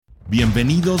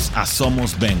Bienvenidos a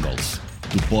Somos Bengals,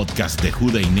 tu podcast de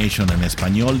WDNE en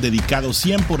español dedicado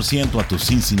 100% a tus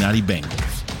Cincinnati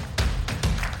Bengals.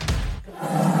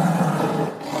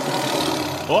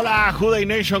 Hola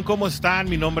WDNE, ¿cómo están?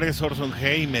 Mi nombre es Orson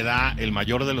G y me da el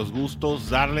mayor de los gustos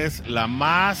darles la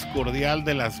más cordial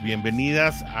de las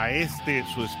bienvenidas a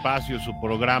su espacio, su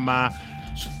programa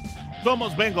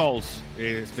Somos Bengals,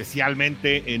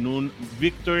 especialmente en un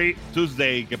Victory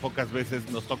Tuesday, que pocas veces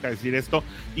nos toca decir esto,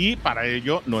 y para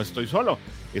ello no estoy solo.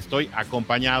 Estoy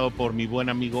acompañado por mi buen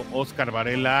amigo Oscar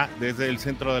Varela desde el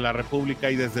centro de la República,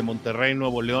 y desde Monterrey,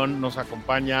 Nuevo León, nos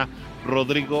acompaña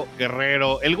Rodrigo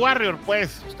Guerrero, el Warrior,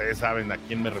 pues, ustedes saben a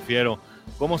quién me refiero.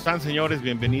 ¿Cómo están, señores?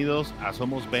 Bienvenidos a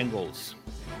Somos Bengals.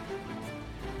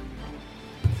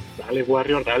 Dale,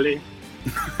 Warrior, dale.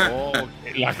 Oh,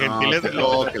 la gentileza.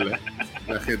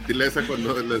 La gentileza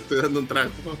cuando le estoy dando un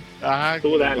trago. Ah,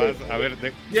 tú dale. A ver,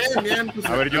 bien, pues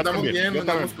a ver, andamos bien,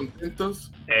 andamos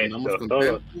contentos.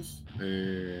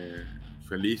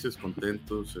 Felices,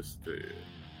 contentos.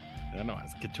 Ya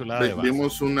nomás, qué chulada de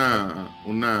vimos un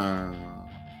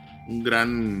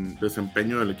gran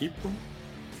desempeño del equipo.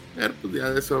 Pero pues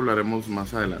ya de eso hablaremos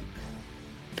más adelante.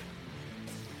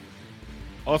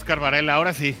 Oscar Varela,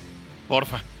 ahora sí,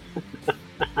 porfa.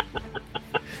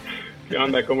 ¿Qué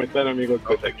onda? ¿Cómo están, amigos?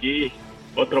 Pues aquí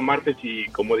otro martes y,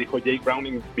 como dijo Jake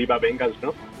Browning, viva Bengals,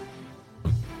 ¿no?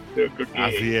 Yo creo que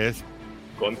así es.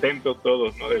 Contentos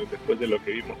todos, ¿no? Después de lo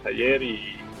que vimos ayer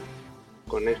y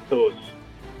con estos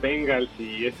Bengals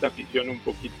y esta afición un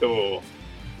poquito,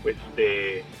 pues,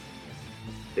 de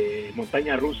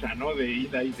montaña rusa, ¿no? De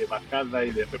ida y de bajada,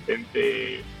 y de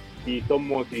repente sí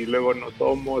somos y luego no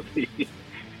somos y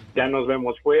ya nos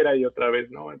vemos fuera y otra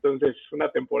vez, ¿no? Entonces, una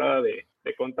temporada de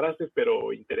contrastes,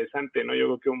 pero interesante, ¿no? Yo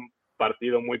creo que un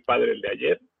partido muy padre el de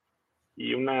ayer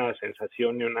y una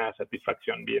sensación y una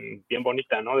satisfacción bien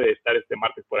bonita, ¿no? De estar este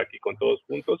martes por aquí con todos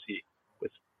juntos y,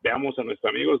 pues, veamos a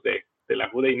nuestros amigos de la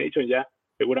WDNE, ya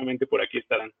seguramente por aquí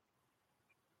estarán.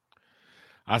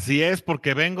 Así es,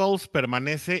 porque Bengals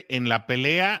permanece en la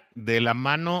pelea de la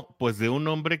mano, pues, de un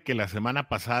hombre que la semana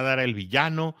pasada era el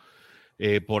villano.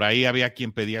 Por ahí había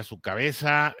quien pedía su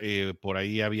cabeza, por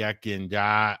ahí había quien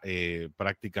ya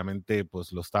prácticamente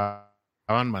pues lo estaban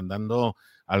mandando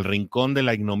al rincón de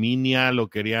la ignominia, lo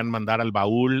querían mandar al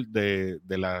baúl de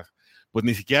la, pues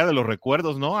ni siquiera de los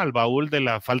recuerdos, ¿no? Al baúl de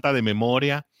la falta de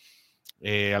memoria,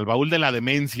 al baúl de la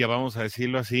demencia, vamos a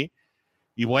decirlo así.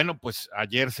 Y bueno, pues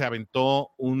ayer se aventó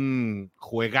un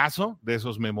juegazo de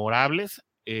esos memorables,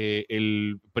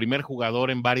 el primer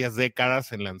jugador en varias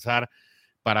décadas en lanzar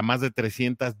para más de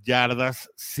 300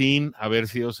 yardas sin haber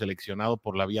sido seleccionado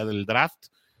por la vía del draft,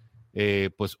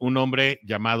 pues un hombre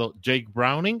llamado Jake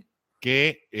Browning,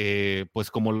 que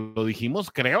pues como lo dijimos,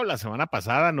 creo, la semana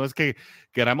pasada, no es que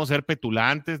queramos ser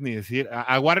petulantes ni decir,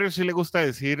 a Warriors sí le gusta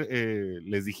decir,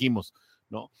 les dijimos,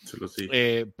 ¿no? Sí.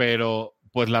 Pero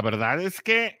pues la verdad es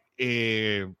que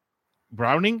Jake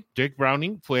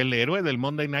Browning fue el héroe del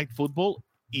Monday Night Football,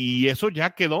 y eso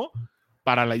ya quedó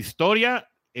para la historia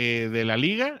de la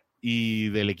liga y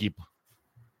del equipo.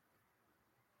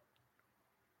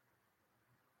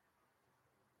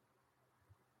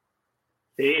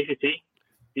 Sí,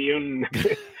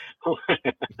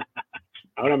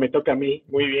 ahora me toca a mí.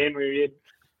 Muy bien.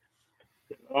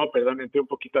 No, perdón, entré un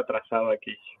poquito atrasado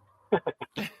aquí.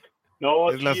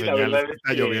 No, es la señal, la verdad es que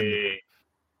está lloviendo.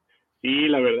 Sí,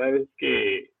 la verdad es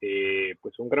que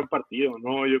pues un gran partido,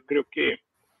 ¿no? Yo creo que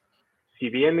si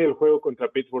bien el juego contra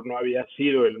Pittsburgh no había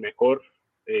sido el mejor,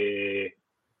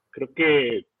 creo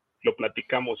que lo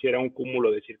platicamos y era un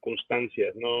cúmulo de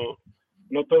circunstancias, no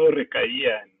todo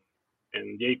recaía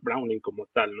en Jake Browning como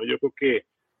tal, ¿no? Yo creo que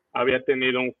había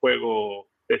tenido un juego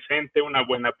decente, una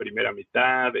buena primera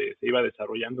mitad, se iba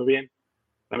desarrollando bien.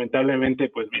 Lamentablemente,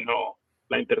 pues vino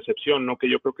la intercepción, ¿no? Que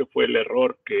yo creo que fue el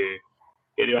error que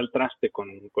dio al traste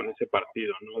con ese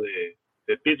partido, ¿no? De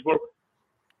Pittsburgh.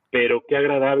 Pero qué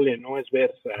agradable, ¿no? Es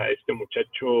ver a este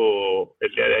muchacho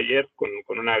el día de ayer con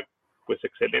una, pues,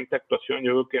 excelente actuación.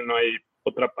 Yo creo que no hay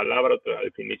otra palabra, otra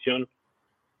definición,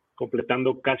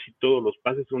 completando casi todos los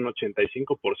pases, un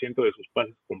 85% de sus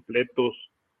pases completos,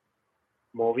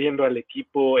 moviendo al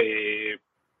equipo,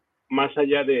 más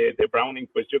allá de Browning,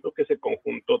 pues yo creo que se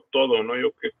conjuntó todo, ¿no?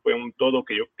 Yo creo que fue un todo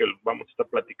que yo creo que vamos a estar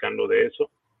platicando de eso,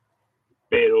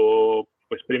 pero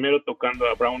pues primero tocando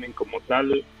a Browning como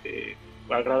tal,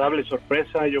 agradable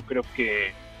sorpresa. Yo creo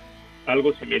que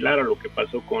algo similar a lo que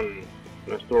pasó con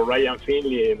nuestro Ryan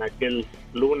Finley en aquel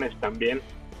lunes también,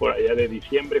 por allá de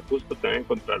diciembre, justo también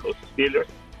contra los Steelers.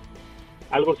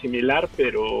 Algo similar,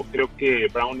 pero creo que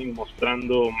Browning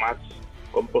mostrando más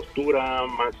compostura,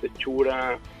 más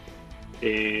hechura,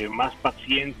 más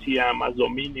paciencia, más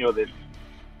dominio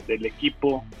del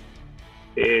equipo.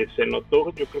 Se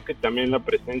notó, yo creo que también la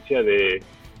presencia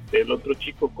del otro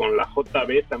chico con la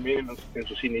JB también en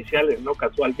sus iniciales, ¿no?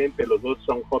 Casualmente los dos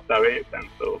son JB,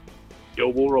 tanto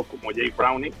Joe Burrow como Jake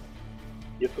Browning.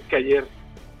 Yo creo que ayer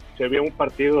se vio un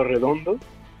partido redondo,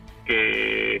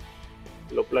 que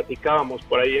lo platicábamos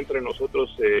por ahí entre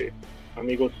nosotros,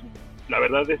 amigos. La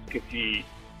verdad es que si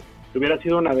hubiera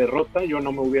sido una derrota, yo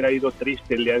no me hubiera ido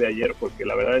triste el día de ayer, porque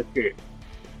la verdad es que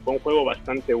fue un juego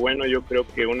bastante bueno. Yo creo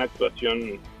que una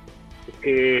actuación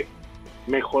que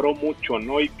mejoró mucho,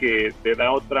 ¿no? Y que te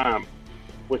da otra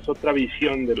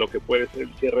visión de lo que puede ser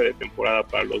el cierre de temporada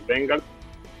para los Bengals.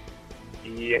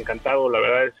 Y encantado, la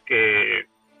verdad es que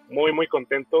muy, muy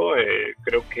contento.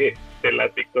 Creo que de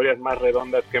las victorias más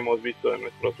redondas que hemos visto de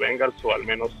nuestros Bengals, o al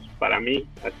menos para mí,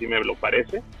 así me lo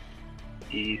parece.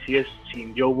 Y si es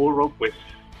sin Joe Burrow, pues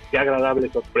qué agradable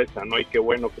sorpresa, ¿no? Y qué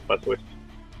bueno que pasó esto.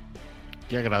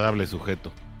 Qué agradable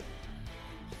sujeto.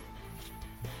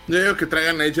 Yo digo que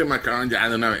traigan a AJ McCarron ya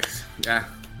de una vez.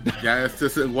 Ya este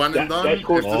es el one and done.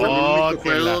 Este es el único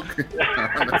juego que...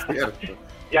 No es cierto.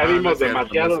 Ya vimos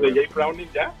demasiado de Jake Browning,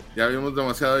 ¿ya? Ya vimos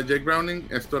demasiado de Jake Browning.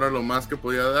 Esto era lo más que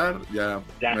podía dar. Ya.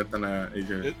 Metan a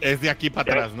AJ. Es de aquí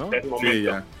para atrás, ¿no? Sí,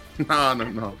 ya.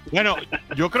 No. Bueno,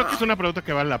 yo creo que es una pregunta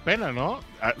que vale la pena, ¿no?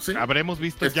 ¿Sí? Habremos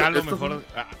visto ya lo mejor.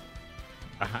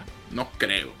 Ajá. No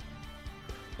creo.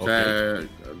 O sea,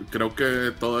 creo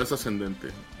que todo es ascendente.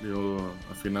 Digo,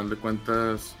 a final de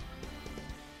cuentas,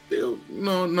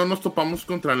 no nos topamos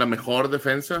contra la mejor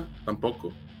defensa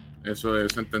tampoco. Eso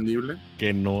es entendible.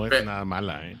 Que no es nada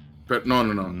mala, ¿eh? Pero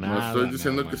no estoy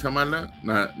diciendo que sea mala,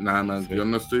 nada más. Sí. Yo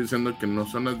no estoy diciendo que no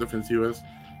son las defensivas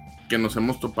que nos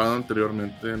hemos topado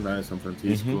anteriormente en la de San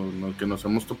Francisco, ¿no? Que nos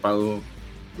hemos topado,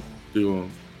 digo,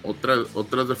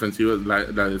 otras defensivas, la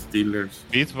de Steelers,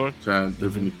 Pittsburgh, o sea,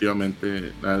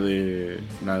 definitivamente la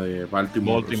de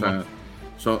Baltimore. O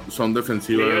sea, son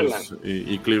defensivas, Cleveland.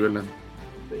 Y Cleveland.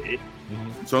 Sí.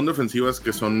 Son defensivas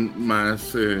que son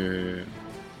más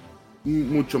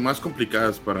mucho más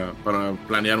complicadas para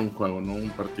planear un juego, ¿no? Un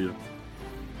partido.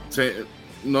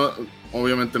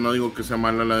 Obviamente no digo que sea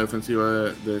mala la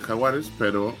defensiva de Jaguares,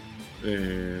 pero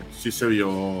sí se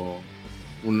vio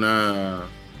una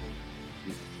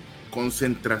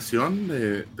concentración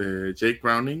de Jake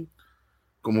Browning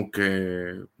como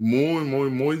que muy,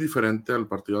 muy, muy diferente al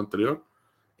partido anterior.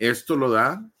 Esto lo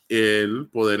da el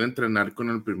poder entrenar con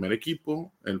el primer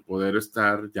equipo, el poder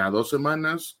estar ya 2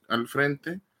 semanas al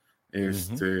frente,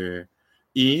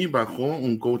 y bajo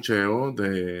un coacheo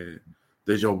de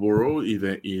Joe Burrow y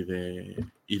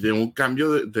de un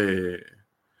cambio de...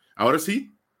 Ahora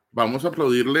sí, vamos a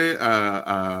aplaudirle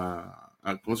a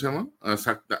 ¿cómo se llama? A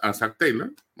Zach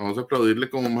Taylor. Vamos a aplaudirle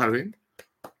como Marvin.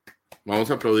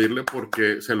 Vamos a aplaudirle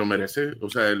porque se lo merece. O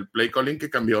sea, el play calling que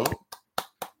cambió,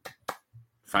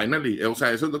 finally, o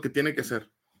sea, eso es lo que tiene que ser.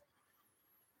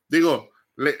 Digo,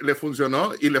 le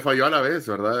funcionó y le falló a la vez,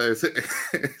 ¿verdad? Esa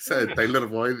de Tyler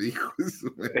Boyd, hijo.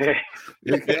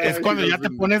 Es cuando ya te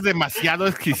pones demasiado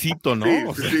exquisito, ¿no? Sí,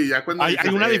 o sea, sí, ya cuando hay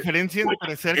una diferencia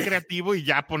entre ser creativo y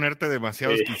ya ponerte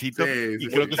demasiado exquisito. Y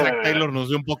creo que Zach Taylor nos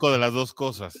dio un poco de las dos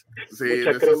cosas. Sí,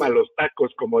 mucha crema a los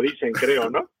tacos, como dicen, creo,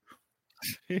 ¿no?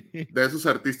 De esos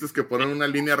artistas que ponen una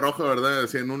línea roja, ¿verdad?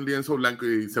 Así en un lienzo blanco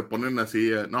y se ponen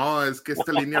así, no, es que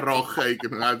esta línea roja y que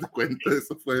me das cuenta,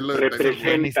 eso fue lo de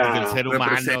representa del ser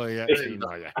humano.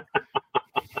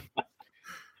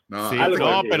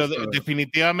 Pero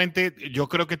definitivamente yo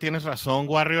creo que tienes razón,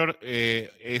 Warrior.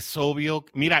 Es obvio.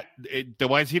 Mira, te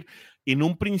voy a decir, en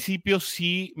un principio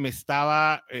sí me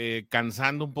estaba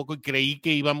cansando un poco y creí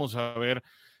que íbamos a ver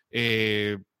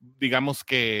digamos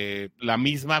que la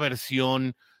misma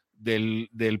versión del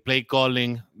play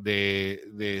calling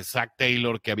de Zach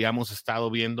Taylor que habíamos estado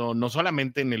viendo, no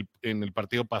solamente en el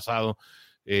partido pasado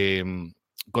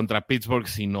contra Pittsburgh,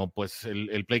 sino pues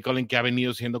el play calling que ha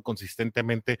venido siendo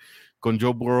consistentemente con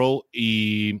Joe Burrow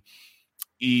y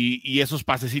esos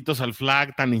pasecitos al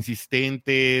flag tan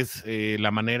insistentes,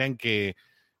 la manera en que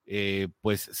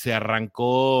pues se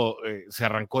arrancó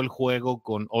el juego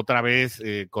con otra vez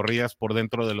corridas por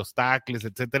dentro de los tackles,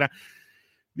 etcétera.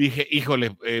 Dije,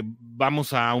 híjole,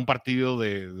 vamos a un partido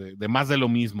de más de lo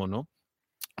mismo, ¿no?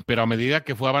 Pero a medida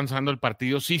que fue avanzando el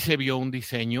partido, sí se vio un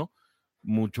diseño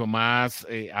mucho más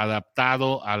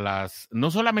adaptado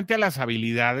no solamente a las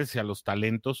habilidades y a los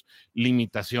talentos,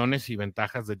 limitaciones y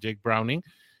ventajas de Jake Browning,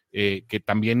 que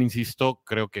también, insisto,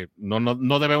 creo que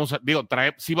no debemos,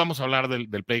 sí vamos a hablar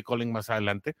del play calling más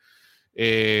adelante,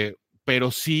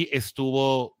 pero sí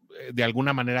estuvo de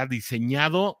alguna manera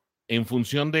diseñado en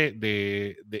función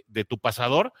de tu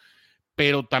pasador,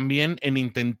 pero también en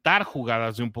intentar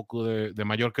jugadas de un poco de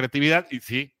mayor creatividad. Y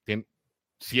sí,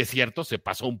 sí es cierto, se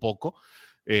pasó un poco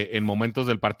en momentos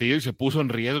del partido y se puso en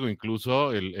riesgo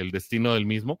incluso el destino del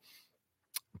mismo.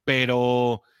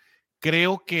 Pero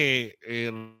creo que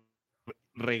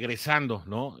regresando,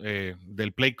 ¿no?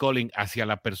 Del play calling hacia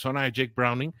la persona de Jake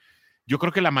Browning, yo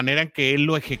creo que la manera en que él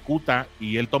lo ejecuta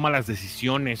y él toma las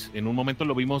decisiones, en un momento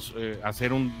lo vimos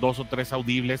hacer 2 o 3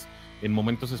 audibles en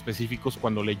momentos específicos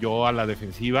cuando leyó a la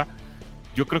defensiva.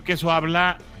 Yo creo que eso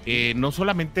habla no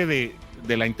solamente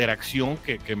de la interacción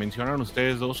que mencionan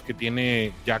ustedes dos que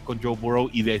tiene ya con Joe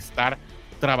Burrow y de estar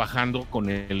trabajando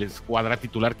con el escuadra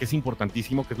titular, que es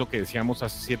importantísimo, que es lo que decíamos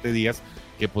hace 7 días,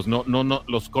 que pues no,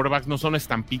 los quarterbacks no son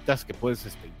estampitas que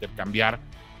puedes intercambiar,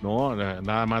 ¿no?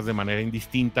 Nada más de manera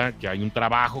indistinta, que hay un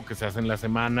trabajo que se hace en la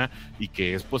semana y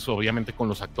que es pues obviamente con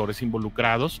los actores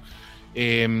involucrados,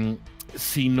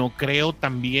 sino creo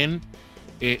también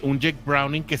un Jake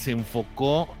Browning que se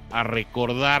enfocó a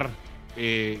recordar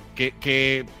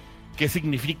qué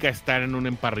significa estar en un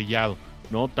emparrillado,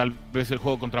 ¿no? Tal vez el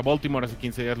juego contra Baltimore hace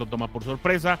 15 días lo toma por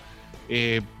sorpresa,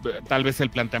 tal vez el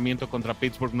planteamiento contra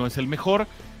Pittsburgh no es el mejor,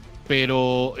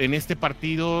 pero en este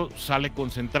partido sale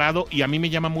concentrado y a mí me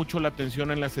llama mucho la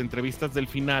atención en las entrevistas del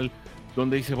final,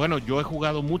 donde dice, bueno, yo he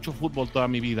jugado mucho fútbol toda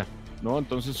mi vida, ¿no?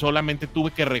 Entonces solamente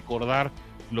tuve que recordar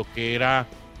lo que era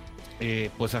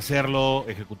pues hacerlo,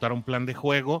 ejecutar un plan de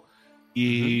juego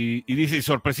y dice,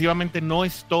 sorpresivamente no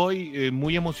estoy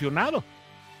muy emocionado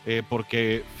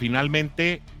porque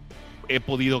finalmente he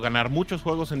podido ganar muchos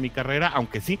juegos en mi carrera,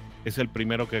 aunque sí, es el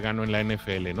primero que gano en la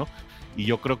NFL, ¿no? Y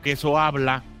yo creo que eso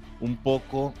habla un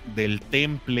poco del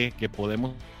temple que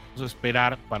podemos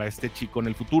esperar para este chico en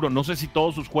el futuro. No sé si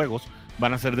todos sus juegos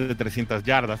van a ser de 300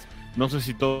 yardas, no sé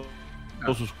si todos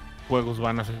sus juegos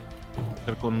van a ser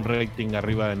con un rating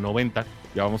arriba de 90,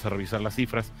 ya vamos a revisar las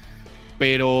cifras,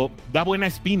 pero da buena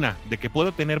espina de que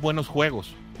puede tener buenos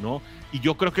juegos, ¿no? Y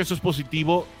yo creo que eso es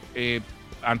positivo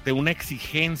ante una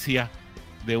exigencia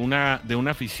de una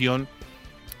afición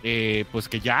pues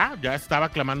que ya estaba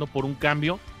clamando por un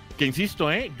cambio, que insisto,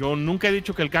 yo nunca he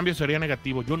dicho que el cambio sería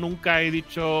negativo, yo nunca he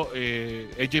dicho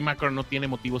AJ McCarron no tiene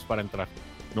motivos para entrar,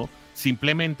 ¿no?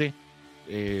 Simplemente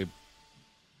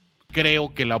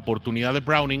creo que la oportunidad de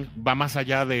Browning va más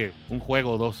allá de un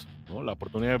juego o dos, ¿no? La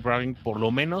oportunidad de Browning por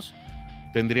lo menos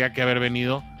tendría que haber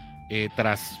venido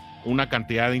tras una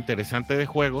cantidad interesante de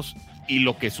juegos, y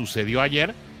lo que sucedió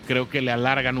ayer creo que le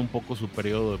alargan un poco su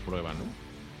periodo de prueba, ¿no?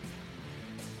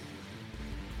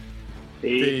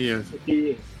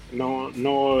 Sí,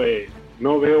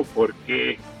 no veo por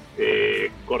qué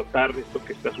cortar esto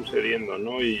que está sucediendo,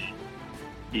 ¿no? Y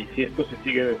si esto se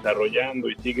sigue desarrollando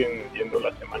y siguen yendo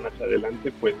las semanas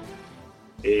adelante, pues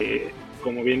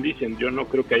como bien dicen, yo no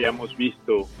creo que hayamos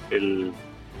visto el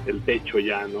techo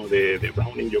ya, ¿no? de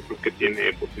Browning. Yo creo que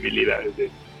tiene posibilidades de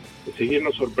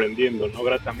seguirnos sorprendiendo, ¿no?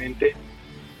 Gratamente.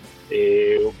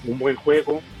 Un buen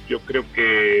juego. Yo creo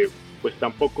que pues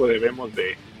tampoco debemos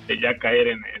de ya caer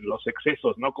en los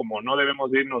excesos, ¿no? Como no debemos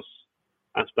de irnos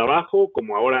hasta abajo,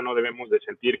 como ahora no debemos de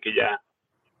sentir que ya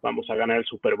vamos a ganar el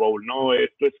Super Bowl, ¿no?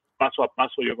 Esto es paso a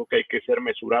paso. Yo creo que hay que ser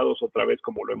mesurados otra vez,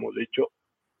 como lo hemos dicho.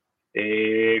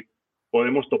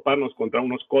 Podemos toparnos contra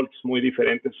unos Colts muy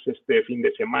diferentes este fin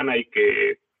de semana y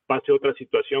que pase otra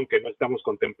situación que no estamos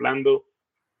contemplando,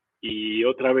 y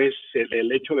otra vez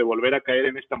el hecho de volver a caer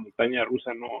en esta montaña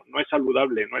rusa no es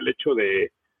saludable, ¿no? El hecho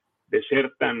de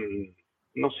ser tan,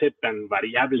 no sé, tan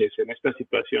variables en esta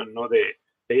situación, ¿no? De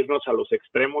irnos a los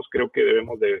extremos. Creo que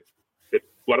debemos de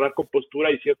guardar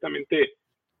compostura y ciertamente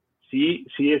sí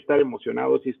estar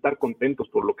emocionados y estar contentos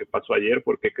por lo que pasó ayer,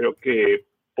 porque creo que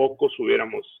pocos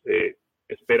hubiéramos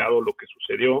esperado lo que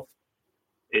sucedió.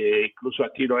 Incluso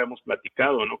aquí lo hemos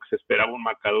platicado, ¿no? Que se esperaba un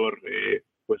marcador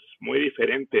pues muy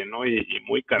diferente, ¿no? Y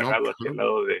muy cargado hacia el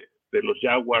lado de los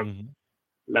Jaguars.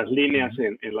 Las líneas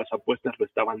en las apuestas lo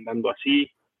estaban dando así.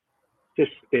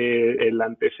 El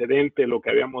antecedente, lo que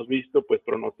habíamos visto, pues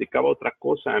pronosticaba otra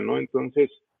cosa, ¿no? Entonces,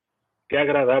 qué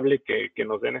agradable que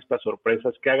nos den estas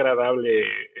sorpresas, qué agradable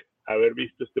haber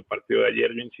visto este partido de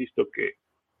ayer. Yo insisto que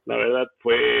la verdad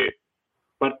fue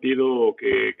partido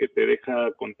que te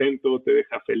deja contento, te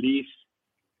deja feliz,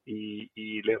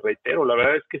 y les reitero, la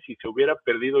verdad es que si se hubiera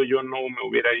perdido yo no me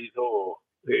hubiera ido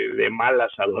de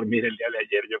malas a dormir el día de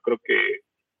ayer. Yo creo que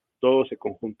todo se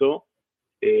conjuntó.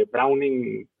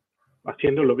 Browning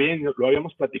haciéndolo bien, lo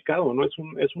habíamos platicado, ¿no?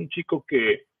 Es un chico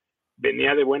que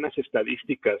venía de buenas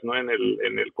estadísticas, ¿no? En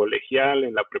el colegial,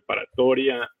 en la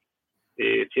preparatoria,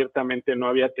 ciertamente no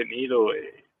había tenido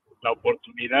la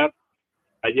oportunidad.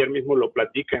 Ayer mismo lo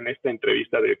platica en esta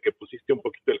entrevista de que pusiste un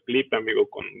poquito el clip, amigo,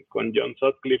 con John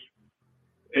Sutcliffe.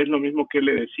 es lo mismo que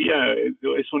le decía,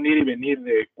 es un ir y venir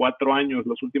de 4 años,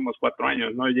 los últimos 4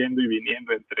 años, ¿no? Yendo y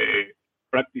viniendo entre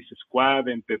practice squad,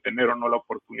 entre tener o no la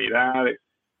oportunidad.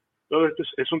 Todo esto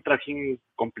es un trajín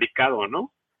complicado,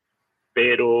 ¿no?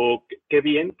 Pero qué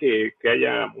bien que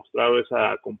haya mostrado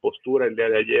esa compostura el día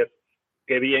de ayer.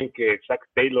 Qué bien que Zach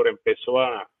Taylor empezó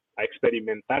a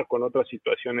experimentar con otras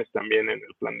situaciones también en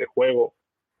el plan de juego.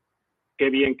 Qué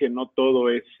bien que no todo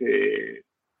es,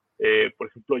 por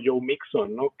ejemplo, Joe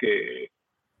Mixon, ¿no? Qué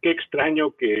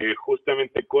extraño que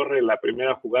justamente corre la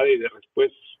primera jugada y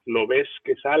después lo ves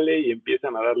que sale y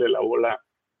empiezan a darle la bola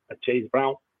a Chase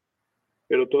Brown.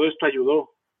 Pero todo esto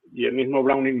ayudó, y el mismo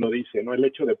Browning lo dice, ¿no? El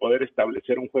hecho de poder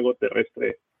establecer un juego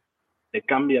terrestre te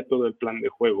cambia todo el plan de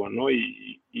juego, ¿no?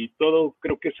 Y todo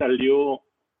creo que salió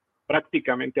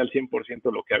prácticamente al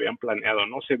 100% lo que habían planeado,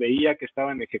 ¿no? Se veía que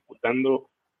estaban ejecutando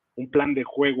un plan de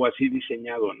juego así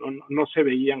diseñado, ¿no? No se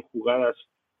veían jugadas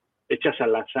hechas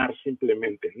al azar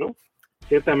simplemente, ¿no?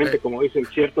 Ciertamente, como dicen,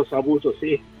 ciertos abusos,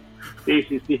 sí,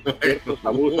 ciertos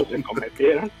abusos se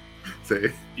cometieron, sí.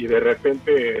 Y de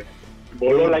repente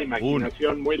voló la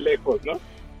imaginación muy lejos, ¿no?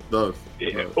 Dos.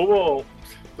 Hubo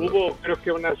creo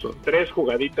que unas 3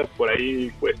 jugaditas por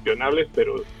ahí cuestionables,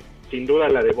 pero sin duda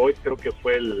la de Boyd creo que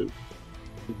fue el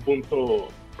punto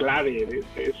clave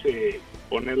de ese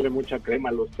ponerle mucha crema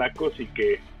a los tacos y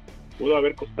que pudo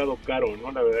haber costado caro,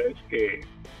 ¿no? La verdad es que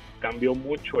cambió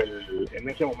mucho, en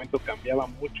ese momento cambiaba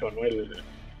mucho, ¿no?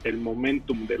 El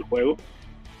momentum del juego,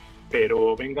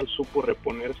 pero Bengals supo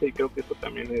reponerse y creo que eso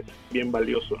también es bien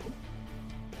valioso, ¿no?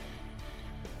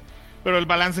 Pero el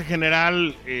balance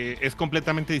general es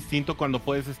completamente distinto cuando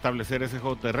puedes establecer ese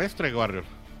juego terrestre, Warrior.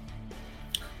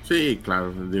 Sí,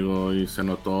 claro, digo, y se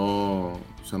notó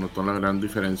la gran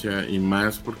diferencia, y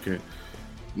más porque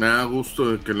me da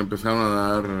gusto que le empezaron a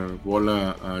dar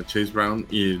bola a Chase Brown,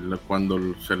 y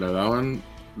cuando se la daban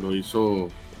lo hizo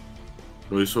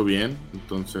bien.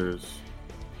 Entonces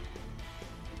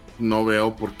no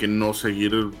veo por qué no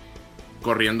seguir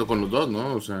corriendo con los dos,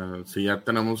 ¿no? O sea, si ya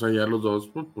tenemos allá los dos,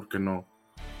 pues ¿por qué no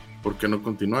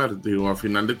continuar? Digo, a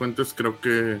final de cuentas creo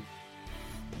que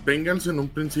Bengals en un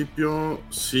principio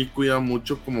sí cuida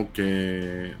mucho como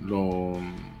que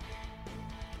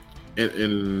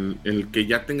el que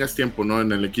ya tengas tiempo, ¿no?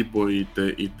 En el equipo y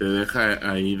te deja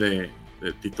ahí de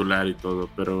titular y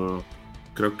todo, pero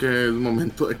creo que es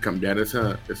momento de cambiar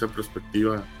esa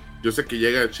perspectiva. Yo sé que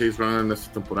llega Chase Brown en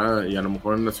esta temporada y a lo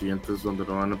mejor en las siguientes donde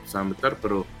lo van a empezar a meter,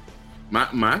 pero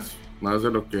más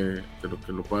de lo que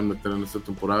lo pueden meter en esta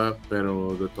temporada,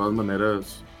 pero de todas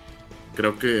maneras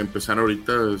creo que empezar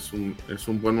ahorita es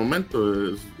un buen momento.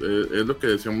 Es lo que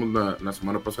decíamos la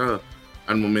semana pasada.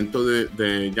 Al momento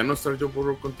de ya no estar Joe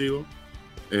Burrow contigo,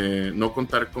 no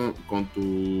contar con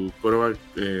tu quarterback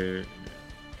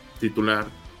titular,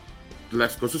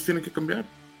 las cosas tienen que cambiar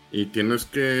y tienes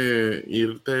que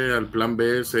irte al plan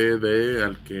B, C, D,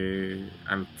 al que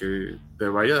te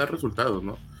vaya a dar resultados,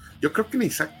 ¿no? Yo creo que ni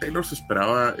Zach Taylor se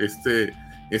esperaba este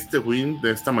win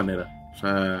de esta manera. O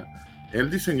sea, él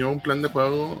diseñó un plan de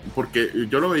juego, porque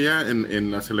yo lo veía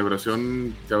en la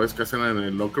celebración, ya ves que hacen en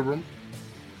el locker room.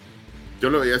 Yo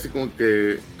lo veía así como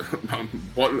que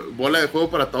bola de juego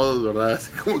para todos, ¿verdad?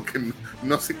 Así como que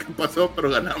no sé qué pasó, pero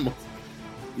ganamos.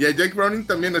 Y a Jake Browning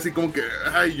también, así como que,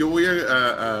 ay, yo voy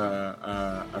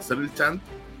a hacer el chant,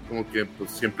 como que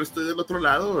pues siempre estoy del otro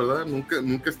lado, ¿verdad? Nunca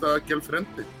he estado aquí al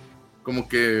frente. Como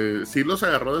que sí los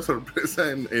agarró de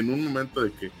sorpresa en un momento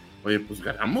de que, oye, pues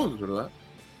ganamos, ¿verdad?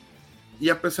 Y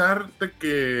a pesar de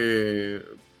que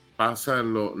pasa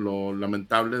lo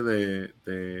lamentable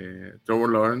de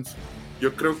Trevor Lawrence,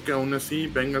 yo creo que aún así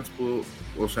Bengals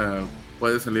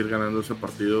puede salir ganando este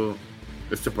partido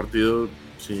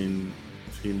sin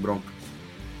broncas.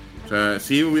 O sea,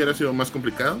 sí hubiera sido más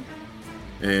complicado,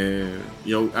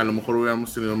 y a lo mejor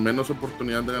hubiéramos tenido menos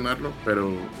oportunidad de ganarlo,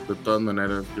 pero de todas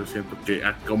maneras yo siento que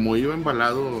como iba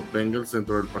embalado Bengals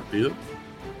dentro del partido,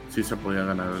 sí se podía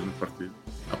ganar el partido.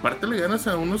 Aparte le ganas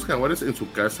a unos Jaguares en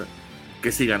su casa,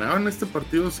 que si ganaban este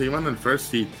partido se iban al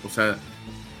first seed. O sea,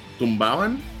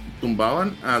 tumbaban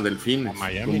a Delfines,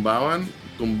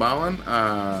 tumbaban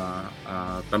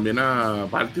también a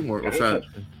Baltimore. O sea,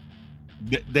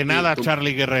 de nada,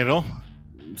 Charlie Guerrero.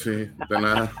 Sí, de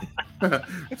nada.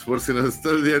 Por si nos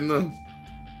estás viendo,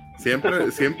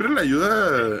 siempre le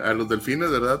ayuda a los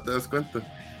Delfines, ¿verdad? ¿Te das cuenta?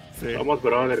 Sí. Somos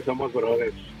brothers.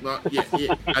 No, y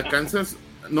a Kansas,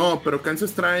 no, pero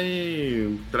Kansas trae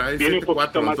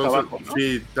 7-4, entonces abajo, ¿no?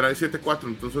 Sí, trae 7-4,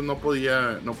 entonces no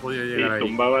podía llegar ahí.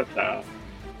 Tumbabas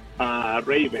a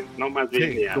Ravens, no más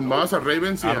bien. Sí, tumbabas a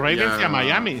Ravens y a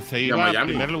Miami, se iba a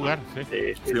primer lugar.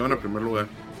 Se iban a primer lugar.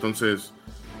 Entonces,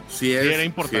 era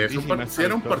importantísimo. Sí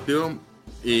era un partido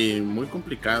y muy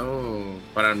complicado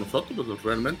para nosotros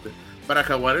realmente. Para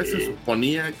Jaguares se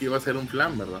suponía que iba a ser un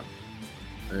flan, ¿verdad?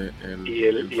 Y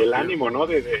el ánimo, ¿no?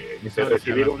 De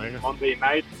recibir un Monday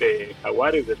Night de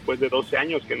Jaguares después de 12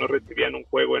 años que no recibían un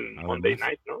juego en Monday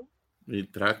Night, ¿no? Y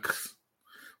tracks.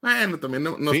 Bueno, también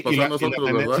nos pasó a nosotros, y la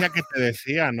tendencia ¿verdad? que te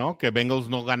decía, ¿no? Que Bengals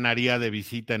no ganaría de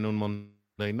visita en un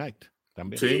Monday Night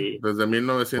también. Sí, desde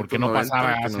 1990. Porque no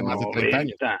pasaba hace más de 30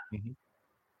 años.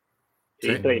 Sí,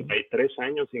 33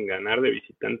 años sin ganar de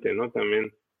visitante, ¿no?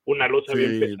 También una losa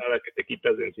bien pesada que te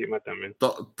quitas de encima también.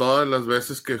 Todas las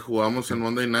veces que jugamos en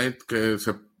Monday Night que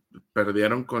se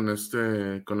perdieron con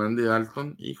Andy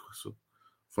Dalton, hijo, eso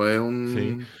fue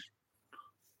un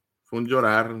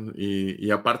llorar. Y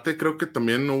aparte creo que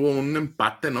también hubo un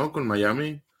empate, ¿no? Con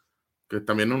Miami, que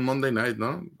también un Monday Night,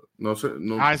 ¿no? No sé.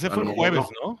 Ese fue el jueves,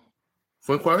 ¿no?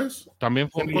 ¿Fue el jueves?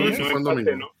 También fue el jueves o fue el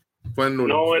domingo. ¿No? Fue el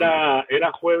lunes. No,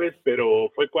 era jueves,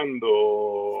 pero fue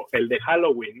cuando el de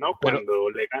Halloween, ¿no? Cuando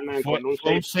le ganan con un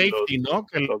safety, ¿no?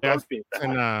 Que le hacen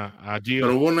a Gio.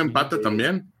 Pero hubo un empate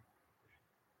también.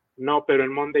 No, pero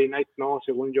en Monday Night no,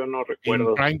 según yo no recuerdo.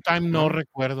 En prime time no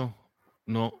recuerdo.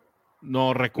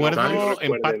 No recuerdo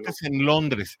empates en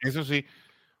Londres, eso sí.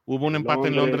 Hubo un empate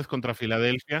en Londres contra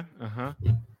Filadelfia. Ajá.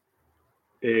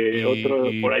 Otro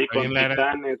por ahí con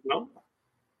Titanes, ¿no?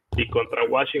 Y contra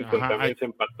Washington también se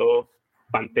empató.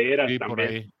 Panteras también. Por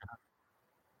ahí.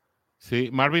 Sí,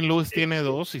 Marvin Lewis tiene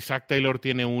 2 y Zach Taylor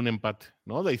tiene un empate,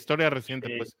 ¿no? De historia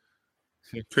reciente, pues.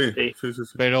 Sí.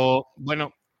 Pero,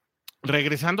 bueno,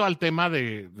 regresando al tema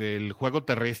del juego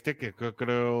terrestre, que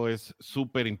creo es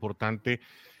súper importante,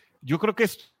 yo creo que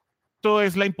esto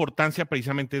es la importancia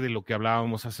precisamente de lo que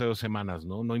hablábamos hace 2 semanas,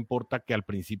 ¿no? No importa que al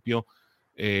principio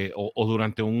o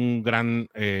durante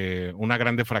una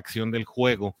gran fracción del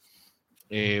juego,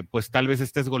 pues tal vez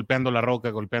estés golpeando la roca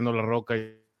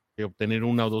y obtener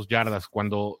 1 o 2 yardas,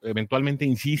 cuando eventualmente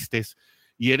insistes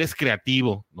y eres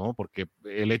creativo, ¿no? Porque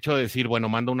el hecho de decir, bueno,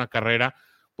 manda una carrera,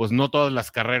 pues no todas las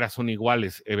carreras son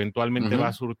iguales, eventualmente va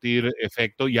a surtir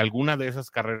efecto y alguna de esas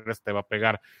carreras te va a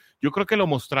pegar. Yo creo que lo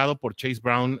mostrado por Chase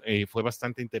Brown fue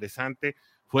bastante interesante.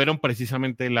 Fueron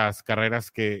precisamente las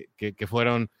carreras que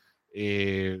fueron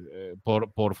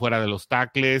por fuera de los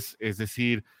tackles, es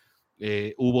decir,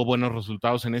 hubo buenos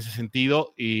resultados en ese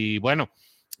sentido y bueno,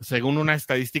 según una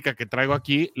estadística que traigo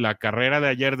aquí, la carrera de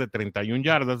ayer de 31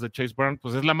 yardas de Chase Brown,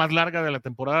 pues es la más larga de la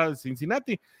temporada de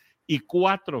Cincinnati y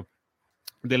 4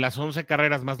 de las 11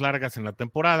 carreras más largas en la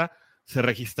temporada se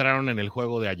registraron en el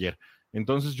juego de ayer.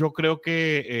 Entonces yo creo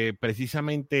que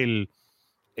precisamente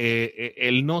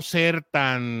el no ser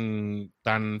tan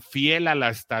fiel a la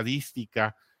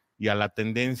estadística y a la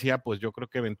tendencia, pues yo creo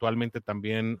que eventualmente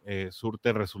también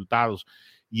surte resultados.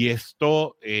 Y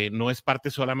esto no es parte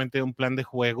solamente de un plan de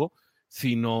juego,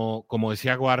 sino, como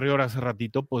decía Warrior hace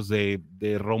ratito, pues de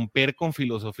romper con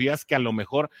filosofías que a lo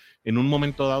mejor en un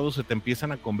momento dado se te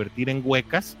empiezan a convertir en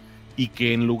huecas y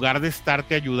que en lugar de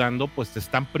estarte ayudando, pues te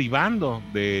están privando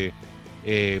de,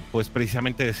 pues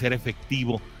precisamente de ser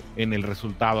efectivo en el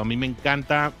resultado. A mí me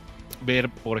encanta ver,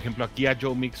 por ejemplo, aquí a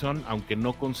Joe Mixon, aunque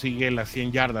no consigue las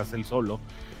 100 yardas él solo,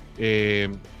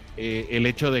 el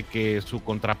hecho de que su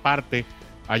contraparte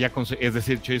es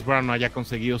decir, Chase Brown haya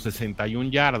conseguido 61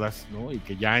 yardas, ¿no? Y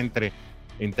que ya entre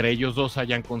ellos dos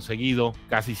hayan conseguido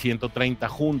casi 130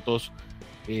 juntos,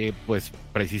 pues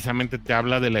precisamente te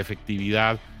habla de la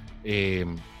efectividad que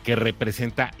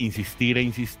representa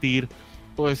insistir,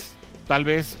 pues tal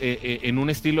vez en un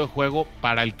estilo de juego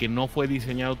para el que no fue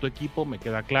diseñado tu equipo, me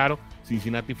queda claro.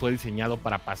 Cincinnati fue diseñado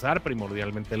para pasar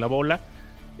primordialmente la bola,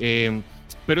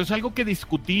 pero es algo que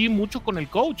discutí mucho con el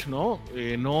coach, ¿no?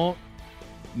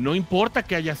 No importa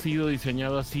que haya sido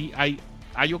diseñado así,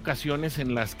 hay ocasiones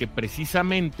en las que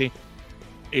precisamente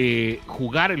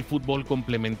jugar el fútbol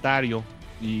complementario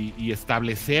y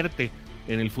establecerte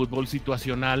en el fútbol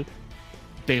situacional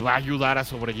te va a ayudar a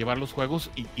sobrellevar los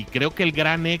juegos y creo que el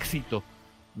gran éxito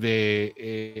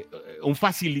de un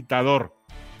facilitador,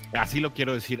 así lo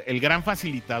quiero decir, el gran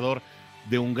facilitador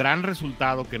de un gran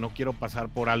resultado que no quiero pasar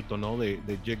por alto, ¿no? De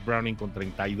Jake Browning con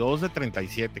 32 de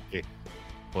 37, que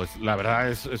pues la verdad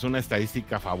es una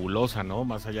estadística fabulosa, ¿no?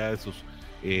 Más allá de sus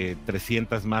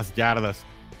 300 más yardas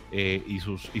y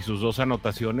sus 2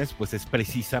 anotaciones, pues es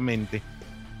precisamente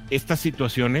estas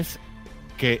situaciones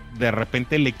que de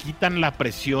repente le quitan la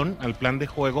presión al plan de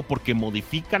juego porque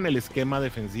modifican el esquema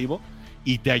defensivo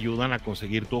y te ayudan a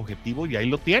conseguir tu objetivo, y ahí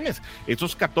lo tienes.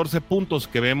 Esos 14 puntos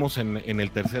que vemos en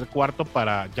el tercer cuarto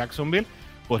para Jacksonville,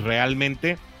 pues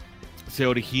realmente se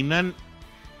originan,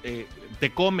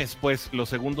 te comes pues los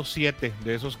segundos 7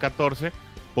 de esos 14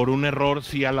 por un error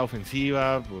sí a la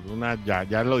ofensiva, por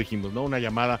ya lo dijimos, ¿no? Una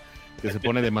llamada que se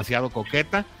pone demasiado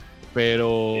coqueta,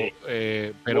 pero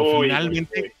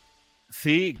finalmente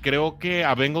sí, creo que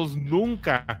a Bengals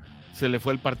nunca se le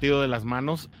fue el partido de las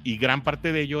manos, y gran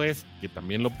parte de ello es, que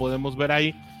también lo podemos ver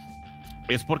ahí,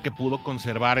 es porque pudo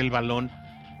conservar el balón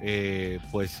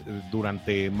pues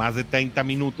durante más de 30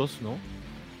 minutos, ¿no?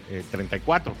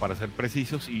 34 para ser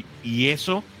precisos, y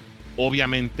eso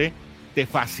obviamente te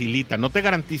facilita, no te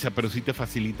garantiza, pero sí te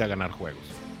facilita ganar juegos.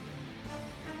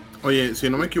 Oye, si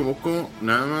no me equivoco,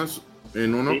 nada más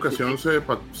en una ocasión se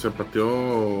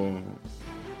pateó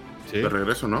de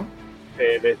regreso, ¿no?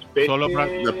 Solo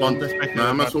de punt,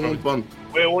 nada más hubo un punt.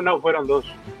 ¿Fue una o fueron dos?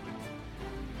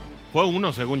 Fue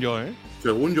uno, según yo,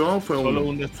 Según yo, fue solo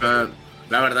uno. O sea,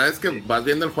 la verdad es que vas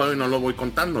viendo el juego y no lo voy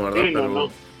contando, ¿verdad? Sí,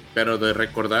 pero de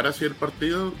recordar así el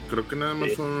partido, creo que nada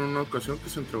más fue una ocasión que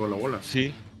se entregó la bola.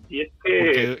 Sí. Y es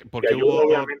que porque hubo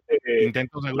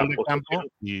intentos de gol de campo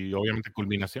y obviamente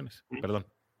culminaciones. Perdón.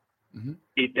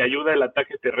 Y te ayuda el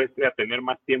ataque terrestre a tener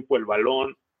más tiempo el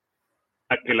balón,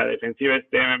 a que la defensiva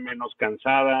esté menos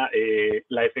cansada.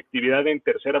 La efectividad en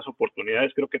terceras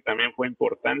oportunidades creo que también fue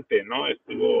importante, ¿no?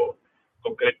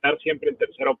 Concretar siempre en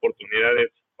tercera oportunidad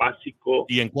es básico.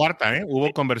 Y en cuarta,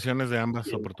 hubo conversiones de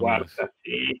ambas oportunidades. Cuarta,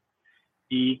 sí.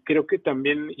 Y creo que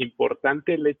también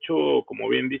importante el hecho, como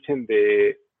bien dicen,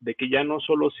 de que ya no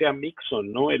solo sea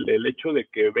Mixon, ¿no? El hecho de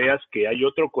que veas que hay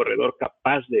otro corredor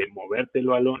capaz de moverte el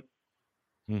balón,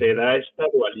 te da esta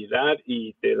dualidad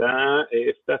y te da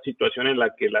esta situación en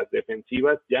la que las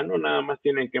defensivas ya no nada más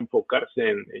tienen que enfocarse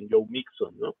en Joe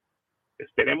Mixon, ¿no?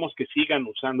 Esperemos que sigan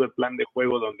usando el plan de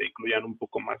juego donde incluyan un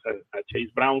poco más a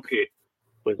Chase Brown, que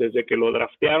pues desde que lo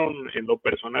draftearon, en lo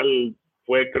personal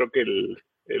fue, creo que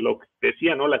lo que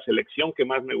decía, ¿no? La selección que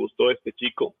más me gustó de este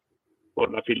chico,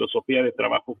 por la filosofía de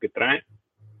trabajo que trae,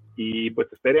 y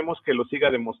pues esperemos que lo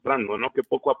siga demostrando, ¿no? Que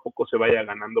poco a poco se vaya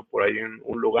ganando por ahí en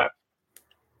un lugar.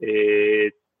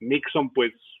 Mixon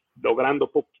pues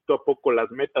logrando poquito a poco las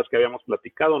metas que habíamos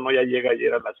platicado, ¿no? Ya llega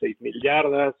ayer a las 6,000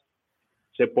 yardas,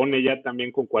 se pone ya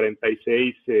también con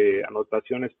 46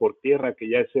 anotaciones por tierra, que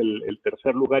ya es el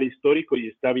tercer lugar histórico y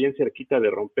está bien cerquita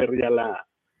de romper ya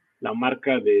la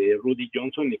marca de Rudy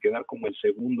Johnson y quedar como el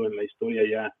segundo en la historia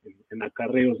ya en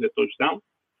acarreos de touchdown.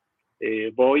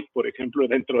 Boyd, por ejemplo,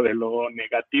 dentro de lo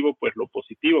negativo, pues lo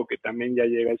positivo, que también ya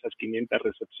llega a esas 500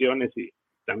 recepciones y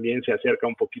también se acerca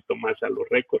un poquito más a los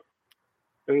récords.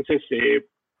 Entonces,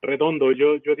 redondo,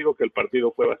 yo digo que el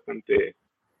partido fue bastante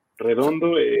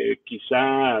redondo,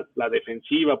 quizá la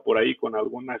defensiva por ahí con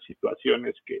algunas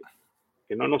situaciones que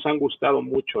no nos han gustado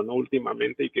mucho, ¿no?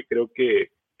 Últimamente, y que creo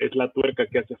que es la tuerca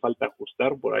que hace falta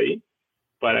ajustar por ahí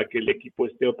para que el equipo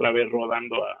esté otra vez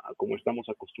rodando a como estamos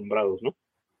acostumbrados, ¿no?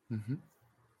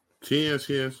 Sí,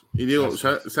 así es. Y digo,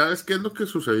 ¿sabes qué es lo que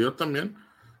sucedió también?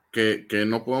 Que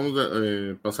no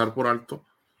podemos pasar por alto.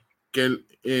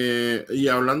 Y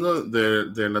hablando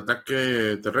del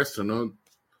ataque terrestre, ¿no?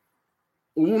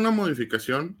 Hubo una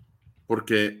modificación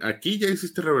porque aquí ya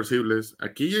hiciste reversibles,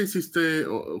 aquí ya hiciste,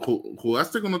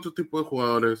 jugaste con otro tipo de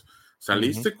jugadores,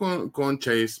 saliste con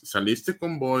Chase, saliste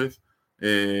con Boyd,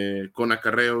 con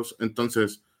acarreos,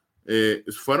 entonces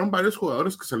fueron varios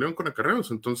jugadores que salieron con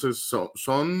acarreos, entonces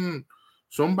son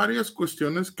varias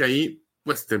cuestiones que ahí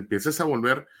pues te empiezas a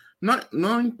volver,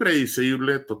 no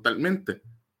impredecible totalmente,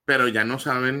 pero ya no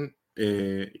saben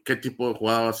qué tipo de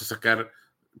jugada vas a sacar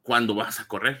cuando vas a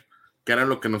correr, que era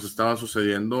lo que nos estaba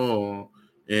sucediendo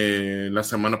la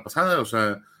semana pasada, o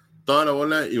sea, toda la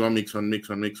bola iba Mixon,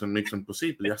 pues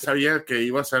sí, ya sabía que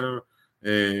iba a ser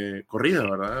corrida,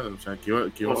 ¿verdad? O sea, que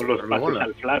iba a sacar la bola.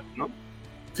 Al flat, ¿no?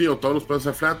 Sí, o todos los pases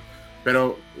al flat,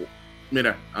 pero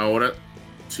mira, ahora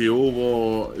sí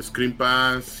hubo screen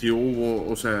pass, sí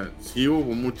hubo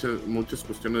muchas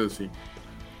cuestiones así.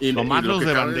 Y los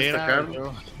de bandera.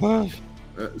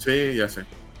 Sí, ya sé.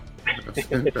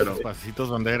 Pero los pasitos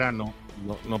bandera no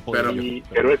pero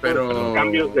esos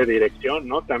cambios de dirección,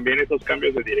 ¿no? También esos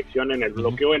cambios de dirección en el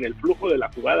bloqueo, en el flujo de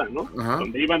la jugada, ¿no?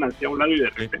 Donde iban hacia un lado y de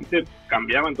repente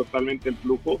cambiaban totalmente el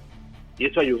flujo, y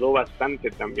eso ayudó bastante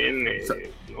también,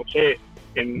 no sé,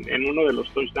 en uno de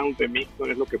los touchdowns de Mixon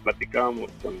es lo que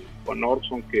platicábamos con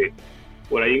Orson, que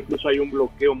por ahí incluso hay un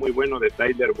bloqueo muy bueno de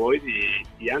Tyler Boyd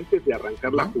y antes de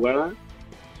arrancar la jugada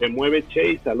se mueve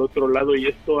Chase al otro lado y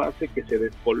esto hace que se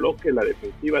descoloque la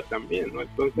defensiva también, ¿no?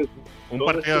 Entonces un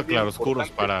partido de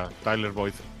claroscuros para Tyler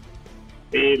Boyd.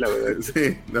 Sí, la verdad.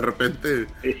 Sí, de repente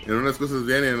en unas cosas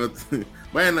bien y en otras...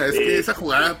 Bueno, es que esa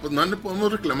jugada pues no le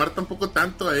podemos reclamar tampoco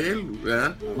tanto a él,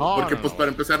 ¿verdad? Porque pues para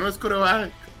empezar no es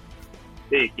quarterback.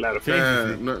 Sí, claro. O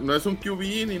sea, no es un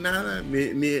QB ni nada,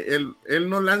 ni él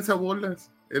no lanza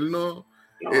bolas. Él no,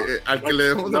 al que le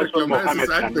debemos de reclamar es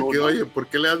Isaac, de que, oye, ¿por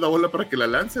qué le das la bola para que la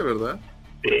lance, verdad?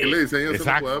 ¿Por qué le diseñas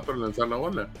una jugada para lanzar la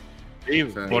bola? Sí,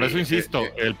 o sea, por eso insisto,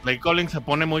 el play calling se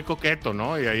pone muy coqueto,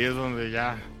 ¿no? Y ahí es donde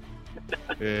ya...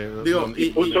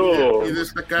 y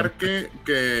destacar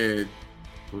que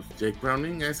pues Jake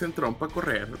Browning es entrón para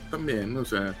correr también, o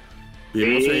sea,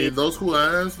 vimos ahí 2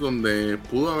 jugadas donde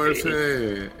pudo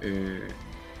haberse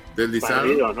deslizado,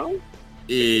 Partido, ¿no?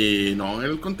 Y no,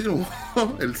 él continuó,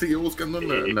 él siguió buscando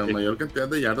la mayor cantidad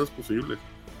de yardas posibles.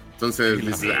 Entonces,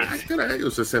 dices, caray,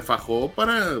 o sea, se fajó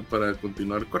para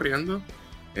continuar corriendo.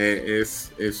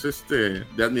 Es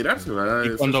de admirarse, ¿verdad?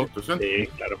 Esa situación. Sí,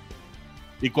 claro.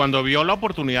 Y cuando vio la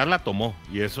oportunidad la tomó,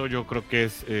 y eso yo creo que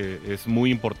es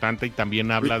muy importante, y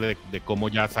también habla de cómo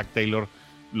ya Zach Taylor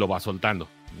lo va soltando,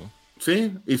 ¿no?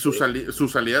 Sí, y sus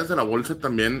salidas de la bolsa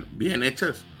también bien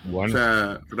hechas. Bueno. O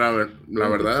sea, la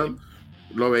verdad,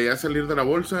 lo veía salir de la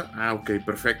bolsa, ok,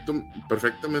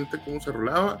 perfectamente cómo se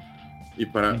rolaba, y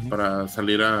para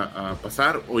salir a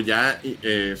pasar, o ya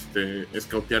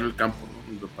escautear el campo, ¿no?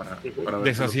 Para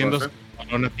deshaciendo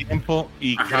a tiempo,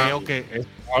 y creo que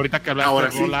ahorita que hablaste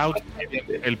de rollout,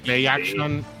 el play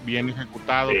action bien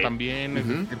ejecutado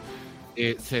también,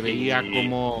 se veía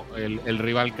como el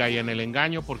rival caía en el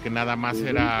engaño, porque nada más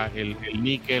era el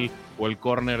níquel o el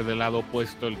corner del lado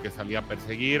opuesto el que salía a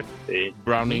perseguir.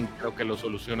 Browning creo que lo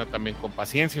soluciona también con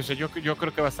paciencia, o sea, yo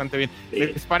creo que bastante bien.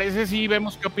 ¿Les parece si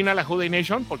vemos qué opina la Jude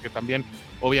Nation? Porque también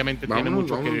obviamente tiene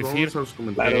mucho que decir.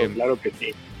 Claro que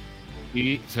sí.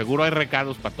 Y seguro hay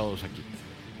recados para todos aquí.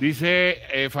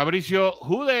 Dice Fabricio,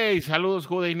 Jude, saludos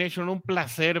Jude Nation, un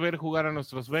placer ver jugar a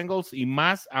nuestros Bengals y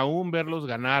más aún verlos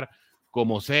ganar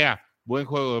como sea. Buen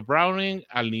juego de Browning,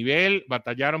 al nivel,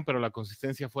 batallaron, pero la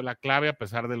consistencia fue la clave a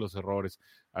pesar de los errores.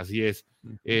 Así es.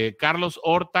 Carlos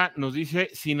Horta nos dice,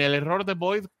 sin el error de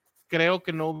Boyd, creo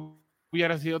que no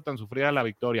hubiera sido tan sufrida la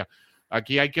victoria.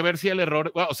 Aquí hay que ver si el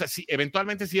error, o sea, si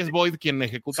eventualmente sí es Boyd quien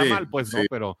ejecuta mal, pues no,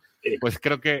 pero pues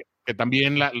creo que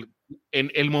también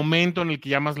en el momento en el que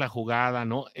llamas la jugada,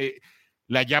 ¿no?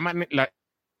 La llaman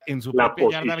en su la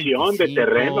propia yarda 25, de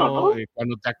terreno, ¿no?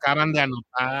 Cuando te acaban de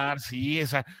anotar, sí,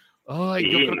 esa. Yo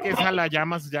creo que esa la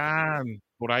llamas ya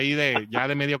por ahí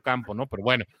de medio campo, ¿no? Pero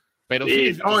bueno, pero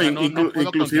sí,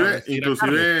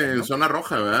 inclusive en zona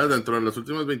roja, ¿verdad? Dentro de las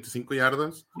últimas 25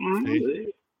 yardas.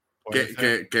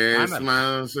 Que es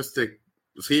más,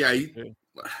 sí, ahí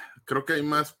creo que hay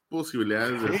más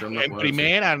posibilidades de hacer una en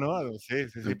primera, ¿no? Sí,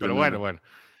 pero bueno.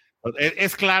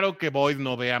 Es claro que Boyd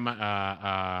no ve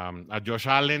a Josh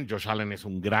Allen. Josh Allen es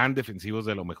un gran defensivo, es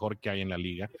de lo mejor que hay en la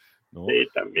liga, ¿no? Sí,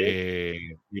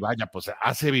 también. Y vaya, pues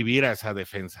hace vivir a esa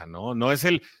defensa, ¿no?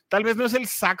 Tal vez no es el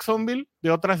Jacksonville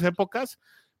de otras épocas,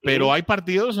 pero hay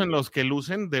partidos en los que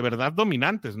lucen de verdad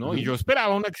dominantes, ¿no? Y yo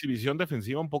esperaba una exhibición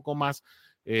defensiva un poco más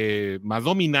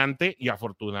dominante, y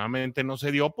afortunadamente no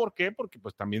se dio. ¿Por qué? Porque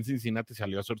pues también Cincinnati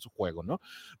salió a hacer su juego, ¿no?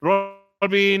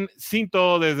 Robin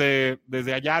Cinto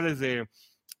desde allá, desde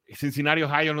Cincinnati,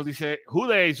 Ohio, nos dice,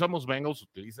 Jude, somos Bengals,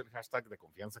 utiliza el hashtag de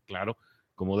confianza, claro,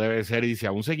 como debe ser, y dice,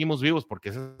 aún seguimos vivos, porque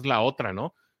esa es la otra,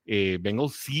 ¿no?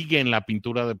 Bengals sigue en la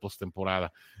pintura de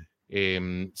postemporada.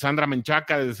 Sandra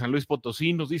Menchaca desde San Luis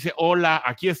Potosí nos dice, hola,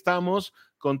 aquí estamos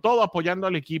con todo apoyando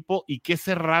al equipo, y qué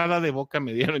cerrada de boca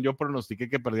me dieron, yo pronostiqué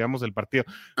que perdíamos el partido.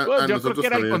 Pues, yo creo que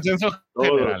era el consenso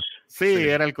general. Sí,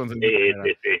 era el consenso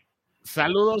general.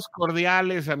 Saludos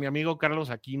cordiales a mi amigo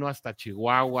Carlos Aquino hasta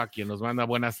Chihuahua, quien nos manda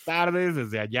buenas tardes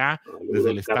desde allá,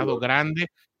 desde el Estado Grande,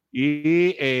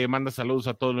 y manda saludos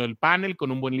a todo el panel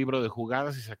con un buen libro de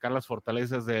jugadas y sacar las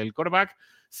fortalezas del quarterback.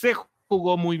 Se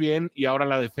jugó muy bien, y ahora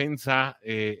la defensa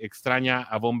extraña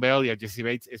a Von Bell y a Jesse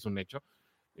Bates, es un hecho.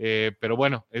 Pero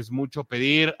bueno, es mucho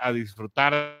pedir, a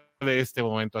disfrutar de este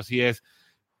momento, así es.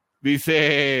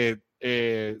 Dice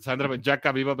Sandra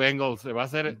Benchaca, viva Bengals, se va a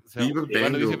hacer,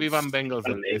 bueno, dice vivan Bengals,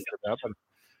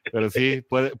 pero sí,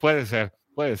 puede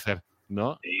ser,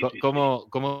 ¿no?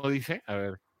 ¿Cómo dice? A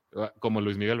ver, como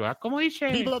Luis Miguel, ¿verdad? ¿Cómo dice?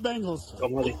 Viva Bengals,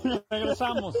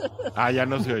 regresamos. Ya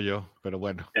no se oyó, pero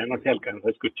bueno. Ya no se alcanzó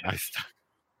a escuchar. Ahí está.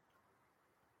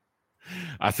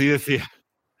 Así decía.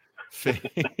 Sí.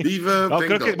 Viva Bengals.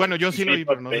 Creo que, bueno, yo sí lo oí,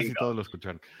 pero no sé si todos lo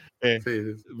escucharon.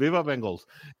 Viva Bengals.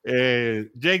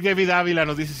 Jake David Ávila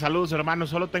nos dice, saludos hermanos,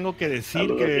 solo tengo que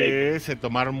decir que se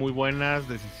tomaron muy buenas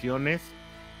decisiones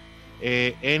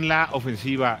en la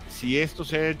ofensiva. Si esto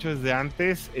se ha hecho desde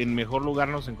antes, en mejor lugar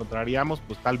nos encontraríamos,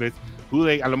 pues tal vez,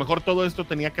 a lo mejor todo esto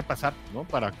tenía que pasar, ¿no?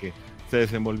 Para que se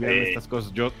desenvolvieran estas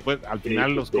cosas. Pues al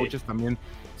final los coaches también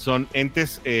son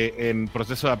entes en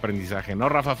proceso de aprendizaje, ¿no?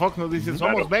 Rafa Fox nos dice,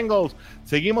 somos Bengals,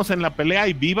 seguimos en la pelea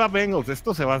y viva Bengals.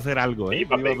 Esto se va a hacer algo, ¿eh?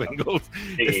 Viva Bengals.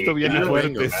 Esto viene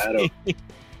fuerte. Claro.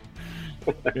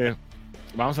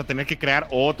 Vamos a tener que crear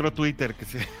otro Twitter que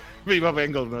se Viva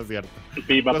Bengals, ¿no es cierto?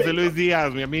 Viva José Bengals. Luis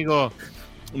Díaz, mi amigo,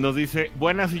 nos dice,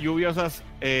 buenas y lluviosas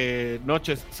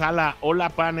noches. Sala, hola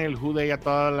panel, Jude a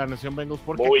toda la nación Bengals.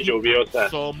 Porque muy aquí lluviosa.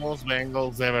 somos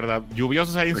Bengals, de verdad.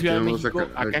 Lluviosos ahí en Aquí Ciudad de no México.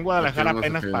 Acá en Guadalajara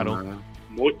apenas paró.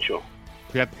 Mucho.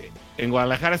 Fíjate, en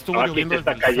Guadalajara estuvo lloviendo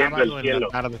está desde el cayendo sábado el en cielo.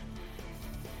 la tarde.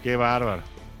 Qué bárbaro.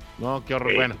 No, qué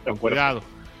horror. Sí, bueno, con cuidado.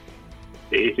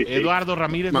 Sí. Eduardo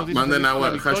Ramírez nos dice, manden agua,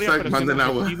 victoria, hashtag manden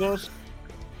agua.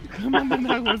 Manden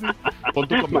agua, sí. Pon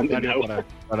tu comentario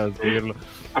para subirlo.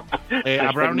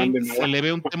 A Browning se le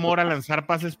ve un temor a lanzar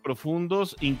pases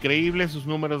profundos, increíble sus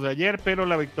números de ayer, pero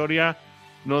la victoria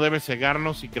no debe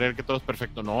cegarnos y creer que todo es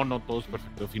perfecto. No todo es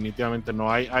perfecto, definitivamente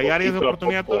no. Hay áreas de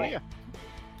oportunidad todavía.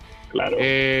 Claro.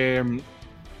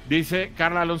 Dice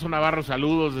Carla Alonso Navarro,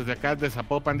 saludos desde acá de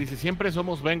Zapopan, dice, siempre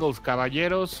somos Bengals,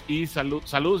 caballeros, y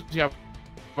saludos y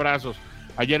abrazos.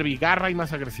 Ayer vi garra y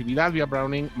más agresividad, vi a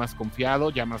Browning más confiado,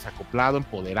 ya más acoplado,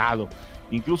 empoderado.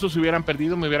 Incluso si hubieran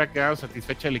perdido me hubiera quedado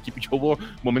satisfecha el equipo. Yo hubo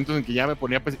momentos en que ya me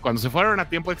ponía, cuando se fueron a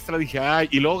tiempo extra dije, ay,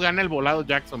 y luego gana el volado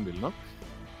Jacksonville, ¿no?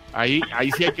 Ahí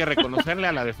sí hay que reconocerle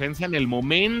a la defensa en el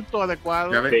momento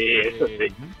adecuado. Sí.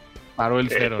 Paró el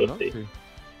cero, ¿no? Sí.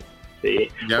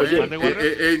 Ya ella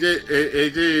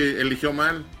eligió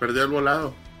mal, perdió el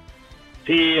volado.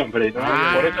 Sí, hombre,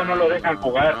 por eso no lo dejan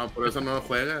jugar. No, por eso no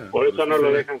juega. Por eso no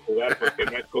lo dejan jugar, porque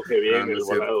no escoge bien el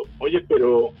volado. Oye,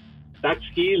 pero Dax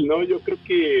Hill, ¿no? Yo creo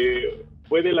que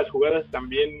fue de las jugadas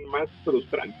también más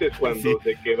frustrantes cuando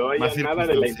se quedó allá nada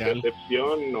de la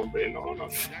intercepción, hombre, no.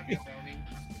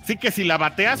 Sí, que si la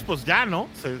bateas, pues ya, ¿no?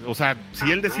 O sea, si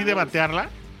él decide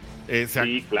batearla,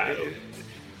 sí, claro.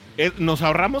 Nos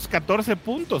ahorramos 14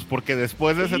 puntos, porque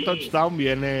después de ese touchdown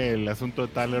viene el asunto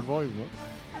de Tyler Boyd,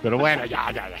 ¿no? Pero bueno,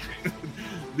 ya.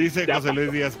 Dice José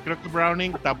Luis Díaz, creo que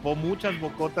Browning tapó muchas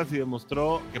bocotas y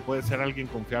demostró que puede ser alguien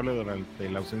confiable durante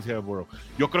la ausencia de Burrow.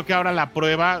 Yo creo que ahora la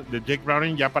prueba de Jake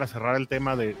Browning, ya para cerrar el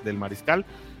tema del mariscal,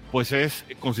 pues es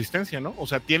consistencia, ¿no? O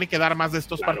sea, tiene que dar más de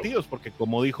estos partidos, porque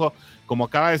como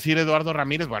acaba de decir Eduardo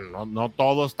Ramírez, bueno, no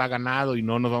todo está ganado y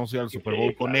no nos vamos a ir al Super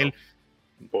Bowl con él.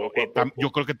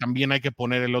 Yo creo que también hay que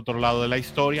poner el otro lado de la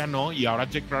historia, ¿no? Y ahora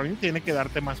Jake Browning tiene que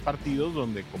darte más partidos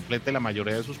donde complete la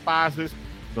mayoría de sus pases,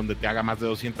 donde te haga más de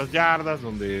 200 yardas,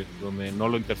 donde no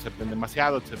lo intercepten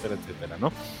demasiado, etcétera,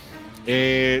 ¿no?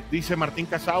 Dice Martín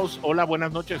Casaus, hola,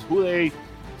 buenas noches, Jude.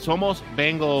 Somos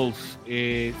Bengals.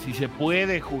 Si se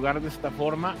puede jugar de esta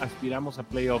forma, aspiramos a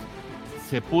playoff.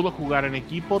 Se pudo jugar en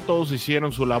equipo, todos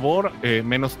hicieron su labor,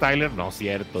 menos Tyler. No,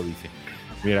 cierto, dice.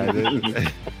 Mira,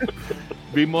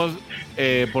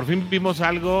 por fin vimos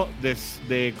algo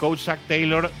de Coach Zach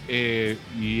Taylor,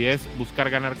 y es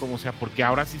buscar ganar como sea, porque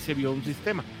ahora sí se vio un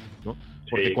sistema, ¿no?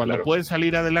 Porque cuando puedes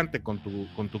salir adelante con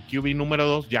tu QB número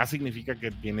 2, ya significa que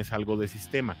tienes algo de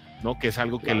sistema, ¿no? Que es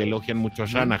algo que le elogian mucho a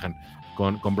Shanahan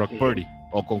con Brock Purdy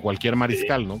o con cualquier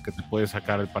mariscal, ¿no? Que te puede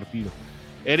sacar el partido.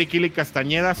 Eric Ili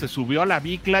Castañeda se subió a la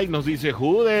bicla y nos dice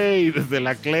Jude desde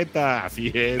la cleta,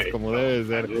 así es, como debe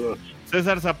ser.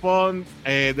 César Zapón,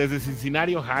 desde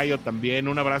Cincinnati, Ohio también,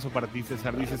 un abrazo para ti,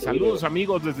 César. Dice, saludos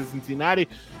amigos desde Cincinnati,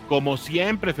 como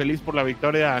siempre, feliz por la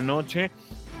victoria de anoche.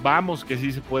 Vamos que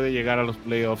sí se puede llegar a los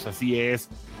playoffs, así es.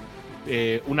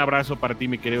 Un abrazo para ti,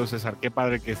 mi querido César, qué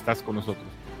padre que estás con nosotros.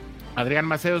 Adrián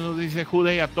Macedos nos dice,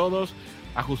 Jude a todos,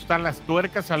 ajustar las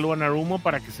tuercas a Luan Arumo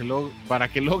para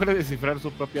que logre descifrar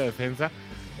su propia defensa.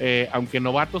 Aunque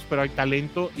novatos, pero hay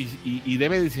talento y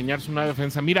debe diseñarse una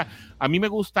defensa. Mira, a mí me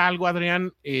gusta algo,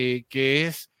 Adrián, que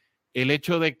es el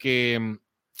hecho de que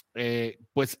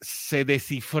pues se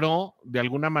descifró de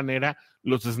alguna manera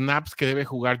los snaps que debe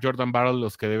jugar Jordan Battle,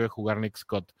 los que debe jugar Nick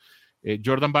Scott.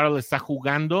 Jordan Battle está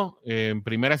jugando en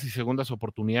primeras y segundas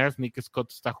oportunidades, Nick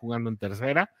Scott está jugando en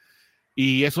tercera,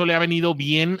 y eso le ha venido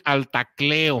bien al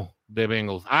tacleo de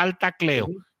Bengals, al tacleo.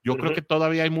 Yo creo que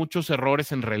todavía hay muchos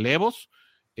errores en relevos.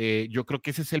 Yo creo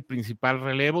que ese es el principal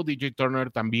relevo. DJ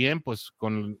Turner también, pues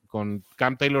con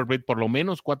Cam Taylor-Britt por lo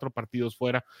menos 4 partidos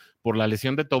fuera por la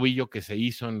lesión de tobillo que se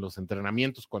hizo en los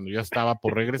entrenamientos cuando ya estaba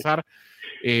por regresar.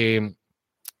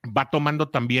 Va tomando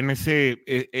también ese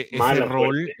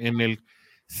rol en el...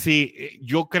 Sí,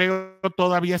 yo creo que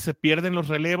todavía se pierden los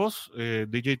relevos.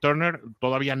 DJ Turner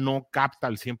todavía no capta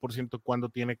al 100% cuando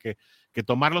tiene que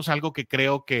tomarlos, algo que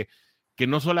creo que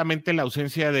no solamente la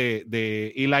ausencia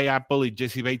de Eli Apple y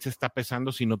Jesse Bates está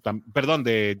pesando,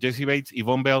 de Jesse Bates y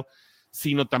Von Bell,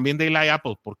 sino también de Eli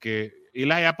Apple, porque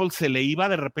Eli Apple se le iba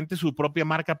de repente su propia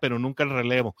marca, pero nunca el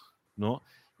relevo, ¿no?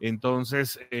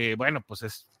 Entonces, bueno,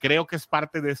 pues creo que es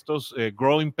parte de estos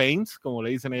growing pains, como le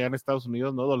dicen allá en Estados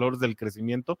Unidos, ¿no? Dolores del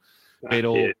crecimiento,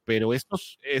 pero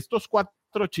estos 4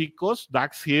 cuatro chicos,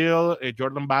 Dax Hill,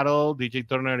 Jordan Battle, DJ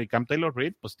Turner y Cam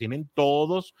Taylor-Britt, pues tienen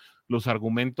todos los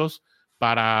argumentos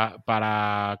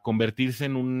para convertirse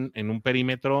en un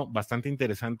perímetro bastante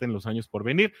interesante en los años por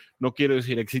venir. No quiero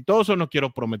decir exitoso, no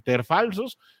quiero prometer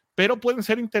falsos, pero pueden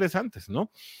ser interesantes, ¿no?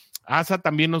 Asa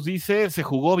también nos dice, se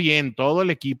jugó bien todo el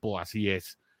equipo, así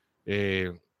es.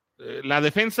 La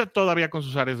defensa todavía con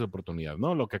sus áreas de oportunidad,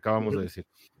 ¿no? Lo que acabamos de decir.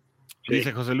 Sí.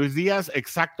 Dice José Luis Díaz,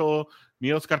 exacto,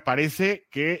 mi Oscar, parece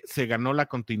que se ganó la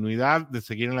continuidad de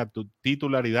seguir en la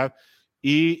titularidad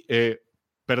y,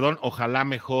 ojalá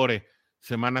mejore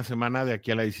semana a semana de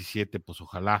aquí a la 17, pues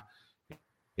ojalá.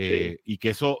 Sí. Y que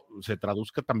eso se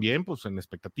traduzca también pues en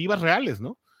expectativas reales,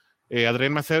 ¿no?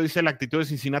 Adrián Macedo dice, la actitud de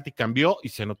Cincinnati cambió y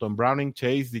se notó en Browning,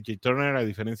 Chase, DJ Turner, a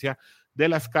diferencia de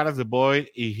las caras de Boyd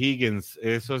y Higgins.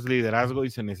 Eso es liderazgo y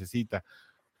se necesita.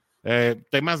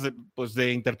 Temas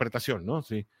de interpretación, ¿no?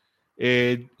 Sí.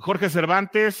 Jorge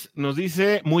Cervantes nos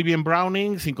dice, muy bien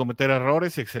Browning, sin cometer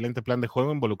errores, excelente plan de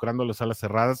juego, involucrando las alas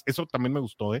cerradas. Eso también me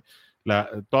gustó,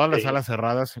 todas las alas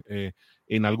cerradas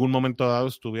en algún momento dado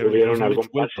tuvieron algún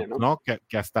pase, ¿no?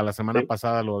 Que hasta la semana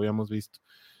pasada lo habíamos visto.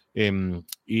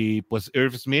 Y pues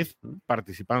Irv Smith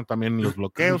participaron también en los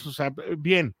bloqueos, o sea,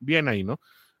 bien ahí, ¿no?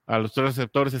 A los tres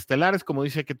receptores estelares, como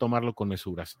dice, hay que tomarlo con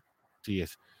mesuras. Sí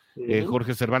es.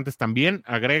 Jorge Cervantes también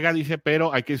agrega, dice,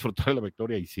 pero hay que disfrutar de la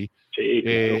victoria y sí.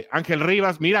 Claro. Ángel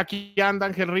Rivas, mira, aquí anda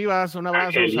Ángel Rivas, un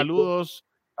abrazo, saludos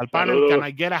al panel. Can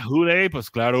I get a Jude? Pues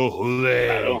claro,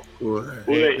 Jude.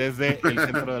 Desde el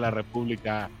centro de la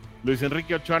República. Luis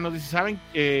Enrique Ochoa nos dice, ¿saben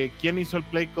quién hizo el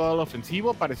play call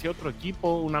ofensivo? Parecía otro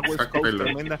equipo, una West Coast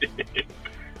tremenda.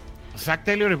 Zach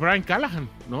Taylor y Brian Callahan,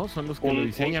 ¿no? Son los que lo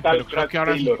diseñan, pero creo que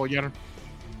ahora se apoyaron.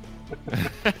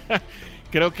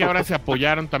 Creo que ahora se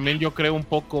apoyaron también, yo creo, un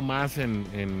poco más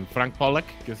en Frank Pollack,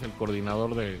 que es el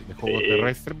coordinador de juego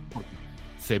terrestre, porque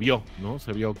se vio, ¿no?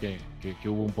 Se vio que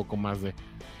hubo un poco más de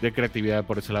creatividad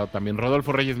por ese lado también.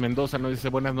 Rodolfo Reyes Mendoza nos dice,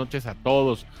 buenas noches a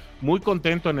todos. Muy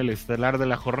contento en el estelar de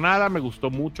la jornada, me gustó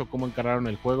mucho cómo encararon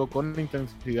el juego con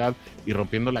intensidad y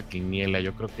rompiendo la quiniela,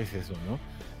 yo creo que es eso, ¿no?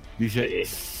 Dice,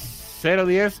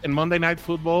 0-10 en Monday Night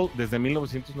Football desde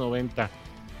 1990.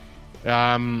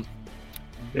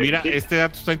 Mira, este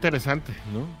dato está interesante,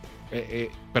 ¿no?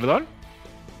 ¿Perdón?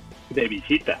 De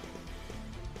visita.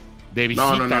 De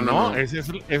visita, ¿no? Esa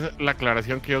es la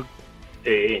aclaración que yo...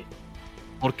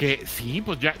 Porque sí,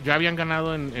 pues ya habían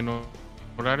ganado en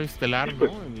horario estelar,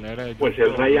 pues, ¿no? En la era de pues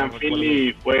el Ryan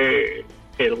Philly fue...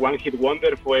 El One Hit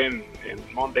Wonder fue en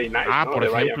Monday Night, ¿no? Por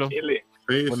ejemplo.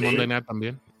 Fue en Monday Night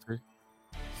también,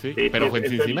 sí, pero fue en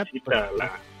Cincinnati.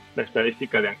 La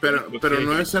estadística de Ángel. Pero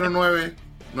no es 09.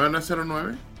 ¿No era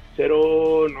 09?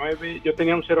 09, yo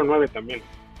tenía un 09 también.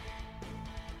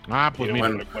 Pues mira,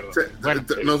 bueno,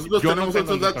 nosotros tenemos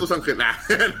otros datos, Ángel.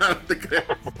 No te creas.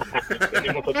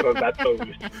 Tenemos otros datos.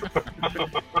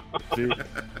 Sí.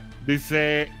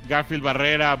 Dice Garfield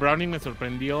Barrera, Browning me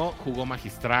sorprendió, jugó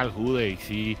magistral, Jude, y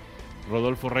sí.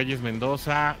 Rodolfo Reyes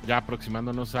Mendoza, ya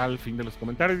aproximándonos al fin de los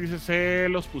comentarios, dice, se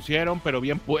los pusieron, pero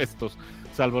bien puestos,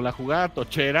 salvo la jugada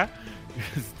tochera.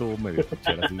 Estuvo medio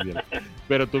tochera, sí, bien.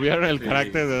 Pero tuvieron el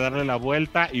carácter de darle la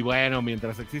vuelta y bueno,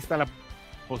 mientras exista la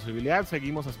posibilidad,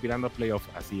 seguimos aspirando a playoff,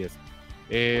 así es.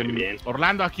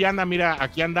 Orlando, aquí anda, mira,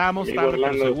 aquí andamos, tarde,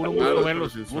 Orlando, pero seguro gusto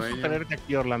verlos, gusto tenerte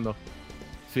aquí, Orlando.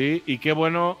 Sí, y qué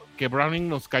bueno que Browning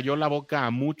nos cayó la boca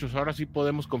a muchos, ahora sí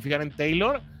podemos confiar en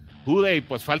Taylor. Jude,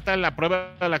 pues falta la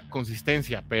prueba de la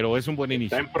consistencia, pero es un buen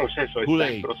inicio. Está en proceso.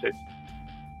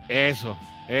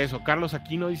 Eso. Carlos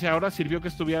Aquino dice, ahora sirvió que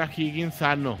estuviera Higgins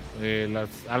sano. Las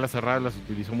alas cerradas las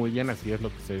utilizó muy bien, así es lo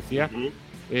que se decía.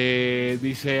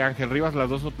 Dice Ángel Rivas,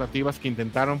 las dos optativas que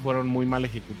intentaron fueron muy mal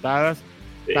ejecutadas.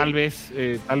 Sí. Tal vez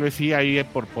sí, ahí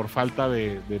por falta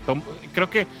de tom. Creo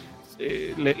que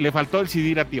le faltó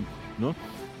decidir a tiempo, ¿no?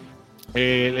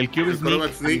 El QB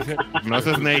Sneak dice, no es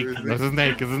Snake, es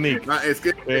Sneak. No, es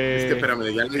que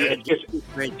espérame, ya le dije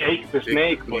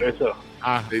Snake, por eso.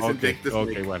 Ok,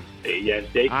 bueno. Ya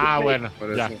es Jake bueno,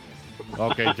 ya.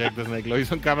 Ok, Jake the Snake, lo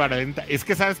hizo en cámara lenta. Es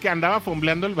que sabes que andaba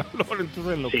fumbleando el balón,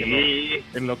 entonces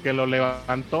en lo que lo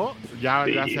levantó, ya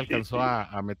se alcanzó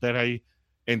a meter ahí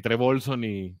entre Bolson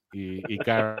y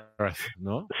Carras,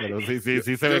 ¿no? Pero sí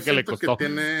se ve que le costó. Que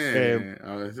tiene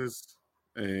a veces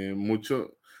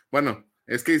mucho... Bueno,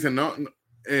 es que dicen, no,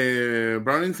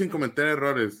 Browning sin cometer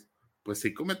errores. Pues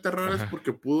sí comete errores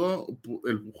porque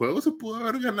el juego se pudo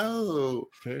haber ganado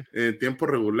en tiempo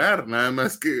regular, nada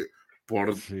más que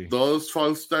por dos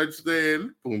false starts de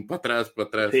él, pum, para atrás.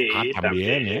 Sí,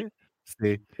 también,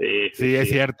 Sí, es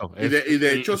cierto. Y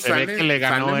de hecho sale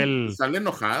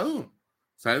enojado.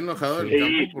 Sale enojado del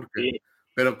campo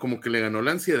pero como que le ganó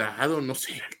la ansiedad o no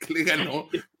sé qué le ganó.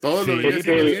 Todo Sí, lo venía el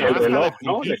haciendo bien. reloj,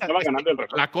 ¿no? Le estaba ganando el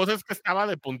reloj. La cosa es que estaba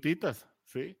de puntitas,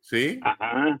 sí. Sí.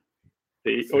 Ajá.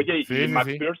 Sí. Sí, Oye, sí, y sí,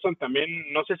 McPherson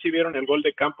también, no sé si vieron el gol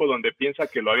de campo donde piensa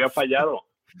que lo había fallado.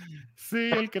 Sí,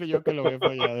 él creyó que lo había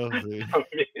fallado, sí.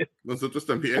 Nosotros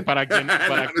también. Para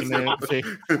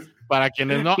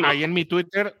quienes no, ahí en mi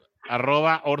Twitter,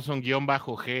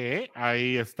 @Orson_GE,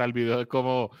 ahí está el video de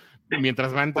cómo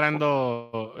mientras va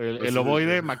entrando el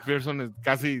ovoide, McPherson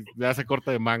casi le hace corte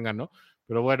de manga, ¿no?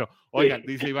 Pero bueno, oigan,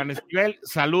 dice Iván Esquivel,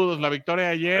 saludos, la victoria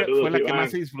de ayer Saludos, fue la que Iván.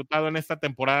 más he disfrutado en esta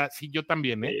temporada. Sí, yo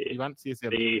también, ¿eh? Sí. Iván, sí es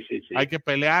cierto. Sí. Hay que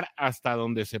pelear hasta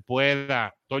donde se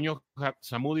pueda. Toño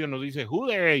Zamudio nos dice,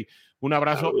 ¡Juday! Un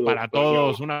abrazo Saludos, para Toño.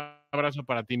 todos, un abrazo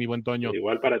para ti, mi buen Toño.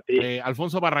 Igual para ti.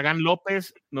 Alfonso Barragán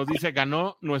López nos dice,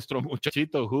 ganó nuestro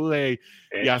muchachito, Juday,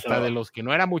 y hasta de los que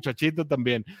no era muchachito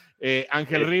también.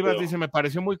 Ángel Rivas dice, me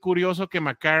pareció muy curioso que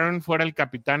McCarron fuera el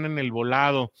capitán en el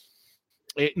volado.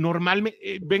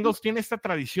 Normalmente, Bengals tiene esta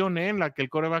tradición, en la que el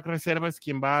quarterback reserva es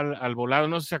quien va al volado.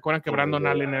 No sé si se acuerdan que Brandon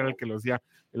Allen era el que lo hacía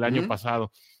el año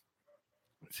pasado.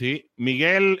 Sí,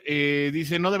 Miguel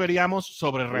dice, no deberíamos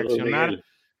sobrereaccionar.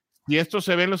 Si esto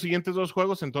se ve en los siguientes 2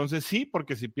 juegos, entonces sí,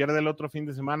 porque si pierde el otro fin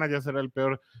de semana ya será el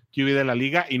peor QB de la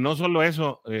liga. Y no solo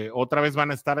eso, otra vez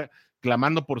van a estar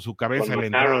clamando por su cabeza la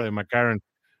entrada de McCarron.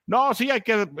 No, sí, hay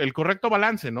que el correcto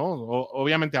balance, ¿no?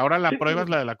 Obviamente, ahora la prueba es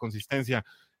la de la consistencia.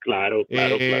 Claro.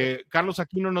 Carlos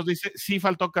Aquino nos dice, sí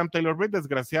faltó Cam Taylor-Britt,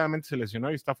 desgraciadamente se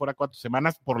lesionó y está fuera 4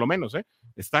 semanas, por lo menos,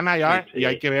 Están allá y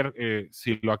hay que ver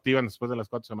si lo activan después de las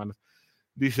 4 semanas.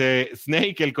 Dice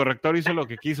Snake, el corrector hizo lo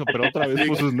que quiso, pero otra vez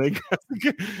puso Snake. Así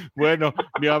que, bueno,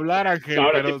 ni hablar, Ángel,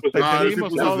 ahora pero sí te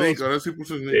entendimos todos. Ahora sí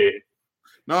puso Snake. Sí.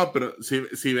 No, pero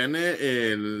si ven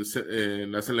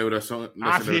la celebración.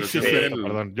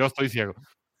 Perdón, yo estoy ciego.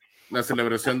 La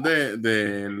celebración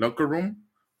de Locker Room,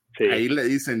 ahí le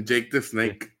dicen Jake the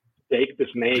Snake. Jake the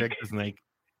Snake. Jake the Snake.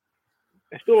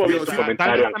 Estuvo bien tu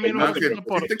comentario, Ángel.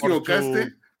 Si te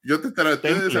equivocaste, yo te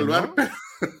traté de salvar, ¿no?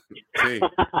 Sí.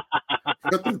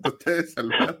 Yo te traté de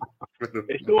salvar. Pero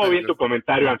estuvo bien tu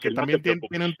comentario, Ángel. Que también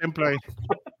tiene un templo ahí.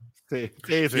 Sí,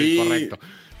 correcto.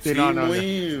 Sí, no,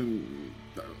 muy...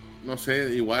 No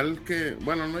sé, igual que...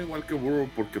 Bueno, no igual que Burrow,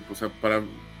 porque pues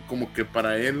como que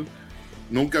para él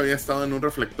nunca había estado en un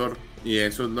reflector. Y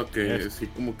eso es lo que sí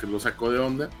como que lo sacó de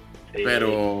onda. Sí.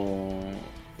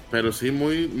 Pero sí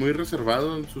muy, muy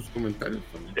reservado en sus comentarios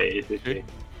también. Sí.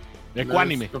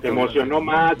 Ecuánime. Se emocionó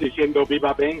más diciendo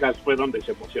Viva Bengals, fue donde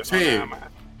se emocionó nada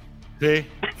más. Sí,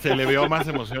 se le vio más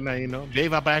emoción ahí, ¿no?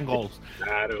 Viva Bengals.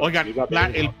 Claro, oigan,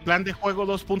 el plan de juego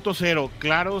 2.0,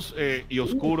 claros y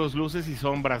oscuros, luces y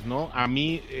sombras, ¿no? A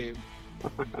mí,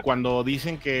 cuando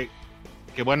dicen que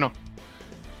bueno,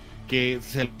 que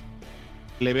se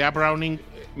le ve a Browning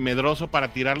medroso para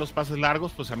tirar los pases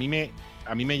largos, pues a mí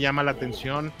me llama la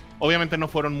atención. Obviamente no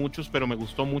fueron muchos, pero me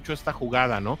gustó mucho esta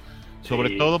jugada, ¿no?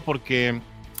 Sobre todo porque,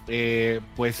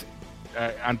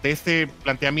 ante este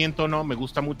planteamiento, ¿no? Me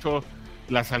gusta mucho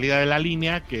la salida de la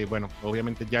línea, que, bueno,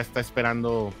 obviamente ya está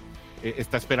esperando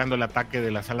el ataque de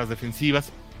las alas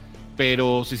defensivas,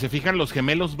 pero si se fijan, los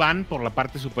gemelos van por la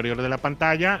parte superior de la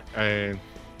pantalla,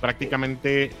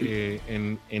 prácticamente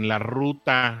en la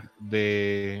ruta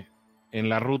de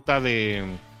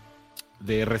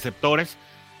receptores,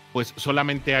 pues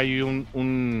solamente hay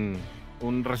un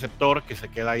receptor que se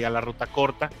queda ahí a la ruta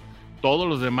corta. Todos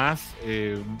los demás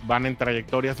van en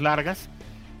trayectorias largas,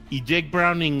 y Jake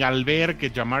Browning, al ver que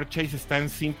Ja'Marr Chase está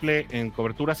en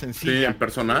cobertura sencilla, sí, en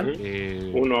personal,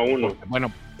 1-1,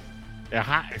 bueno,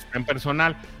 está en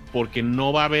personal, porque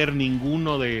no va a haber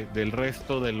ninguno del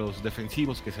resto de los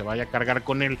defensivos que se vaya a cargar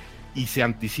con él, y se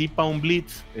anticipa un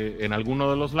blitz en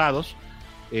alguno de los lados,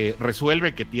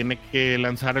 resuelve que tiene que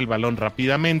lanzar el balón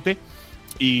rápidamente,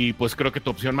 y pues creo que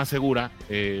tu opción más segura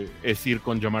es ir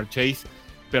con Ja'Marr Chase.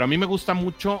 Pero a mí me gusta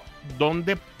mucho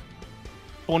dónde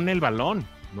pone el balón,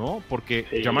 ¿no? Porque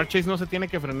Ja'Marr Chase no se tiene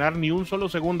que frenar ni un solo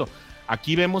segundo.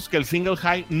 Aquí vemos que el single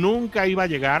high nunca iba a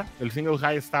llegar, el single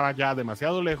high estaba ya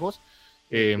demasiado lejos.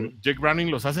 Jake Browning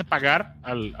los hace pagar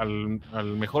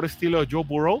al mejor estilo de Joe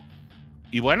Burrow,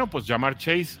 y bueno, pues Ja'Marr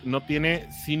Chase no tiene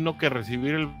sino que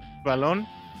recibir el balón,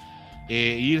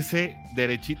 irse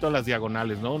derechito a las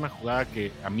diagonales, ¿no? Una jugada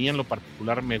que a mí en lo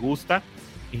particular me gusta.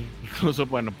 Incluso,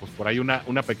 bueno, pues por ahí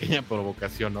una pequeña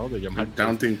provocación, ¿no? De llamar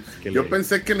taunting. Yo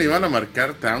pensé que le iban a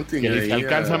marcar taunting. Que le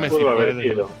alcánzame si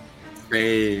puede. Yo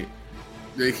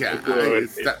dije,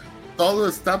 todo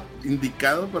está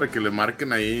indicado para que le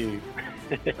marquen ahí.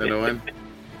 Pero bueno.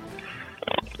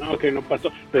 No, que no pasó.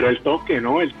 Pero el toque,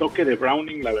 ¿no? El toque de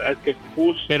Browning, la verdad es que es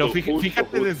justo. Pero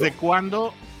fíjate desde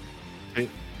cuándo.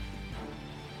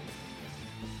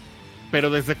 pero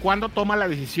 ¿desde cuándo toma la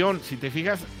decisión? Si te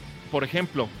fijas, por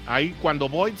ejemplo, ahí cuando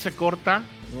Boyd se corta,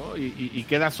 ¿no? y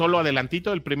queda solo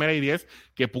adelantito del 1st y 10,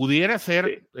 que pudiera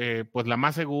ser pues la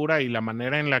más segura y la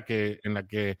manera en la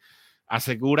que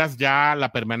aseguras ya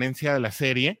la permanencia de la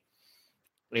serie.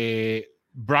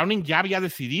 Browning ya había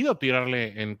decidido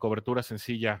tirarle en cobertura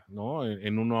sencilla, ¿no?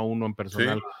 En 1-1 en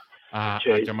personal a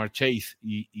Jamar Chase,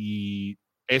 y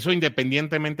eso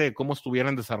independientemente de cómo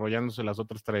estuvieran desarrollándose las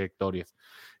otras trayectorias.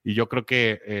 Y yo creo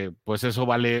que pues eso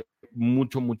vale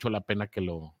mucho, mucho la pena que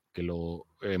lo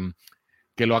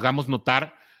hagamos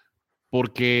notar,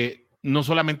 porque no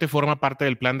solamente forma parte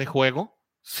del plan de juego,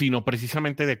 sino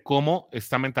precisamente de cómo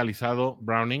está mentalizado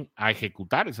Browning a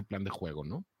ejecutar ese plan de juego,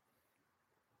 ¿no?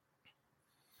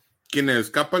 ¿Quién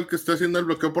escapa el que está haciendo el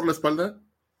bloqueo por la espalda?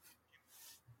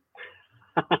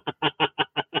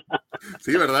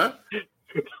 Sí, ¿verdad?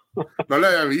 No lo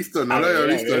había visto.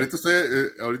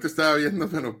 Ahorita estaba viendo,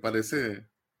 pero parece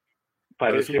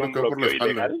un bloqueo por la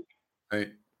espalda.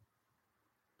 Sí.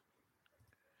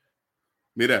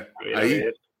 Mira, ahí.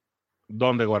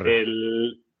 ¿Dónde,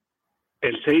 Warren?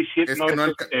 El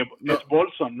 6-7 es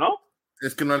Bolson, ¿no?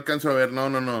 Es que no alcanzo a ver. No.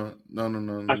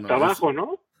 Hasta abajo,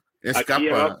 ¿no?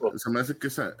 Escapa. Se me hace que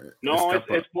no,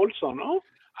 es Bolson, ¿no?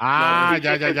 Ah,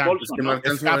 ya. Es que no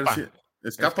alcanzo a ver si...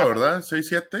 Escapa, ¿verdad?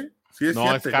 ¿6-7? Sí, es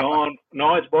 7.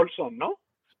 No, es Bolson, ¿no?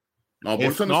 No,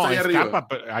 Bolson no está ahí arriba.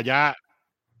 Allá.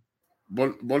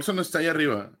 Bolson está ahí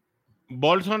arriba.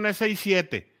 Bolson es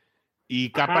 6-7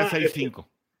 y Capa es 6-5.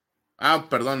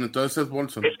 Perdón, entonces es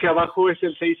Bolson. Es que abajo es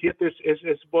el 6-7,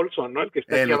 es Bolson, ¿no? El que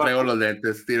está aquí no abajo. traigo los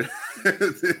lentes, tío.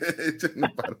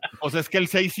 O sea, es que el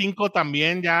 6-5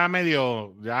 también ya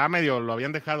medio lo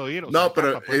habían dejado ir. No, sea,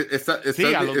 pero Capa, pues.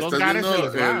 Sí, a los dos gares se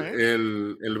los va,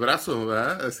 el brazo,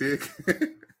 ¿verdad? Así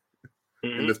que...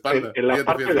 en la espalda. En la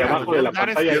parte de abajo de la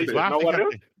pantalla.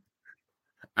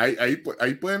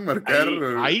 Ahí pueden marcar.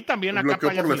 Ahí también a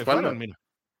Capa ya se le fueron, mira.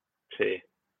 Sí.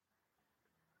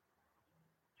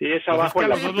 Sí, es abajo pues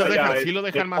es que los dos sí lo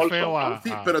dejan más Bolson, feo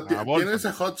sí, pero tienes a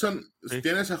Hudson,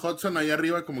 tienes a Hudson ahí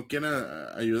arriba como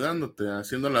quiera ayudándote,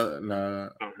 haciendo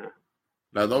la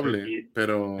doble,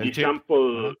 pero... Y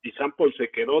Sample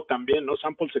se quedó también, ¿no?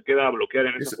 Sample se queda a bloquear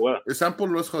en esa jugada. Sample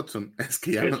no es Hudson, es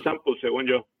que ya es Sample, según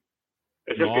yo.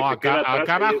 Es no, el que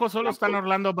acá abajo solo están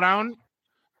Orlando Brown.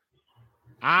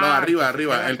 No, arriba,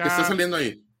 el que está saliendo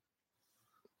ahí.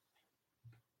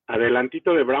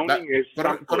 Adelantito de Browning es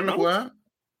Sample, ¿corre la jugada?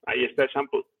 Ahí está el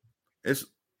Sample.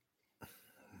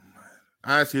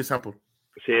 Sí, es Sample.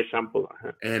 Sí, es Sample.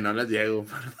 Ajá. No les llego,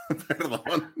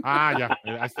 perdón. Ya,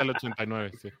 ahí está el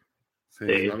 89, sí. Sí,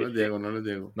 no les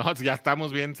llego. No, ya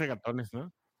estamos bien cegatones,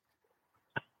 ¿no?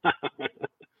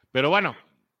 Pero bueno,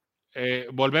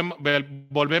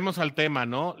 volvemos al tema,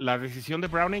 ¿no? La decisión de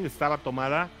Browning estaba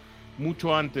tomada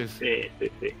mucho antes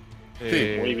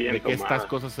muy bien de que estas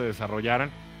cosas se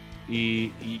desarrollaran.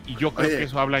 Y yo creo que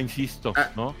eso habla, insisto,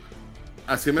 ¿no?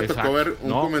 Así me tocó ver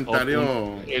un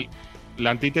comentario. La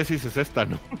antítesis es esta,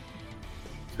 ¿no?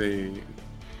 Sí.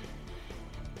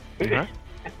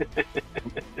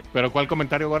 ¿Pero cuál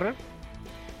comentario, Warren?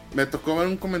 Me tocó ver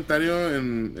un comentario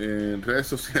en redes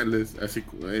sociales, así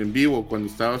en vivo, cuando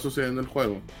estaba sucediendo el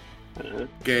juego.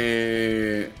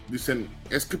 Que dicen,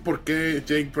 es que ¿por qué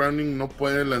Jake Browning no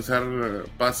puede lanzar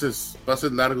pases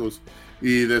largos?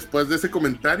 Y después de ese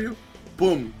comentario,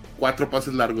 ¡pum! 4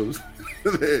 pases largos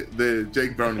de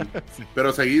Jake Browning. Sí.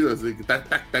 Pero seguidos, de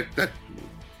tac.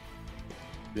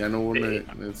 Ya no hubo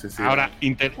necesidad. Ahora,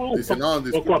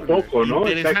 poco a poco, ¿no?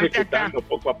 Está ejecutando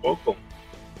poco a poco.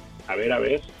 A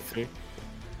ver. Sí.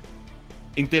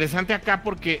 Interesante acá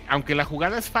porque, aunque la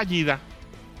jugada es fallida,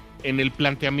 en el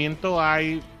planteamiento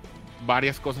hay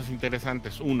varias cosas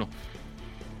interesantes. Uno,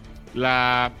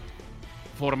 la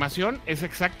formación es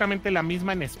exactamente la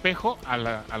misma en espejo a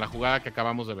la jugada que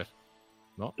acabamos de ver,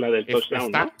 ¿no? La del touchdown,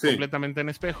 está ¿no? completamente en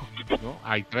espejo, ¿no?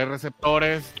 Hay 3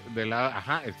 receptores de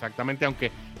la... exactamente,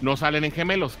 aunque no salen en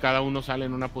gemelos, cada uno sale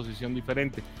en una posición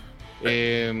diferente.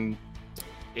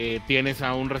 Tienes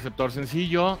a un receptor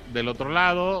sencillo del otro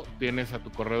lado, tienes a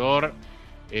tu corredor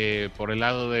por el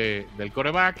lado del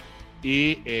quarterback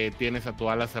y tienes a tu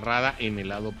ala cerrada en el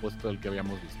lado opuesto del que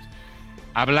habíamos visto.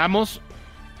 Hablamos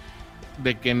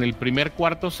de que en el primer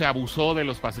cuarto se abusó de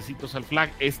los pasecitos al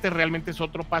flag. Este realmente es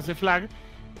otro pase flag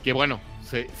que, bueno,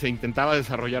 se intentaba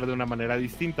desarrollar de una manera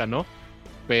distinta, ¿no?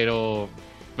 Pero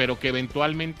que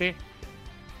eventualmente,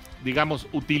 digamos,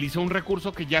 utilizó un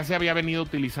recurso que ya se había venido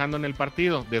utilizando en el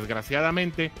partido.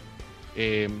 Desgraciadamente,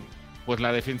 pues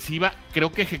la defensiva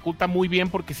creo que ejecuta muy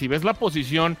bien, porque si ves la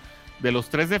posición de los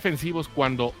 3 defensivos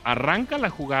cuando arranca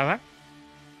la jugada,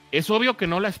 es obvio que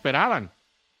no la esperaban.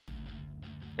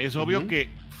 es obvio que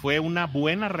fue una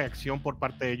buena reacción por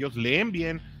parte de ellos, leen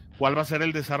bien cuál va a ser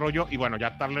el desarrollo, y bueno,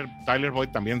 ya Tyler Boyd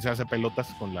también se hace pelotas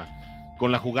con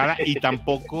la jugada, y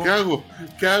tampoco ¿Qué hago?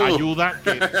 ayuda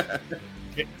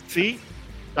sí,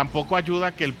 tampoco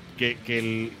ayuda que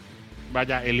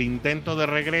el intento de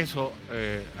regreso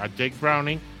a Jake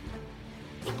Browning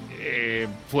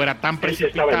fuera tan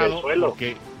precipitado,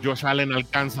 porque Josh Allen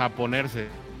alcanza a ponerse.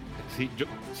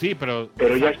 Sí, pero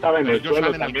ya estaba en el Josh suelo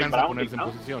Allen también alcanza a Browning, ponerse ¿no?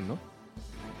 en posición, ¿no?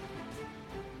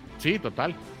 Sí,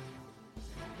 total.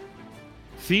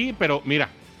 Sí, pero mira,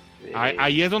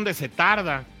 ahí es donde se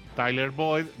tarda. Tyler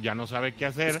Boyd ya no sabe qué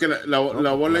hacer. Es que la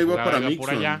bola iba para Mixon. Por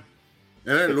allá.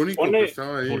 Era el único que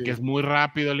estaba ahí. Porque es muy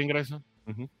rápido el ingreso.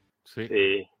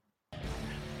 Sí.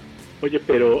 Oye,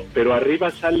 pero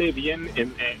arriba sale bien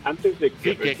antes de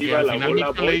que reciba la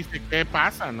bola. Boyd le dice qué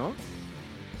pasa, ¿no?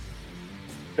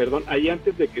 Perdón, ahí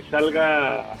antes de que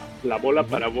salga la bola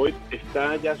para Boyd,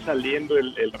 está ya saliendo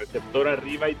el receptor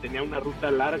arriba y tenía una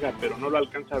ruta larga, pero no lo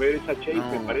alcanza a ver, esa Chase,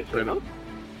 me parece, ¿no?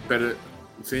 Pero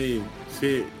sí,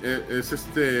 es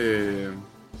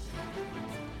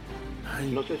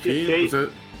Ay, no sé si es Chase. Pues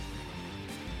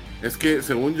es que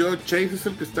según yo, Chase es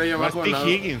el que está ahí abajo. No es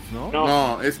Higgins, ¿no?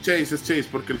 No, es Chase,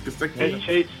 porque el que está aquí es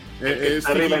Chase, es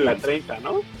arriba Higgins. en la 30,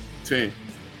 ¿no? Sí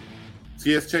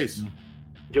es Chase.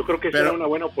 Yo creo que será una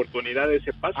buena oportunidad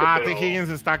ese pase. T. Higgins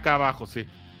está acá abajo, sí.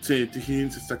 Sí, T.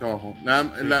 Higgins está acá abajo.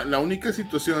 La única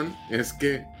situación es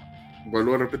que,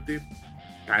 vuelvo a repetir,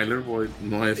 Tyler Boyd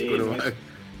no es quarterback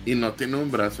y no tiene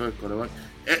un brazo de quarterback.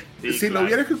 Si lo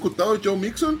hubiera ejecutado Joe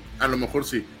Mixon, a lo mejor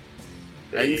sí.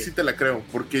 Ahí sí te la creo,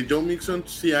 porque Joe Mixon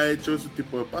sí ha hecho ese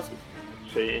tipo de pasos.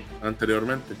 Sí.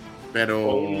 Anteriormente, pero...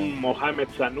 O un Mohamed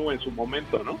Sanu en su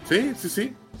momento, ¿no?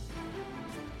 Sí.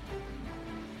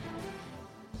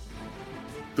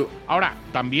 Ahora,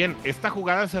 también, esta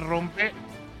jugada se rompe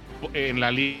en la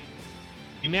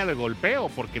línea de golpeo,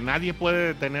 porque nadie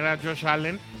puede detener a Josh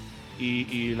Allen,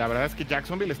 y la verdad es que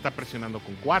Jacksonville está presionando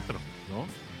con 4, ¿no?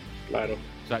 Claro.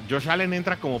 O sea, Josh Allen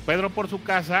entra como Pedro por su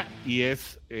casa, y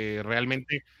es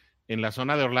realmente en la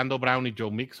zona de Orlando Brown y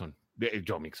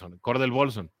Cordell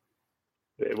Volson.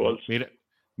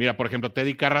 Mira, por ejemplo,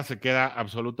 Teddy Carra se queda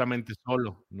absolutamente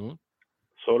solo, ¿no?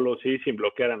 Solo, sí, sin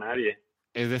bloquear a nadie.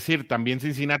 Es decir, también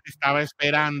Cincinnati estaba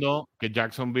esperando que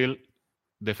Jacksonville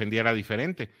defendiera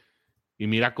diferente. Y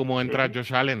mira cómo entra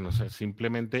Josh Allen, o sea,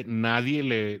 simplemente nadie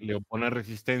le opone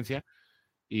resistencia.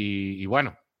 Y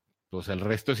bueno, pues el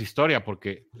resto es historia,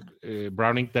 porque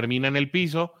Browning termina en el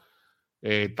piso,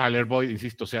 Tyler Boyd,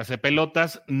 insisto, se hace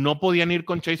pelotas. No podían ir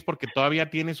con Chase porque todavía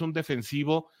tienes un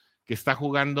defensivo que está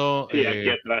jugando,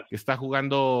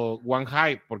 one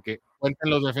high, porque cuenten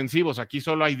los defensivos. Aquí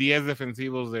solo hay 10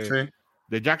 defensivos de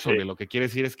Jacksonville. Lo que quiere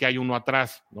decir es que hay uno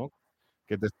atrás, ¿no?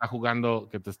 Que te está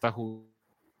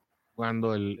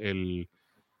jugando el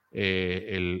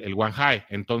one high.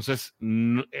 Entonces,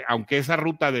 aunque esa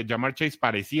ruta de Ja'Marr Chase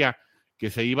parecía que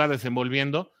se iba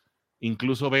desenvolviendo,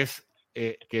 incluso ves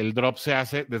que el drop se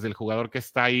hace desde el jugador que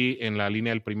está ahí en la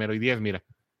línea del 1º y 10. Mira,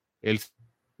 él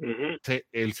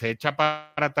se echa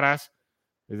para atrás,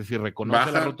 es decir, reconoce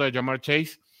la ruta de Ja'Marr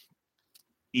Chase,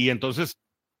 y entonces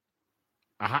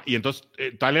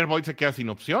Tyler Boyd se queda sin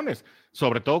opciones,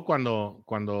 sobre todo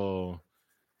cuando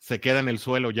se queda en el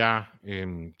suelo ya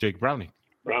Jake Browning.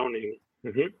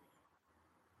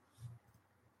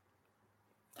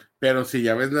 Pero si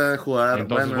ya ves la jugada,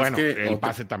 entonces, bueno, es que el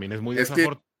pase también es muy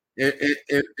desafortunado.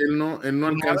 Él no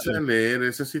alcanza a leer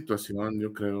esa situación,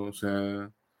 yo creo. O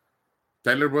sea,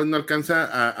 Tyler Boyd no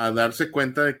alcanza a darse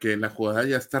cuenta de que la jugada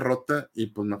ya está rota, y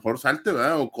pues mejor salte,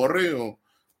 ¿verdad? O corre o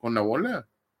con la bola.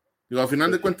 Digo, al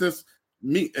final de cuentas,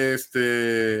 T.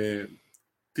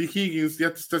 Higgins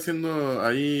ya te está haciendo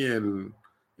ahí el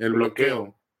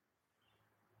bloqueo.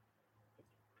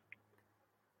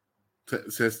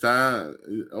 Se está...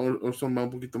 Orson va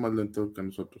un poquito más lento que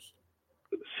nosotros.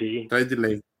 Sí. Trae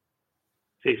delay.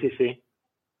 Sí.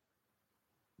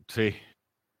 Sí.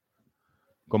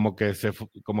 Como que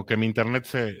mi internet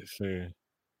se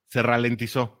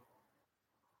ralentizó.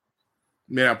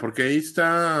 Mira, porque ahí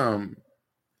está...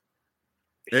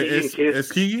 Es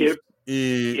Higgins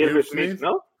y Smith,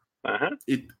 ¿no? Ajá.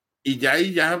 Y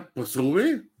ya, pues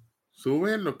sube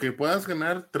lo que puedas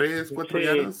ganar, 3-4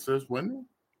 yardas, es bueno.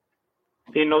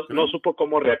 Sí, no supo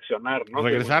cómo reaccionar, ¿no?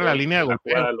 Regresar a la línea de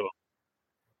golpeo.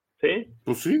 ¿Sí?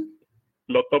 Pues sí.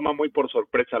 Lo toma muy por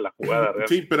sorpresa la jugada, ¿verdad?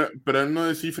 Sí, pero él no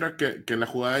descifra que la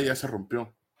jugada ya se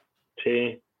rompió.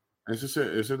 Sí.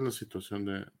 Esa es la situación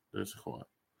de esa jugada.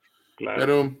 Claro.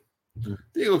 Pero,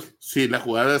 digo, si la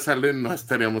jugada sale, no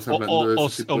estaríamos hablando de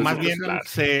ese tipo o de más bien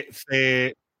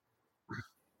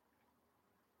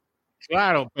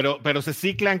Claro, pero se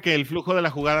ciclan que el flujo de la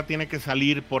jugada tiene que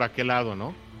salir por aquel lado,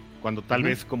 ¿no? Cuando tal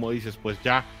vez, como dices, pues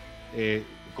ya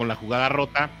con la jugada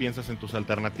rota piensas en tus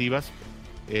alternativas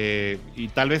y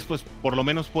tal vez pues por lo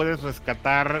menos puedes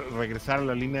rescatar, regresar a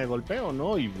la línea de golpeo,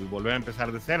 ¿no? Y volver a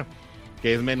empezar de cero,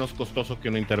 que es menos costoso que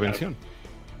una intervención,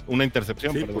 una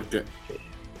intercepción, sí, perdón. Porque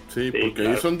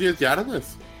claro, ahí son 10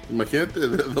 yardas. Imagínate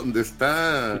de donde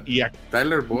está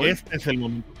Tyler Boyd. Este es el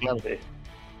momento clave.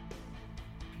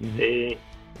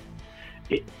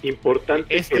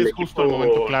 Importante. Este es justo el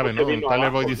momento clave, ¿no? Donde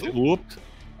Tyler Boyd dice, ups.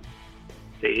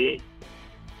 Sí.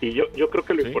 Y yo creo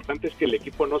que lo importante es que el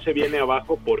equipo no se viene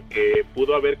abajo porque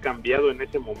pudo haber cambiado en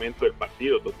ese momento el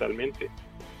partido totalmente.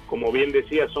 Como bien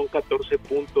decía, son 14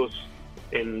 puntos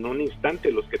en un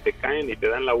instante los que te caen y te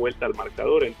dan la vuelta al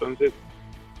marcador. Entonces,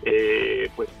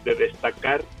 pues de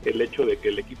destacar el hecho de que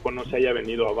el equipo no se haya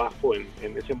venido abajo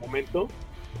en ese momento,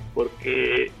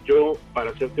 porque yo,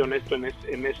 para serte honesto,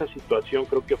 en esa situación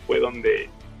creo que fue donde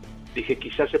dije,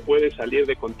 quizás se puede salir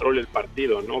de control el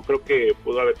partido, ¿no? Creo que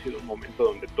pudo haber sido un momento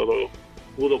donde todo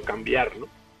pudo cambiar, ¿no?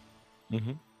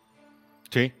 Uh-huh.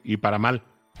 Sí, y para mal,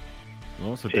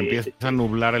 ¿no? Se te empieza a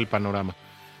nublar el panorama.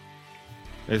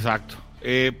 Exacto.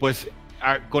 Pues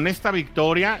con esta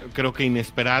victoria, creo que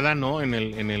inesperada, ¿no? En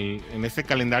este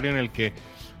calendario en el que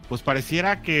pues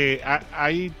pareciera que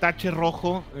hay tache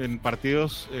rojo en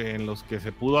partidos en los que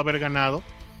se pudo haber ganado,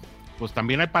 pues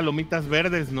también hay palomitas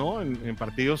verdes, ¿no? En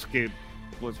partidos que,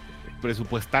 pues,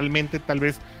 presupuestalmente tal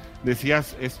vez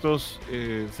decías, estos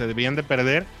se debían de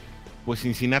perder, pues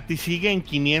Cincinnati sigue en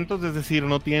 500, es decir,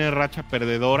 no tiene racha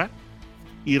perdedora,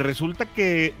 y resulta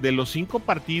que de los 5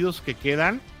 partidos que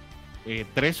quedan,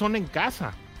 3 son en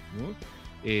casa, ¿no?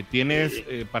 Tienes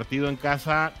partido en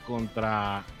casa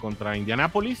contra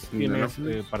Indianapolis, tienes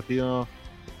partido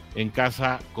en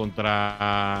casa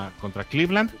contra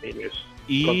Cleveland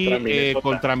y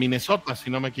contra Minnesota,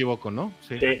 si no me equivoco, ¿no?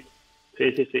 Sí.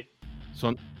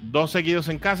 Son 2 seguidos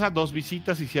en casa, 2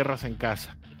 visitas y cierras en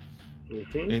casa.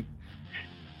 Uh-huh.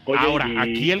 Ahora,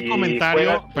 aquí el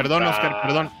comentario, perdón, Oscar,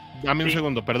 perdón, dame un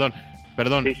segundo, perdón.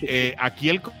 Sí. Aquí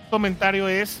el comentario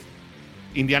es: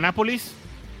 Indianapolis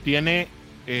tiene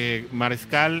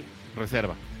mariscal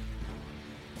reserva.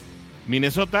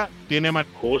 Minnesota tiene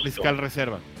mariscal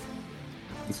reserva.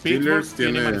 Pittsburgh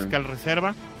tiene mariscal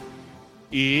reserva.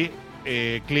 Y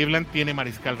Cleveland tiene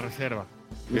mariscal reserva.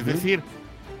 Uh-huh. Es decir,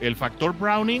 el factor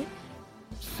Browning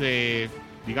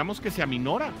digamos que se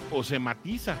aminora o se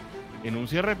matiza en un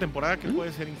cierre de temporada que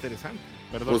puede ser interesante.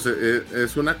 Perdón. Pues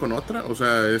es una con otra, o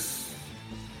sea, es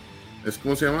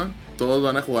 ¿cómo se llama? Todos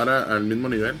van a jugar al mismo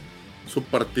nivel. Su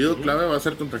partido clave va a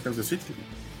ser contra Kansas City,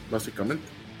 básicamente.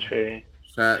 Sí.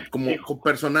 O sea, como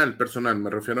personal, me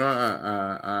refiero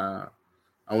a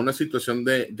una situación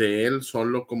de él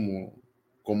solo como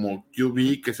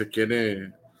QB que se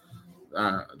quiere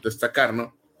destacar,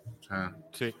 ¿no? O sea,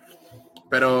 sí.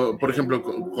 Pero, por ejemplo,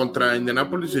 contra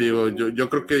Indianapolis, digo, yo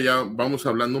creo que ya vamos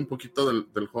hablando un poquito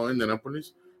del juego de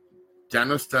Indianapolis. Ya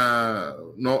no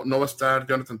va a estar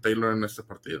Jonathan Taylor en este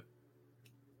partido.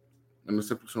 En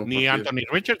este próximo partido. Ni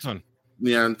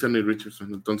Anthony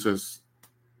Richardson. Entonces,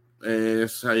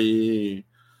 es ahí.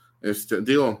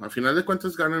 Digo, a final de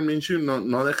cuentas, Gardner Minshew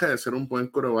no deja de ser un buen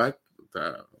quarterback. O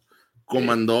sea,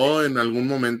 comandó en algún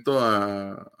momento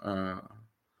a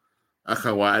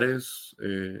Jaguares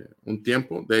un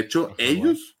tiempo. De hecho,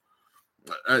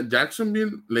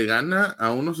 Jacksonville le gana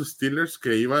a unos Steelers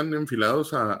que iban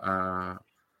enfilados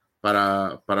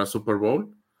para Super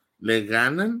Bowl. Le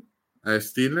ganan a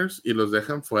Steelers y los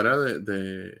dejan fuera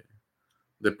de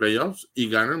playoffs, y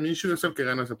Gardner Minshew es el que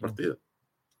gana ese partido.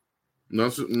 No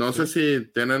sé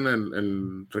si tienen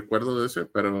el recuerdo de ese,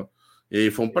 pero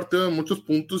fue un partido de muchos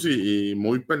puntos y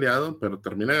muy peleado, pero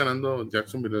termina ganando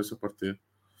Jacksonville ese partido.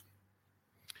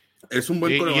 Es un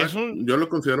buen quarterback. Yo lo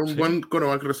considero un buen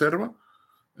quarterback reserva.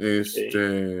 Yo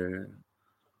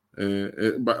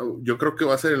creo que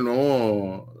va a ser el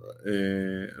nuevo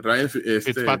Ryan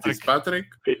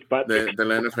Fitzpatrick de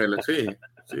la NFL. Sí.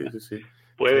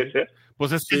 Puede ser.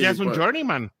 Pues es que ya es un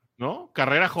journeyman, ¿no?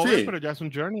 Carrera joven, pero ya es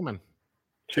un journeyman.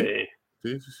 Sí.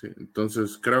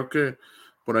 Entonces creo que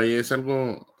por ahí es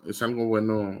algo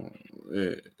bueno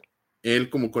él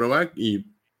como quarterback, y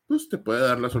pues te puede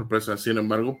dar la sorpresa. Sin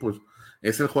embargo, pues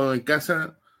es el juego en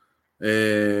casa.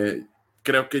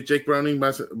 Creo que Jake Browning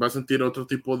va a sentir otro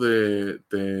tipo de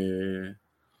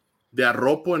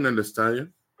arropo en el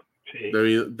estadio,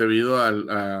 debido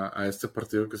a este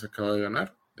partido que se acaba de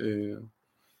ganar.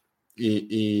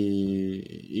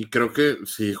 Y creo que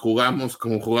si jugamos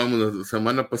como jugamos la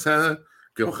semana pasada,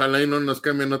 que ojalá y no nos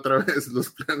cambien otra vez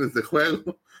los planes de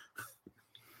juego.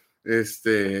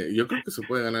 Yo creo que se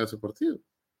puede ganar ese partido.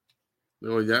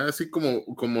 Digo, ya así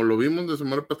como lo vimos de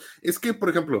semana pasada. Es que, por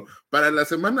ejemplo, para la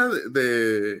semana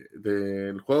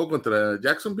del juego contra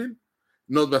Jacksonville,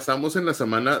 nos basamos en la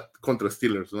semana contra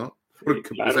Steelers, ¿no? Porque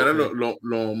Sí, claro, pues era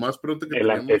lo más pronto que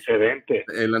teníamos.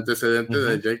 El antecedente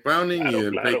de Jake Browning y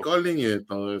del play calling y de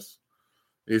todo eso.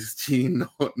 Sí,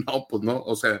 no, pues no.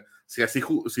 O sea, si así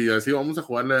vamos a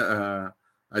jugarle a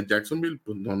Jacksonville,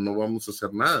 pues no vamos a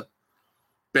hacer nada.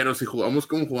 Pero si jugamos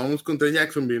como jugamos contra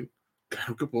Jacksonville,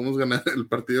 claro que podemos ganar el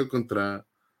partido contra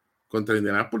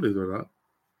Indianapolis, ¿verdad?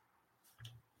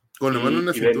 Con la mano en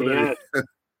la cintura.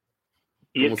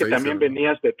 Y es que también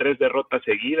venías de 3 derrotas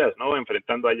seguidas, ¿no?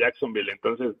 Enfrentando a Jacksonville.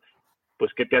 Entonces,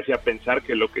 pues, ¿qué te hacía pensar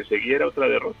que lo que seguía era otra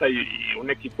derrota y un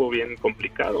equipo bien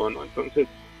complicado, ¿no? Entonces,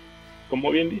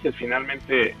 como bien dices,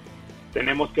 finalmente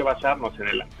tenemos que basarnos en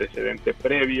el antecedente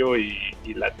previo y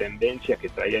la tendencia que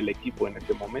traía el equipo en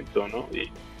ese momento, ¿no? Y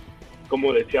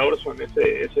como decía Orson,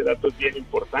 ese dato es bien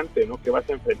importante, ¿no? Que vas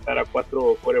a enfrentar a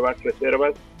 4 quarterbacks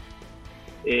reservas.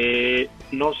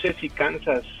 No sé si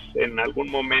Kansas en algún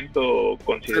momento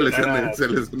considerara se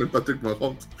lesiona Patrick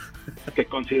Mahomes, que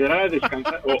considerara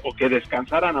descansar o que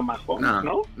descansaran a Mahomes,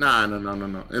 ¿no?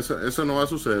 No. Eso no va a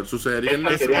suceder. Sucedería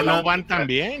no van tan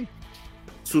bien.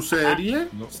 Sucedería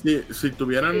si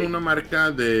tuvieran una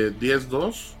marca de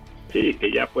 10-2. Sí,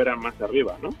 que ya fueran más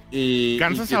arriba, ¿no? Y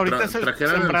Kansas ahorita es el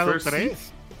sembrado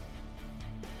 3.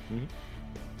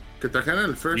 Que trajeran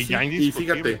el first seed. Y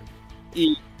fíjate,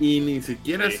 y ni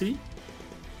siquiera así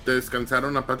te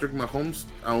descansaron a Patrick Mahomes,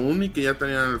 aún y que ya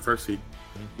tenían el first seed.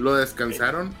 Lo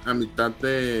descansaron a mitad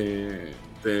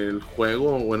del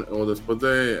juego o después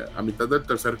a mitad del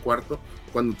tercer cuarto,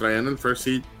 cuando traían el first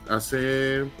seed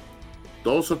hace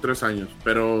 2 o 3 años,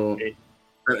 pero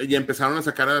y empezaron a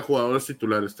sacar a jugadores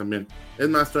titulares también. Es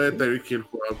más, todavía Tyreek Hill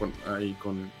jugaba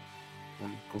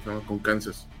con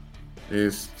Kansas.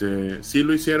 Sí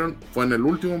lo hicieron, fue en el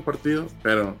último partido,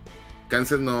 pero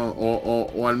Kansas no,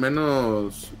 o al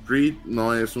menos Reed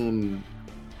no es un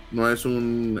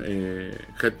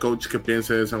head coach que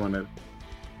piense de esa manera.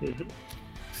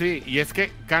 Sí, y es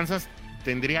que Kansas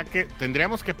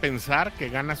tendríamos que pensar que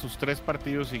gana sus 3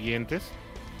 partidos siguientes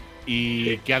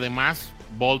y que además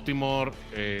Baltimore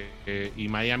y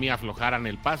Miami aflojaran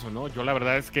el paso, ¿no? Yo la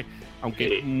verdad es que,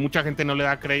 aunque mucha gente no le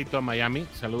da crédito a Miami,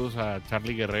 saludos a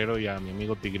Charlie Guerrero y a mi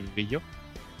amigo Tigrillo,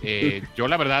 yo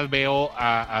la verdad veo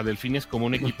a Delfines como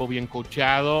un equipo bien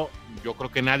coachado. Yo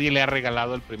creo que nadie le ha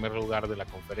regalado el primer lugar de la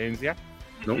conferencia.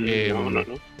 No.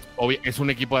 Es un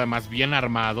equipo además bien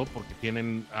armado, porque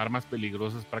tienen armas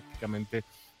peligrosas prácticamente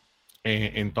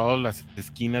en todas las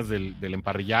esquinas del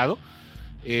emparrillado.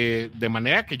 De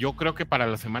manera que yo creo que para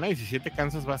la semana 17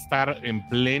 Kansas va a estar en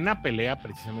plena pelea,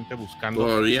 precisamente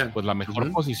buscando pues la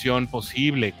mejor posición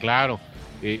posible, claro.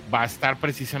 Va a estar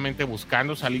precisamente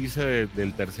buscando salirse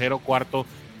del tercero o cuarto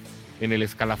en el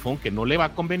escalafón, que no le va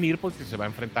a convenir porque se va a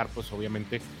enfrentar pues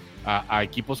obviamente a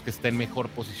equipos que estén mejor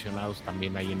posicionados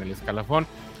también ahí en el escalafón.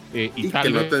 Y tal que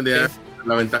no tendría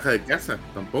la ventaja de casa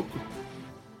tampoco.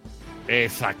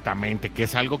 Exactamente, que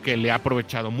es algo que le ha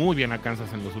aprovechado muy bien a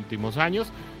Kansas en los últimos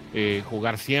años,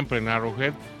 jugar siempre en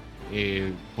Arrowhead,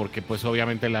 porque pues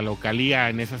obviamente la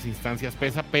localía en esas instancias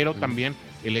pesa, pero también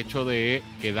el hecho de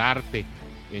quedarte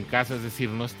en casa, es decir,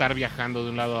 no estar viajando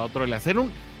de un lado a otro,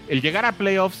 el llegar a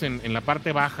playoffs en la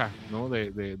parte baja, ¿no?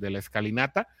 de la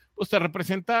escalinata, pues te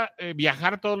representa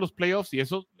viajar todos los playoffs, y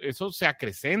eso se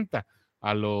acrecenta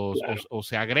a los, claro, o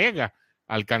se agrega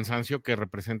al cansancio que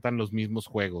representan los mismos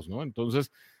juegos, ¿no?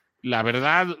 Entonces, la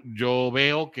verdad, yo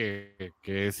veo que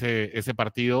ese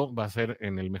partido va a ser,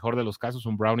 en el mejor de los casos,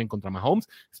 un Browning contra Mahomes.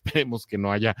 Esperemos que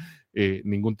no haya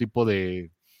ningún tipo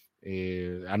de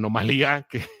anomalía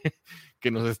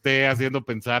que nos esté haciendo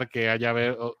pensar que haya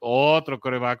otro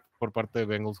quarterback por parte de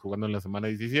Bengals jugando en la semana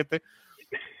 17.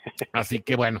 Así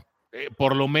que bueno,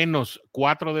 por lo menos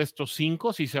 4 de estos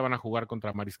 5 sí se van a jugar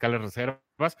contra mariscales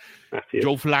reservas.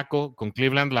 Joe Flacco con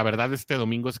Cleveland, la verdad este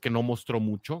domingo es que no mostró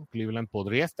mucho. Cleveland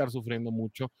podría estar sufriendo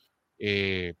mucho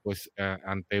pues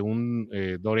ante un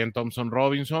Dorian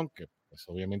Thompson-Robinson, que pues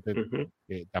obviamente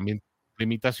también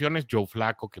limitaciones. Joe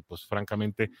Flacco, que pues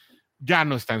francamente ya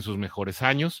no está en sus mejores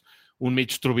años. Un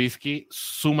Mitch Trubisky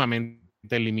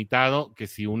sumamente limitado, que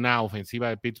si una ofensiva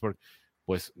de Pittsburgh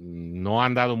pues no ha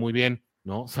andado muy bien,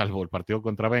 ¿no? Salvo el partido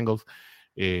contra Bengals,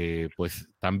 pues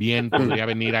también podría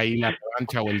venir ahí la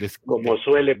revancha o el desquite, como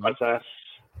suele pasar.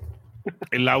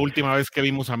 La última vez que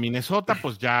vimos a Minnesota,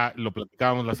 pues ya lo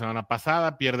platicábamos la semana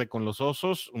pasada, pierde con los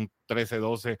Osos, un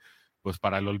 13-12, pues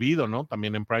para el olvido, ¿no?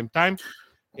 También en prime time.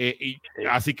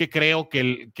 Así que creo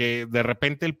que de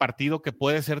repente el partido que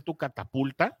puede ser tu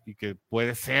catapulta y que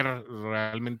puede ser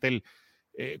realmente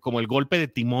como el golpe de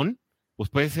timón, pues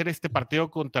puede ser este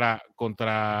partido contra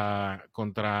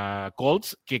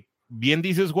Colts, que bien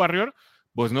dices, Warrior,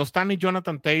 pues no está ni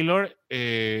Jonathan Taylor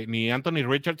ni Anthony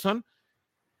Richardson,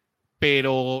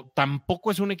 pero tampoco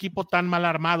es un equipo tan mal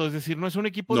armado, es decir, no es un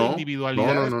equipo de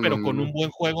individualidades, pero con un buen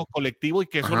juego colectivo y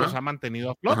que eso los ha mantenido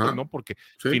a flote, ¿no? Porque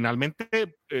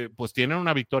finalmente, pues tienen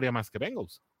una victoria más que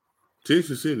Bengals. Sí,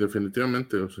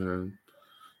 definitivamente, o sea,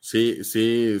 sí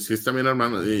está bien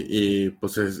armado, y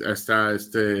pues está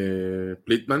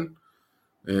Pittman,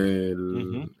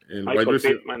 el Michael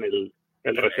Pittman,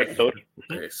 el receptor.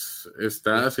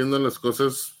 Está haciendo las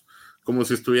cosas como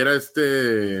si estuviera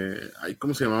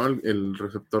 ¿cómo se llamaba el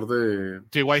receptor de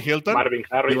T.Y. Hilton? Marvin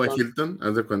Harrison. T.Y. Hilton,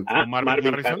 haz de cuenta. O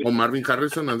Marvin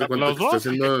Harrison, haz de cuenta que está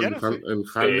haciendo el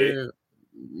jale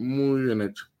muy bien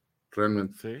hecho,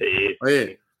 realmente. Sí.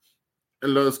 Oye,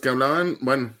 los que hablaban,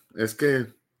 bueno, es que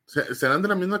 ¿serán de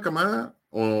la misma camada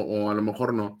o a lo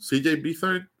mejor no? CJ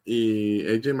Beathard y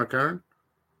AJ McCarron.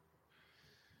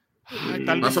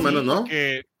 Más o menos, ¿no?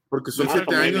 Porque son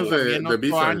 7 años de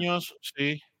Beathard.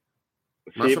 Sí.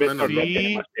 Más o menos.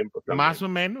 Sí, más o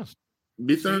menos.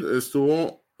 Beathard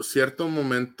estuvo cierto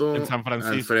momento en San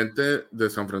Francisco, al frente de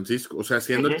San Francisco, o sea,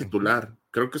 siendo el titular.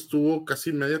 Creo que estuvo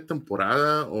casi media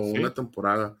temporada o una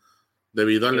temporada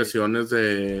debido a lesiones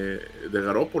de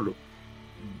Garoppolo.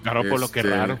 Qué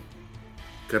raro.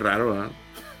 Qué raro, ¿eh?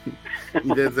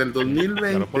 Y desde el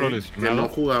 2020 que no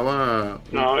jugaba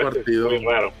un partido. Muy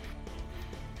raro.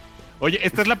 Oye,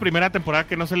 esta es la primera temporada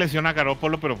que no se lesiona a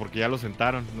Garoppolo, pero porque ya lo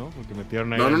sentaron, ¿no? Porque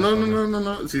metieron ahí.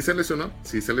 No. Sí se lesionó.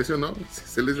 Sí,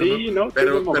 no.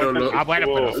 Pero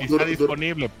pero sí está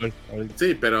disponible, pues.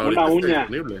 Sí, pero ahorita está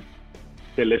disponible.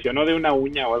 Se lesionó de una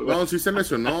uña o algo. No, sí se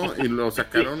lesionó y lo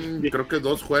sacaron, creo que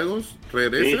 2 juegos,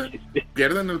 regresa,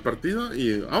 pierden el partido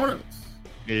y vámonos.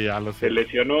 Y ya lo sé. Se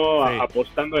lesionó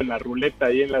apostando en la ruleta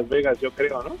ahí en Las Vegas, yo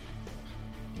creo, ¿no?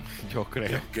 Yo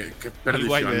creo. Qué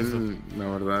perdición, la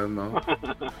verdad, no.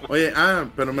 Oye,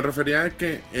 pero me refería a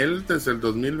que él desde el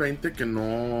 2020 que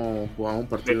no jugaba un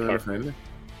partido de NFL.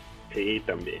 Sí,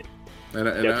 también.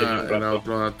 Era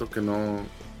otro dato que no.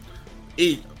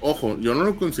 Y, ojo, yo no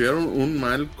lo considero un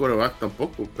mal quarterback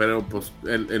tampoco, pero pues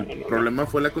el problema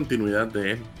fue la continuidad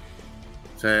de él.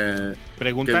 O sea,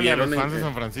 pregúntale a los fans de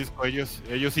San Francisco, ellos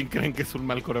sí creen que es un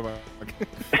mal quarterback.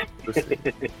 Pues sí.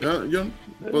 Yo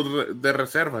pues, de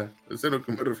reserva, eso es a lo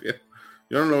que me refiero.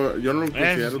 Yo no lo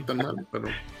considero tan mal, pero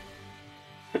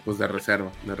pues de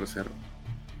reserva.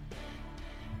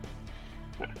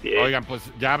 Oigan, pues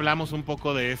ya hablamos un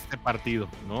poco de este partido,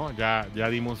 ¿no? Ya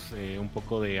dimos un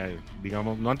poco de,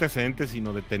 digamos, no antecedentes,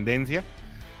 sino de tendencia.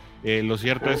 Lo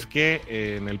cierto es que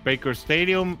en el Packer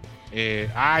Stadium,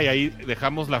 ahí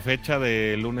dejamos la fecha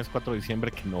del lunes 4 de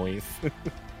diciembre, que no es.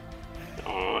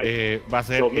 Va a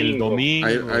ser el domingo.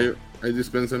 Ahí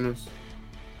dispénsanos.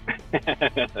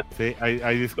 Sí,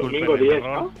 ahí disculpen domingo 10,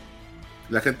 error. ¿no?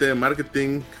 La gente de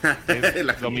marketing.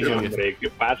 Domingo 10. Hombre, ¿qué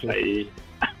pasa ahí?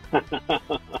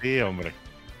 Sí, hombre.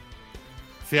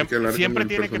 Siempre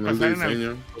tiene que pasar en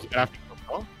los gráficos,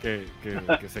 ¿no? Que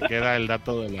se queda el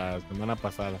dato de la semana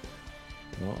pasada,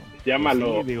 ¿no?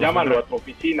 Llámalo a tu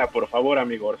oficina, por favor,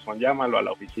 amigo Orson. Llámalo a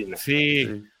la oficina.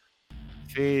 Sí,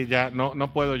 ya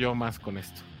no puedo yo más con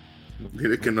esto.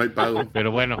 Dile que no hay pago.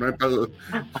 Pero bueno. No hay pago.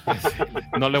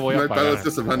 No le voy a pagar pago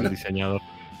esta semana. Al diseñador.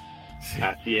 Sí.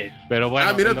 Así es. Pero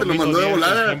bueno. Mira, te lo mandó de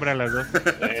volada. A las 2.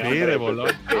 Sí, de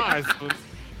volada.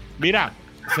 Mira,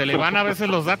 se le van a veces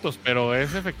los datos, pero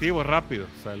es efectivo, es rápido.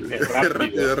 O sea,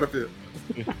 es rápido.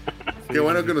 Qué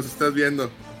bueno que nos estás viendo.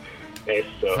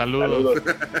 Eso. Saludos.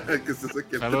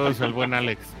 Saludos al buen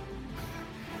Alex.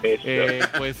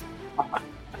 Pues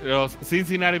los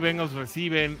Cincinnati Bengals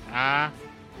reciben a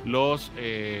los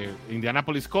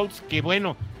Indianapolis Colts, que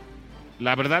bueno,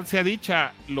 la verdad sea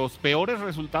dicha, los peores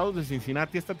resultados de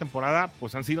Cincinnati esta temporada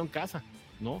pues han sido en casa,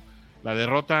 ¿no? La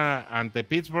derrota ante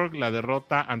Pittsburgh, la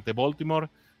derrota ante Baltimore,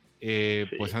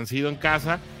 pues han sido en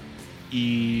casa,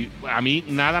 y a mí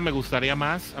nada me gustaría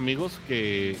más, amigos,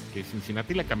 que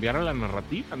Cincinnati le cambiara la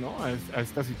narrativa, ¿no? A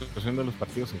esta situación de los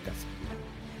partidos en casa.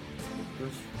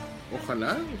 Pues,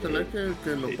 ojalá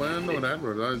que lo puedan lograr,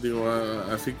 ¿verdad? Digo,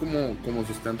 así como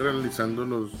se están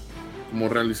realizando como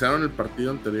realizaron el partido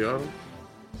anterior,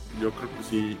 yo creo que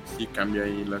sí cambia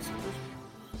ahí la situación.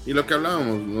 Y lo que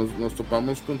hablábamos, nos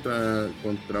topamos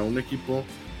contra un equipo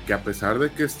que, a pesar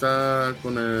de que está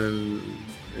con el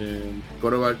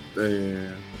quarterback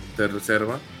de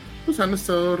reserva, pues han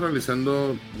estado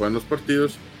realizando buenos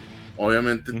partidos.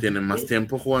 obviamente tiene más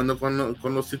tiempo jugando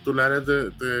con los titulares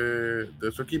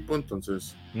de su equipo,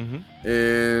 entonces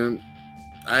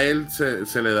a él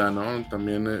se le da, ¿no?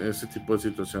 También ese tipo de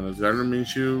situaciones. Gardner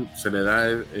Minshew se le da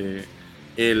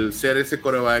el ser ese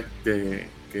quarterback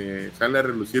que sale a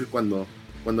relucir cuando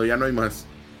ya no hay más,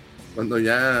 cuando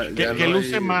ya que no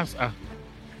luce hay, más.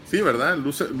 Sí, ¿verdad?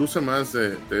 Luce más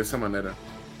de esa manera.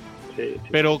 Sí.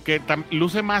 Pero que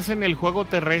luce más en el juego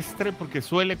terrestre porque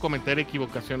suele cometer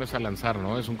equivocaciones al lanzar,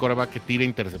 ¿no? Es un quarterback que tira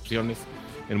intercepciones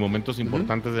en momentos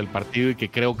importantes del partido y que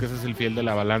creo que ese es el fiel de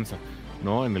la balanza,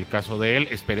 ¿no? En el caso de él,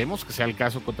 esperemos que sea el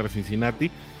caso contra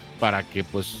Cincinnati para que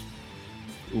pues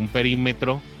un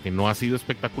perímetro que no ha sido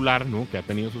espectacular, ¿no? Que ha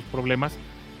tenido sus problemas,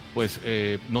 pues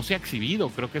no se ha exhibido.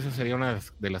 Creo que esa sería una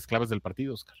de las claves del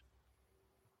partido, Oscar.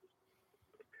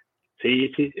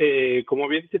 Sí, como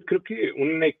bien dices, creo que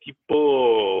un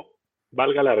equipo,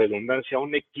 valga la redundancia,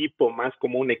 un equipo más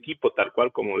como un equipo, tal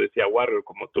cual como decía Warrior,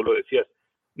 como tú lo decías,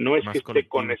 no es Más que esté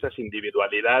con colectivo. esas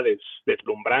individualidades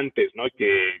deslumbrantes, ¿no?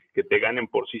 Que te ganen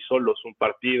por sí solos un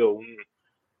partido,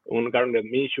 un Gardner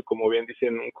Minshew, como bien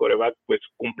dicen, un quarterback pues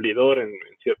cumplidor en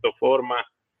cierta forma,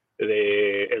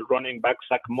 el running back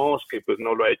Zach Moss, que pues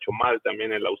no lo ha hecho mal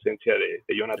también en la ausencia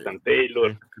de Jonathan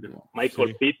Taylor,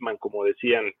 Michael Pittman, como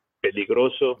decían,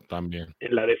 peligroso. También.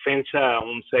 En la defensa,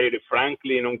 un Zaire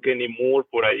Franklin, un Kenny Moore,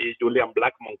 por ahí Julian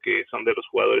Blackmon, que son de los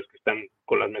jugadores que están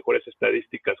con las mejores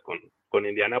estadísticas con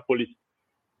Indianapolis.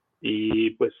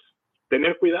 Y pues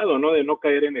tener cuidado, ¿no? De no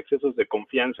caer en excesos de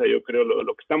confianza, yo creo,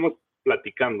 lo que estamos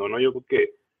platicando, ¿no? Yo creo que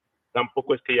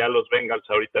tampoco es que ya los Bengals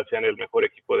ahorita sean el mejor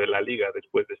equipo de la liga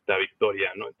después de esta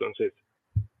victoria, ¿no? Entonces,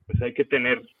 pues hay que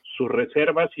tener sus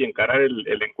reservas y encarar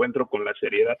el encuentro con la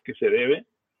seriedad que se debe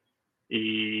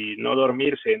y no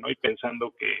dormirse, ¿no? Y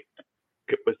pensando que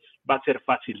pues va a ser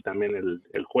fácil también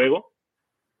el juego.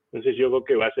 Entonces yo creo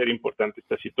que va a ser importante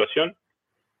esta situación.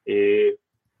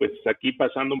 Pues aquí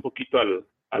pasando un poquito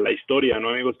a la historia, ¿no,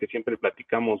 amigos? Que siempre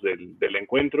platicamos del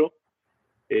encuentro.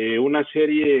 Una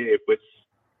serie, pues,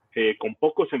 con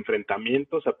pocos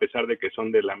enfrentamientos, a pesar de que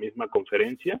son de la misma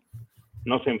conferencia.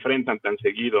 No se enfrentan tan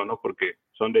seguido, ¿no? Porque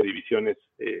son de divisiones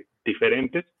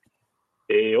diferentes.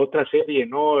 Otra serie,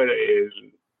 ¿no?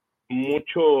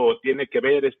 Mucho tiene que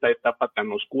ver esta etapa tan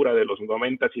oscura de los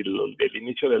 90s y del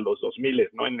inicio de los 2000,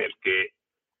 ¿no? En el que,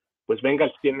 pues,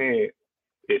 Bengals tiene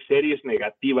series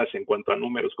negativas en cuanto a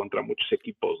números contra muchos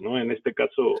equipos, ¿no? En este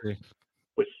caso, sí.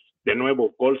 Pues, de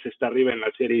nuevo, Colts está arriba en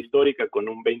la serie histórica con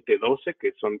un 20-12,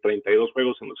 que son 32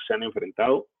 juegos en los que se han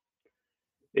enfrentado.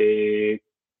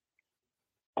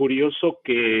 Curioso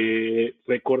que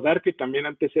recordar que también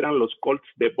antes eran los Colts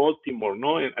de Baltimore,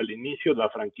 ¿no? Al inicio la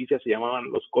franquicia se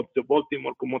llamaban los Colts de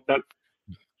Baltimore como tal.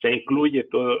 Se incluye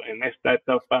todo en esta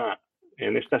etapa,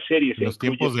 en esta serie. Los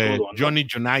tiempos de todo, Johnny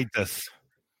Unitas.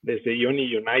 Desde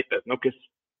Johnny Unitas, ¿no? Que es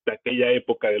de aquella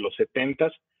época de los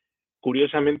 70s.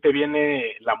 Curiosamente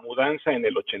viene la mudanza en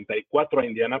el 84 a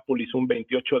Indianápolis, un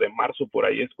 28 de marzo, por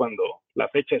ahí es cuando la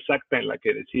fecha exacta en la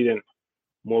que deciden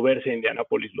moverse a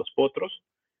Indianápolis los Potros.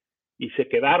 Y se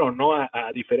quedaron, ¿no?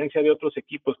 A diferencia de otros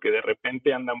equipos que de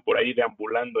repente andan por ahí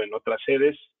deambulando en otras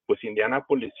sedes, pues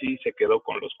Indianápolis sí se quedó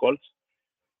con los Colts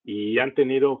y han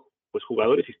tenido pues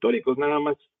jugadores históricos, nada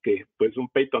más que pues un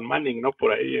Peyton Manning, ¿no?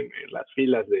 Por ahí en las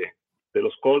filas de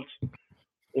los Colts,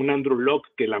 un Andrew Luck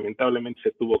que lamentablemente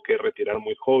se tuvo que retirar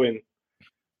muy joven,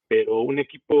 pero un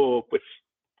equipo pues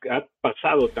que ha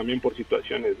pasado también por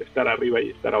situaciones de estar arriba y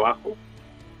estar abajo.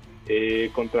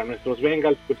 Contra nuestros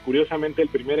Bengals, pues curiosamente el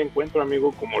primer encuentro,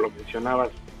 amigo, como lo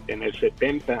mencionabas, en el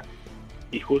 70,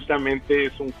 y justamente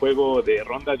es un juego de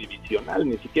ronda divisional,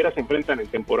 ni siquiera se enfrentan en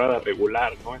temporada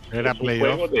regular, ¿no? Era un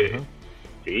playoff, juego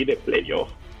de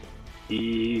playoff.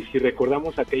 Y si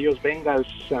recordamos aquellos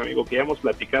Bengals, amigo, que ya hemos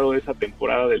platicado de esa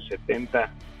temporada del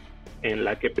 70, en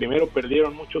la que primero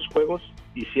perdieron muchos juegos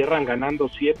y cierran ganando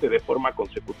 7 de forma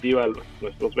consecutiva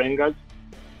nuestros Bengals,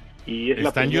 y es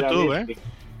está la primera en YouTube, vez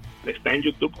está en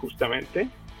YouTube justamente,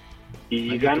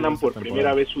 y ganan por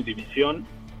primera vez su división,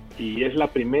 y es la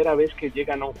primera vez que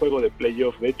llegan a un juego de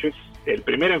playoff. De hecho es el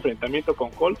primer enfrentamiento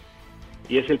con Colts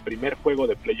y es el primer juego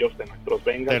de playoff de nuestros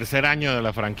Bengals. Tercer año de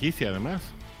la franquicia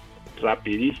además.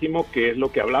 Rapidísimo, que es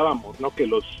lo que hablábamos, ¿no? Que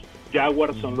los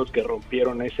Jaguars son los que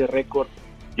rompieron ese récord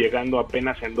llegando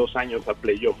apenas en 2 años a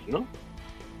playoff, ¿no?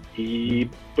 Y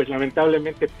pues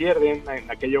lamentablemente pierden en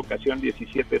aquella ocasión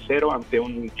 17-0 ante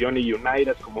un Johnny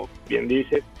Unitas, como bien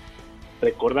dices.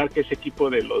 Recordar que ese equipo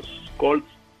de los Colts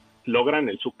logran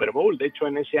el Super Bowl, de hecho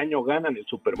en ese año ganan el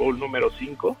Super Bowl número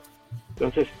 5,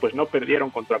 entonces pues no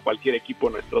perdieron contra cualquier equipo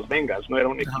nuestros Bengals, no era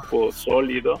un equipo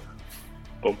sólido,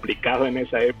 complicado en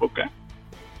esa época,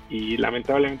 y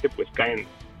lamentablemente pues caen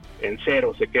en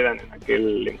 0 se quedan en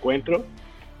aquel encuentro.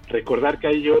 Recordar que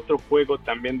hay otro juego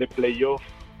también de playoff,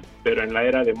 pero en la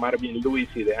era de Marvin Lewis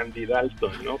y de Andy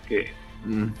Dalton, ¿no? Que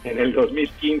en el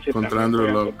 2015 contra Andrew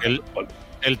Luck.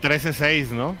 El 13-6,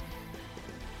 ¿no?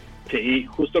 Sí,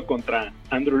 justo contra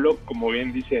Andrew Luck, como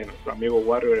bien dice nuestro amigo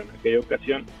Warrior en aquella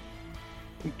ocasión.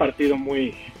 Un partido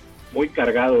muy, muy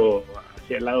cargado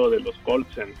hacia el lado de los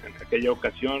Colts en aquella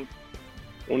ocasión.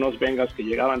 Unos Bengals que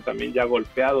llegaban también ya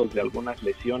golpeados de algunas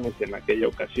lesiones en aquella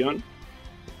ocasión.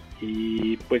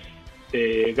 Y pues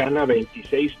gana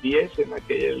 26-10 en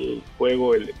aquel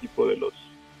juego el equipo de los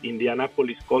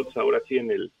Indianapolis Colts, ahora sí en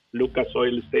el Lucas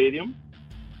Oil Stadium.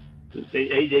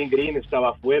 AJ Green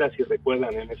estaba afuera, si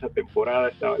recuerdan, en esa temporada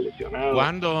estaba lesionado.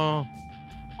 ¿Cuándo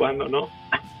no?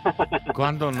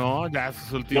 ¿Cuándo no? Ya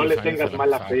sus últimos no le años tengas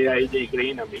mala fe a AJ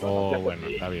Green, amigo. Oh, no bueno,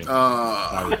 así. está bien.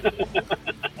 Está bien.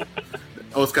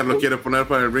 Oscar lo quiere poner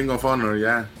para el Ring of Honor,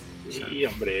 ya. Sí,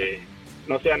 hombre.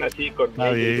 No sean así con Está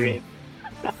AJ bien. Green.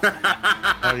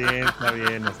 Está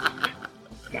bien.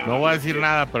 No voy a decir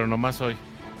nada, pero nomás hoy.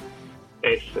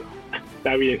 Eso,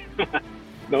 está bien.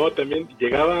 No, también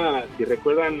llegaba, si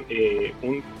recuerdan,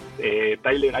 un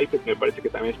Tyler Eifert, me parece que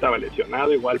también estaba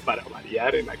lesionado, igual para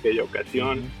variar en aquella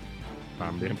ocasión.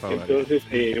 También para Entonces,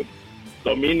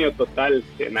 dominio total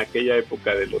en aquella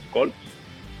época de los Colts.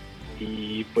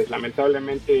 Y pues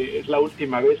lamentablemente es la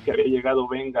última vez que había llegado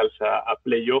Bengals a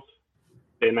playoff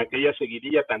en aquella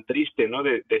seguidilla tan triste, ¿no?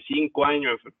 De 5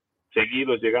 años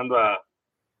seguidos llegando a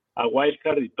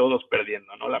Wildcard y todos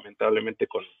perdiendo, ¿no? Lamentablemente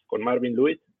con Marvin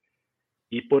Lewis.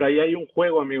 Y por ahí hay un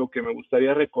juego, amigo, que me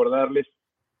gustaría recordarles.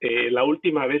 La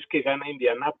última vez que gana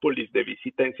Indianapolis de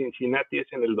visita en Cincinnati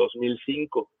es en el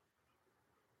 2005.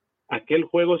 Aquel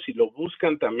juego, si lo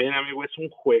buscan también, amigo, es un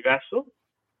juegazo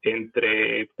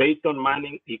entre Peyton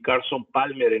Manning y Carson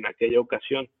Palmer en aquella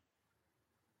ocasión.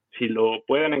 Si lo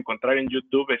pueden encontrar en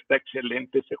YouTube, está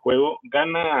excelente ese juego.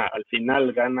 Al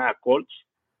final gana a Colts,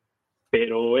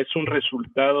 pero es un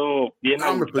resultado bien.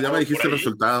 No, hombre, pues ya me dijiste el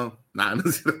resultado. No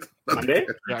es cierto. ¿Mandé?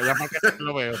 Ya para qué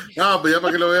lo veo. No, pues ya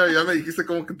para qué lo veo, ya me dijiste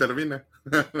cómo que termina.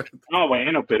 No,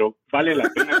 bueno, pero vale la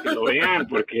pena que lo vean,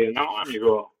 porque no,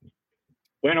 amigo.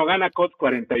 Bueno, gana Colts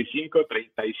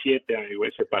 45-37, amigo,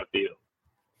 ese partido.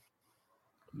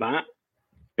 ¿Va?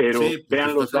 Pero sí,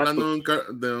 vean los estás datos.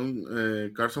 hablando de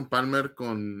un Carson Palmer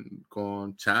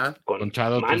con Chad. Con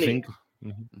Chad 8-5.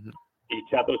 Y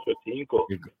Chad 8-5.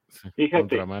 Sí,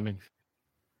 fíjate,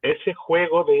 ese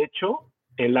juego, de hecho,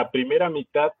 en la primera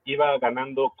mitad iba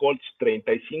ganando Colts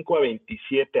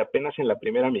 35-27, apenas en la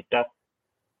primera mitad.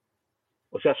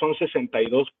 O sea, son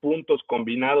 62 puntos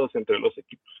combinados entre los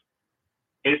equipos.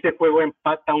 Este juego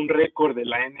empata un récord de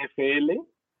la NFL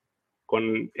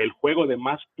con el juego de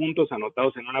más puntos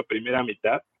anotados en una primera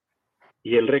mitad,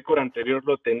 y el récord anterior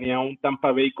lo tenía un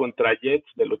Tampa Bay contra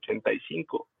Jets del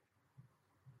 85.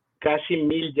 Casi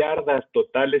 1,000 yardas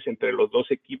totales entre los dos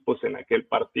equipos en aquel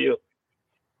partido.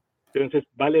 Entonces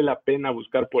vale la pena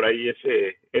buscar por ahí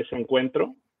ese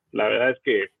encuentro. La verdad es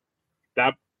que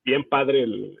está bien padre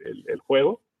el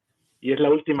juego, y es la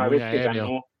última vez que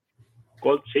ganó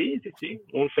Colts. Sí,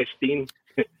 un festín.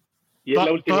 Y es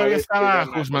la última todavía vez estaba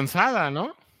Jusmanzada,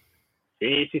 ¿no?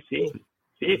 Sí,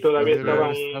 todavía estaba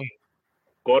un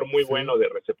core muy bueno de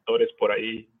receptores por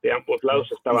ahí. De ambos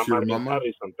lados estaba Marvin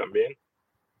Harrison también.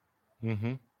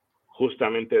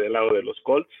 Justamente del lado de los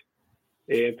Colts.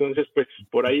 Entonces, pues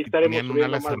por ahí estaremos subiendo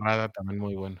una ala cerrada también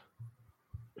muy buena.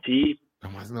 Sí,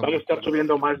 vamos a estar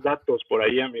subiendo más datos por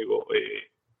ahí, amigo.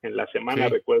 En la semana,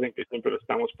 recuerden que siempre lo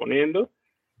estamos poniendo.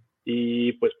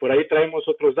 Y pues por ahí traemos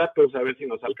otros datos, a ver si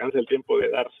nos alcanza el tiempo de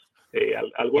dar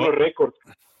algunos récords.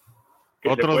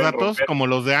 ¿Otros datos romper, como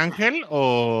los de Ángel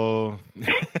o...?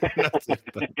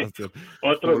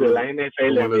 Otros de la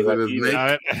NFL, amigo. A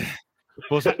ver,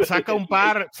 pues saca un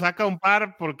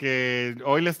par porque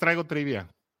hoy les traigo trivia.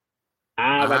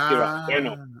 Va.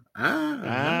 Bueno,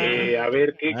 a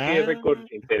ver qué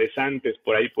récords interesantes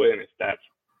por ahí pueden estar.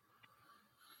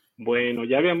 Bueno,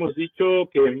 ya habíamos dicho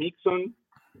que Mixon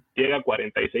llega a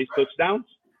 46 touchdowns.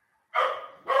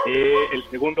 El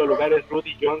segundo lugar es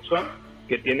Rudy Johnson,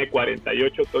 que tiene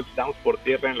 48 touchdowns por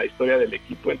tierra en la historia del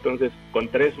equipo. Entonces, con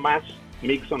 3 más,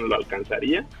 Mixon lo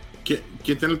alcanzaría. ¿Quién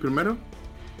tiene el primero?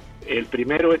 El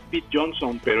primero es Pete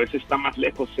Johnson, pero ese está más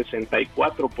lejos,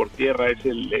 64 por tierra. Es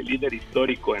el líder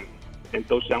histórico en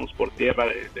touchdowns por tierra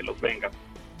de los Bengals.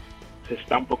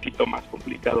 Está un poquito más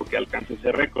complicado que alcance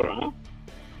ese récord, ¿no?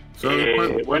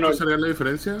 ¿Cuánto sería la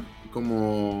diferencia?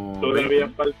 ¿Como todavía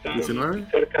 20, falta 19?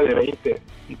 Cerca de 20,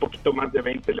 un poquito más de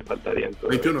 20 le faltarían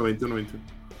todavía.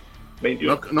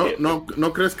 21.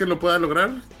 ¿No crees que lo pueda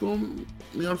lograr tú,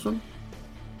 Orson?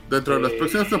 Dentro de las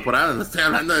próximas temporadas, no estoy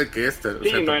hablando de que sí,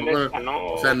 no en esta, no.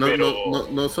 O sea, pero...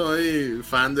 no soy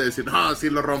fan de decir, no, sí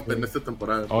lo rompen esta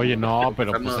temporada. Oye, no,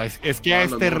 pero pues no, es que a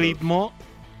este ritmo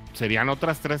serían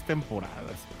otras 3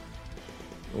 temporadas.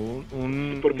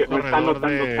 Un porque no corredor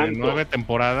están de tanto. 9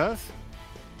 temporadas,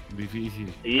 difícil.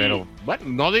 Sí. Pero bueno,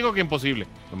 no digo que imposible,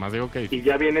 nomás digo que Y difícil.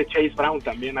 ya viene Chase Brown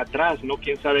también atrás, ¿no?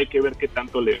 Quién sabe, hay que ver qué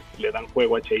tanto le dan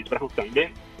juego a Chase Brown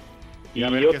también. Y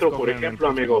otro, por ejemplo,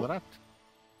 amigo,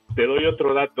 te doy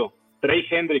otro dato. Trey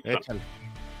Hendrickson. Échale.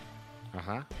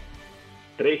 Ajá.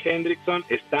 Trey Hendrickson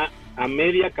está a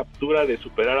media captura de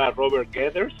superar a Robert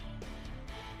Gathers,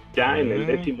 ya en el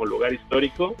 10º lugar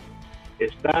histórico.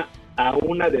 Está a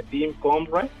 1 de Tim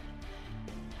Conrad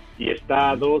y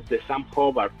está a 2 de Sam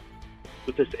Hubbard.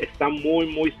 Entonces está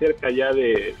muy cerca ya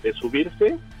de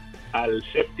subirse al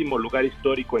 7º lugar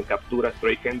histórico en capturas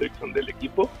Trey Hendrickson del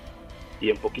equipo, y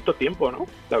en poquito tiempo, ¿no?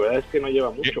 La verdad es que no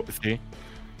lleva mucho. Sí.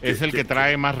 Es el que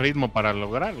trae más ritmo para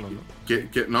lograrlo, ¿no?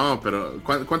 No, pero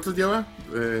 ¿cuántos lleva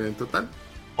en total?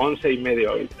 11 y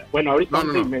medio ahorita. Bueno, ahorita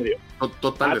 11 y medio.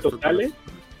 Totales.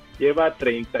 Lleva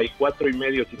 34 y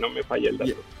medio, si no me falla el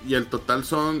dato. ¿Y el total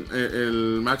son,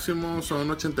 el máximo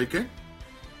son 80 y qué?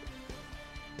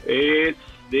 Es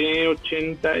de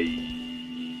 80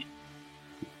 y...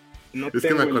 No es que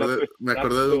tengo me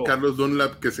acordé de un Carlos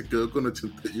Dunlap que se quedó con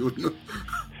 81.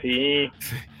 Sí.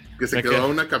 Que se quedó a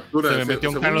una captura. Se le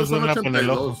metió un Carlos Dunlap en el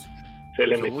ojo. Se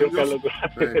le metió un Carlos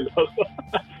Dunlap en el ojo.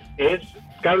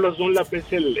 Carlos Dunlap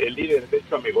es el líder, de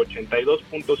hecho, amigo.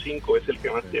 82.5 es el que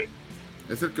más tiene.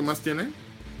 ¿Es el que más tiene?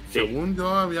 Sí. Según yo,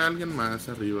 había alguien más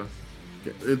arriba.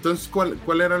 Entonces,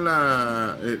 ¿cuál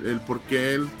era el por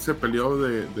qué él se peleó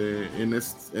en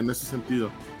ese sentido?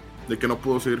 De que no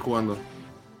pudo seguir jugando.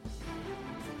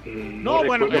 No,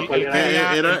 bueno,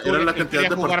 era la cantidad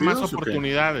de jugar partidos, más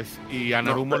oportunidades y a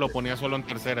Narumo lo ponía solo en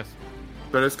terceras.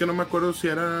 Pero es que no me acuerdo si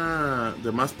era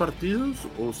de más partidos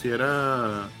o si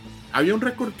era... Había un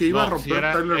récord que iba a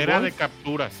romper Tyler era Boyd. de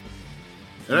capturas.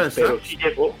 Era de pero sacks. sí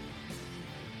llegó.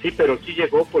 Sí, pero sí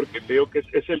llegó, porque te digo que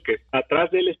es el que... Atrás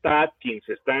de él está Atkins,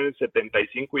 está en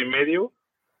 75 y medio,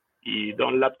 y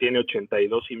Dunlap tiene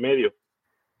 82 y medio.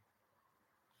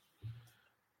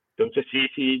 Entonces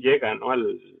sí llega, ¿no?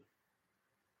 Al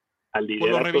liderazgo.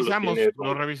 Pues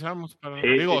lo revisamos. Pero...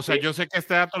 Sí, o sea, yo sé que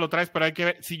este dato lo traes, pero hay que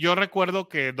ver. Si yo recuerdo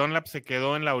que Dunlap se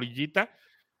quedó en la orillita.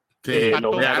 Sí, de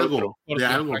algo,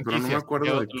 pero no me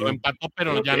acuerdo de qué. Lo empató,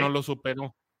 pero ya no lo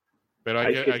superó. Pero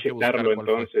hay que checarlo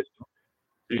entonces.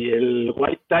 Sí. Y el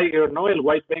White Tiger, ¿no? El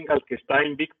White Bengal, que está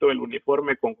invicto el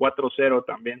uniforme con 4-0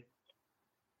 también.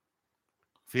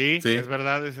 Sí, es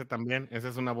verdad, ese también. Esa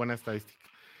es una buena estadística.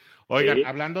 Oigan,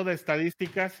 hablando de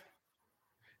estadísticas,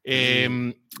 ya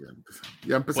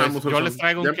empezamos. Pues yo les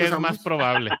traigo un que es más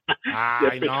probable.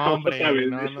 Ay, no, hombre. ¿Ya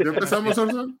empezamos,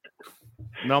 Orson?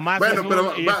 No más. Bueno,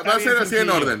 pero va a ser así en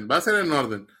orden. Va a ser en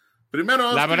orden. Primero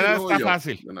Oscar, la verdad está yo,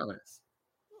 fácil. De una vez.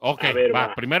 Ok,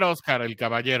 va. Primero Oscar, el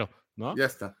caballero, ¿no? Ya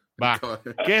está. Va.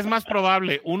 ¿Qué es más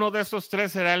probable? Uno de estos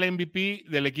 3 será el MVP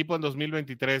del equipo en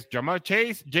 2023. ¿Jamar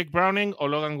Chase, Jake Browning o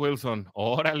Logan Wilson?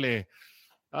 Órale.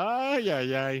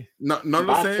 Ay. No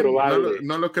lo sé,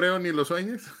 no lo creo ni lo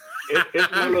sueñes.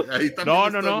 No.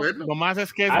 Bueno. Nomás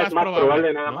es que es más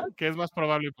probable nada más. ¿Qué es más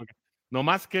probable?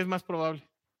 Nomás que es más probable,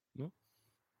 ¿no?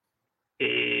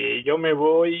 Yo me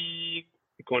voy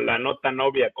con la nota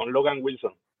novia, con Logan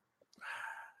Wilson.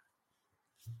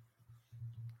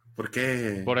 ¿Por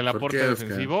qué? ¿Por el aporte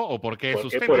defensivo o por qué?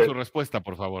 Sustente su respuesta,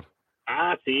 por favor.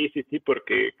 Sí,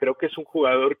 porque creo que es un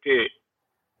jugador que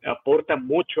aporta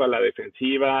mucho a la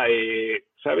defensiva.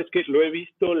 Sabes que lo he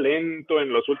visto lento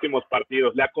en los últimos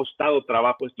partidos, le ha costado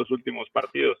trabajo estos últimos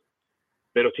partidos,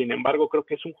 pero sin embargo creo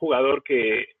que es un jugador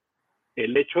que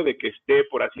el hecho de que esté,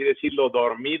 por así decirlo,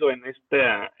 dormido en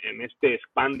este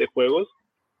span de juegos,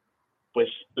 pues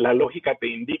la lógica te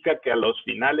indica que a los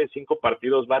finales 5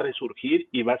 partidos va a resurgir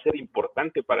y va a ser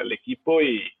importante para el equipo,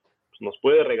 y pues, nos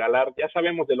puede regalar, ya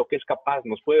sabemos de lo que es capaz,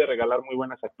 nos puede regalar muy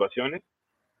buenas actuaciones.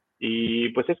 Y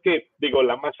pues es que,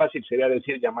 la más fácil sería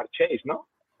decir llamar Chase, ¿no?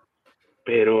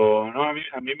 Pero no, a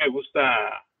mí me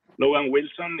gusta Logan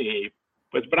Wilson, y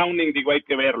pues Browning, hay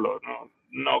que verlo,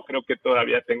 no creo que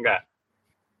todavía tenga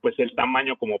pues el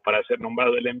tamaño como para ser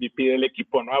nombrado el MVP del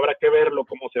equipo, ¿no? Habrá que verlo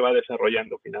cómo se va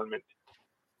desarrollando finalmente.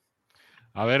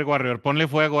 A ver, Warrior, ponle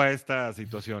fuego a esta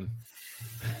situación.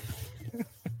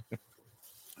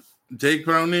 Jake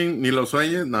Browning, ni lo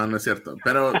sueñes, no es cierto,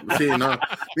 pero sí, no,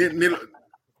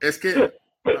 es que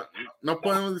no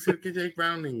podemos decir que Jake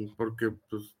Browning, porque,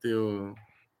 pues, tío,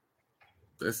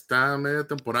 está a media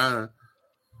temporada.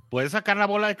 Puedes sacar la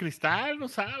bola de cristal, no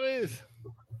sabes.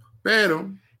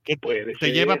 Pero que Puede te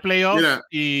ser. lleva a playoffs Mira.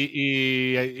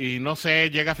 y no sé,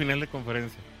 llega a final de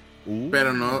conferencia. Pero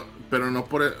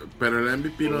el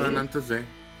MVP lo dan antes de.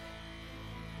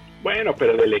 Bueno,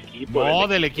 pero del equipo. No,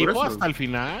 del por equipo eso. hasta el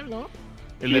final, ¿no?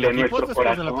 El Y del de equipo es nuestro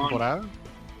después de la corazón. temporada.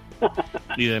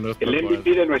 Y de nuestro El MVP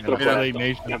corazón. de nuestro De la corazón,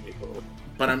 WDNE. amigo.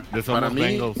 Para mí,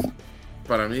 Bengals.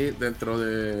 para mí, dentro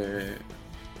de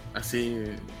así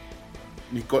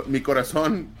mi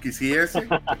corazón quisiese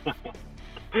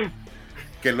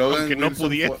que Logan Aunque no Wilson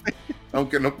pudiese.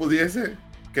 aunque no pudiese,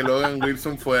 que Logan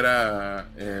Wilson fuera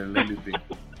el MVP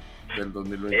del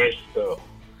 2020. Esto.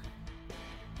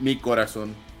 Mi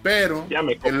corazón. Pero Ya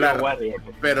me copió Warrior.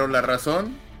 pero la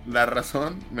razón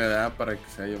me da para que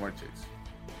sea Jamar Chase.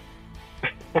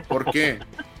 ¿Por qué?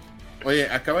 Oye,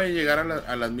 acaba de llegar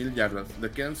a las 1000 yardas.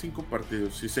 Le quedan 5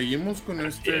 partidos. Si seguimos con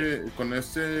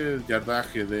este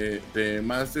yardaje de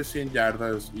más de 100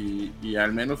 yardas y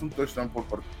al menos un touchdown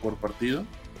por partido,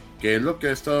 que es lo que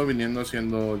ha estado viniendo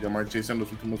haciendo Jamar Chase en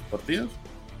los últimos partidos,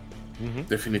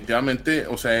 definitivamente,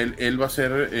 o sea, él va a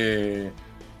ser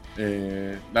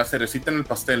la cerecita en el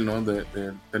pastel, ¿no? De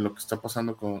lo que está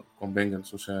pasando con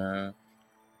Bengals. O sea,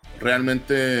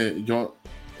 realmente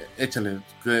échale,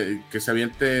 que se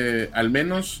aviente al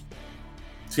menos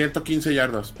 115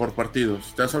 yardas por partido. Si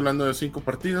estás hablando de 5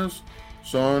 partidos,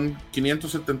 son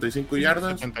 575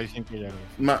 yardas. 75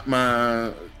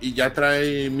 yardas. Y ya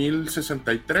trae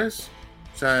 1063.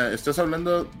 O sea, estás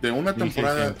hablando de una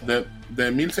temporada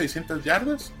de 1600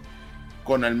 yardas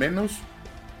con al menos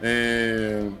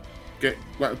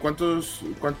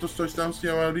 ¿cuántos touchdowns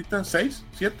lleva ahorita? ¿6?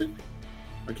 ¿7?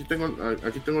 Aquí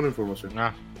tengo la información.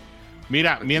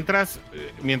 Mira, mientras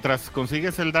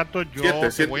consigues el dato, yo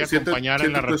te voy a acompañar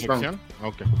en la reflexión.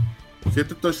 Okay.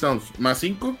 7 touchdowns más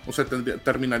 5, o sea,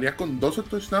 terminaría con 12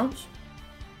 touchdowns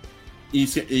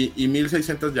y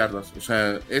 1600 yardas. O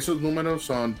sea, esos números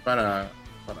son para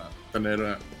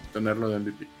tenerlo de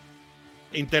MVP.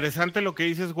 Interesante lo que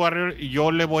dices, Warrior, y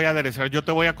yo le voy a aderezar, yo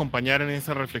te voy a acompañar en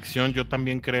esa reflexión. Yo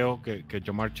también creo que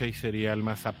Jamar Chase sería el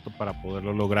más apto para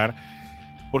poderlo lograr,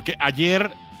 porque ayer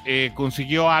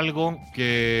consiguió algo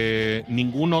que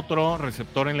ningún otro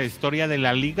receptor en la historia de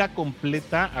la liga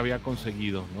completa había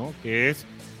conseguido, ¿no? Que es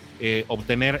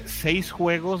obtener 6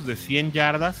 juegos de 100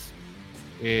 yardas,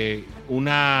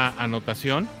 una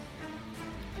anotación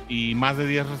y más de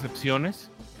 10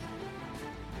 recepciones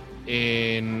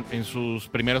en sus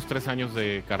primeros 3 años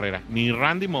de carrera. Ni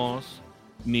Randy Moss,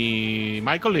 ni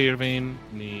Michael Irvin,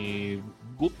 ni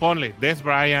Des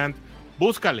Bryant,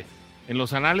 búscale. En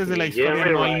los anales de la historia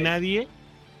no hay nadie,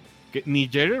 ni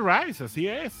Jerry Rice, así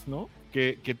es, ¿no?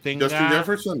 Que tenga... Justin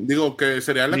Jefferson, digo que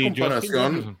sería la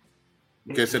comparación,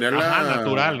 que sería la...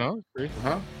 natural, ¿no? Sí.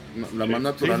 Ajá, la más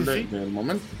natural del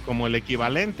momento. Como el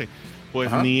equivalente.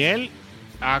 Pues ni él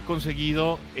ha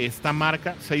conseguido esta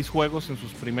marca, 6 juegos en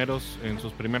sus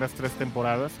primeras 3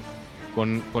 temporadas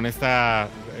con estas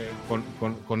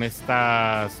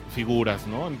figuras,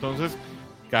 ¿no? Entonces,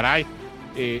 caray,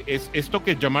 es esto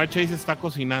que Jamar Chase está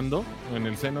cocinando en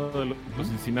el seno de los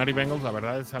Cincinnati Bengals, la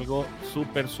verdad es algo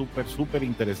súper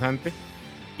interesante.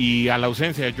 Y a la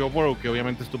ausencia de Joe Burrow, que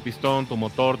obviamente es tu pistón, tu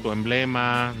motor, tu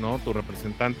emblema, ¿no? Tu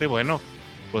representante, bueno,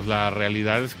 pues la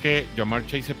realidad es que Jamar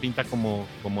Chase se pinta como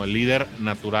el líder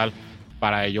natural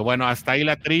para ello. Bueno, hasta ahí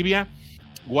la trivia.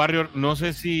 Warrior, no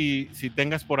sé si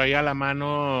tengas por ahí a la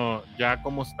mano ya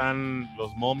cómo están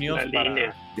los momios. La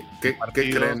línea. ¿Qué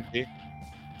creen? ¿Sí?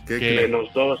 ¿Qué creen?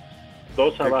 Menos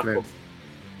 2 abajo.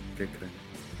 ¿Qué creen?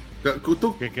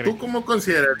 ¿Tú cómo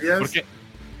considerarías Porque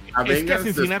a Bengals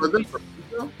Cincinnati... después del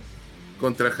partido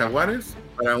contra Jaguares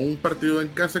para un partido en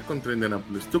casa contra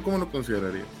Indianapolis? ¿Tú cómo lo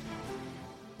considerarías?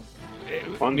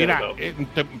 Mira,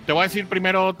 te voy a decir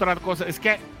primero otra cosa. Es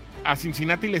que a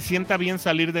Cincinnati le sienta bien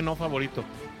salir de no favorito,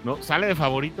 ¿no? Sale de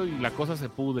favorito y la cosa se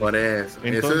pudre. Por eso.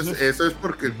 Entonces, eso es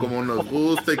porque como nos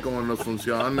gusta y como nos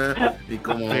funciona y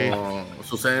como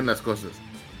suceden las cosas.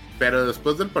 Pero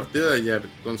después del partido de ayer,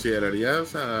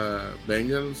 ¿considerarías a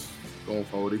Bengals como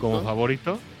favorito? ¿Como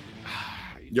favorito?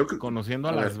 Yo conociendo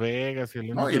a Las Vegas y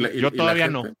yo todavía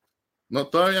no. No,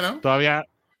 todavía no. Todavía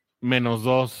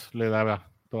 -2 le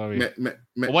daba todavía.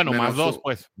 Bueno, +2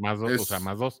 pues, +2, o sea,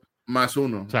 +2.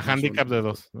 +1. O sea, handicap de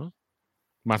 2, ¿no?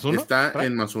 ¿+1? Está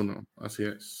en +1, así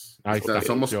es.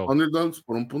 Somos underdogs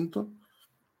por un punto.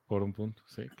 Por un punto,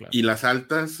 sí, claro. Y las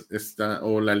altas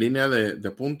la línea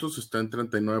de puntos está en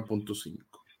 39.5.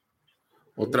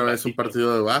 Otra vez un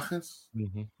partido de bajas,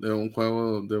 de un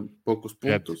juego de pocos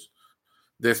puntos.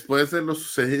 Después de lo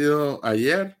sucedido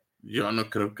ayer, yo no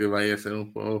creo que vaya a ser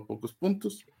un juego de pocos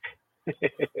puntos.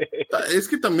 Es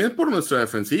que también por nuestra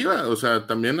defensiva, o sea,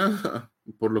 también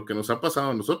por lo que nos ha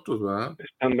pasado a nosotros, ¿verdad?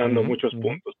 Están dando muchos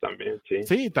puntos también, sí.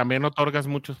 Sí, también otorgas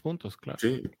muchos puntos, claro.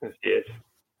 Sí. Así es.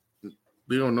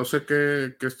 Digo, no sé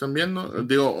qué están viendo.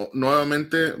 Digo,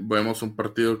 nuevamente vemos un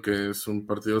partido que es un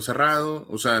partido cerrado.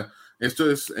 O sea, esto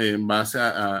es en base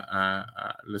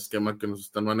al esquema que nos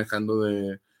están manejando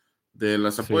de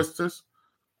las apuestas.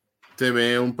 Se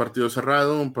ve un partido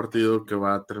cerrado, un partido que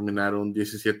va a terminar un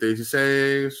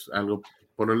 17-16, algo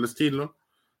por el estilo.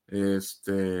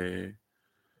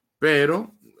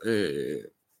 Pero,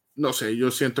 no sé, yo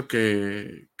siento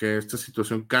que esta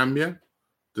situación cambia.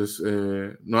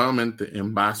 Entonces, nuevamente,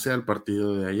 en base al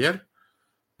partido de ayer,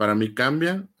 para mí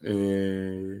cambia.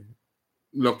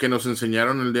 Lo que nos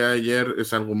enseñaron el día de ayer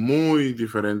es algo muy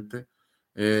diferente.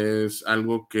 Es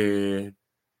algo que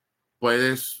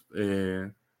puedes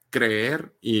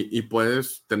creer y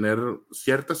puedes tener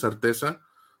cierta certeza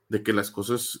de que las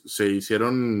cosas se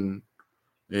hicieron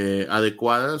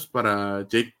adecuadas para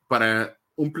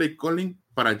un play calling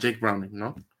para Jake Browning,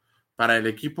 ¿no? Para el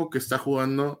equipo que está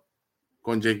jugando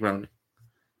con Jake Browning.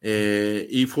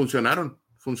 Y funcionaron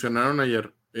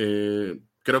ayer.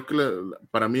 Creo que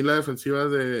para mí la defensiva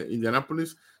de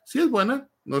Indianapolis sí es buena.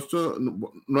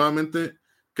 Nuevamente,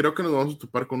 creo que nos vamos a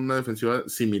topar con una defensiva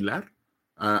similar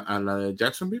a la de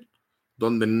Jacksonville,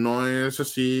 donde no es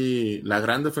así la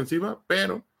gran defensiva,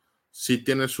 pero sí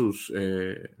tiene sus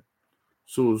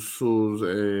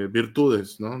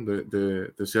virtudes, ¿no?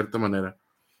 De cierta manera.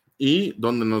 Y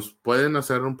donde nos pueden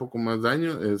hacer un poco más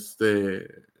daño,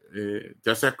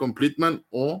 ya sea con Pittman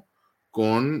o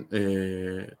con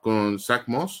Zach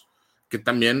Moss, que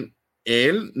también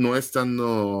él no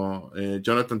estando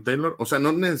Jonathan Taylor, o sea,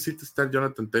 no necesita estar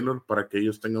Jonathan Taylor para que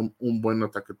ellos tengan un buen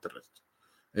ataque terrestre.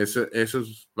 Eso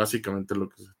es básicamente lo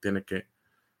que se tiene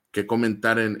que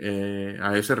comentar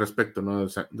a ese respecto, ¿no?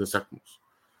 De Zach Moss.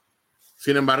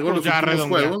 Sin embargo, los últimos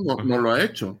juegos no lo ha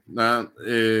hecho.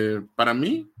 Para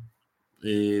mí,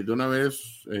 de una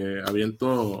vez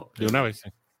aviento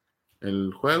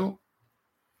el juego.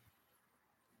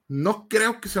 No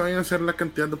creo que se vayan a hacer la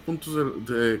cantidad de puntos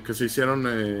que se hicieron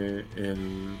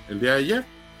el día de ayer,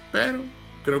 pero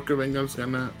creo que Bengals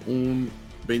gana un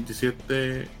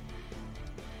 27-20.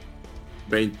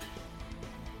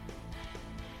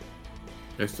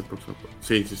 Próximo.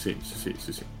 Sí.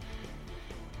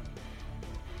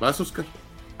 ¿Vas, Oscar?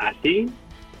 ¿Así?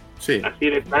 Sí. ¿Así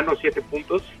de plano 7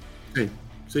 puntos?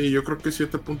 Sí, yo creo que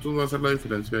 7 puntos va a ser la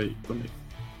diferencia ahí con él.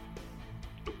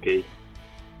 Ok.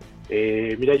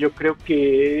 Mira, yo creo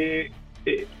que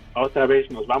otra vez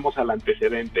nos vamos al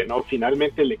antecedente, ¿no?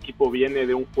 Finalmente el equipo viene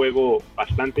de un juego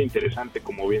bastante interesante,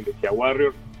 como bien decía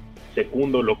Warrior.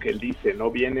 Segundo lo que él dice, ¿no?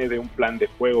 Viene de un plan de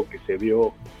juego que se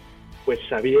vio pues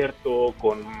abierto,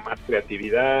 con más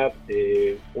creatividad,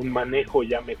 un manejo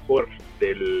ya mejor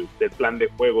del plan de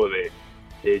juego de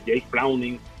Jake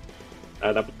Browning,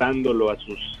 adaptándolo a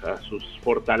sus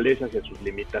fortalezas y a sus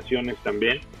limitaciones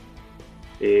también.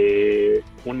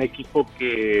 Un equipo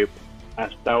que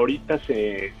hasta ahorita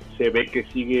se ve que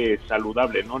sigue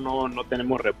saludable, no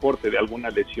tenemos reporte de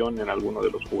alguna lesión en alguno de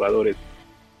los jugadores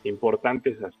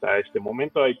importantes hasta este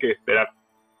momento. Hay que esperar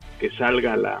que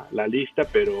salga la lista,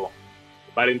 pero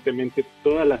aparentemente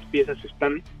todas las piezas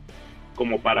están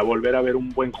como para volver a ver un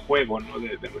buen juego, ¿no?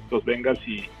 de nuestros Bengals.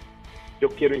 Y yo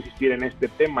quiero insistir en este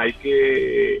tema,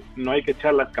 no hay que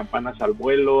echar las campanas al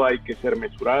vuelo, hay que ser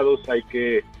mesurados, hay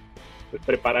que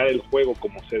preparar el juego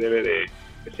como se debe de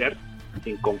ser,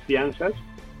 sin confianzas.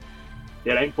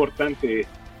 Será importante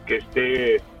que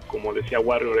esté, como decía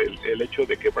Warrior, el hecho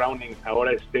de que Browning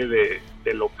ahora esté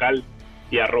de local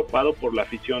y arropado por la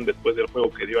afición después del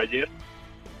juego que dio ayer.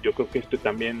 Yo creo que este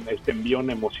envión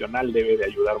emocional debe de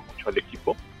ayudar mucho al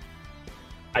equipo.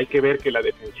 Hay que ver que la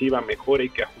defensiva mejore y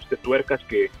que ajuste tuercas,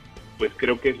 que pues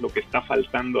creo que es lo que está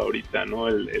faltando ahorita, ¿no?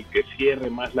 El que cierre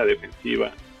más la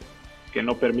defensiva, que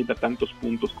no permita tantos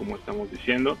puntos como estamos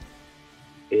diciendo.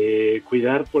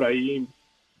 Cuidar por ahí.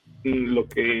 Lo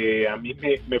que a mí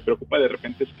me preocupa de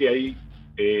repente es que hay,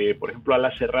 por ejemplo,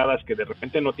 alas cerradas que de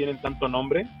repente no tienen tanto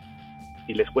nombre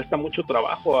y les cuesta mucho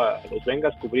trabajo a los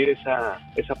Bengals cubrir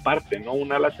esa parte, ¿no?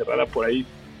 Una ala cerrada por ahí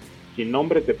sin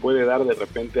nombre te puede dar de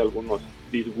repente algunos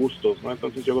disgustos, ¿no?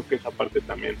 Entonces yo creo que esa parte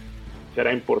también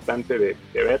será importante de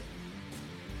ver.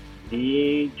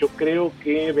 Y yo creo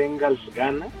que Bengals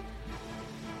gana,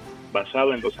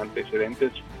 basado en los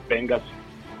antecedentes. Bengals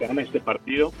gana este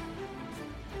partido,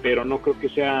 pero no creo que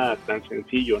sea tan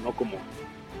sencillo, ¿no? Como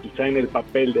quizá en el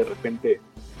papel de repente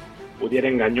pudiera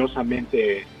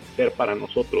engañosamente ser para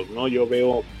nosotros, ¿no? Yo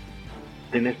veo,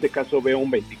 en este caso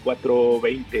un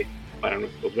 24-20 para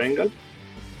nuestros Bengals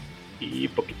y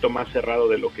un poquito más cerrado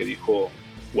de lo que dijo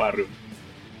Warrior.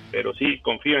 pero sí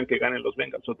confío en que ganen los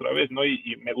Bengals otra vez, ¿no?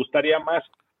 Y me gustaría más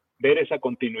ver esa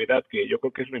continuidad, que yo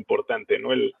creo que es lo importante,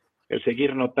 ¿no? El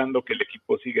seguir notando que el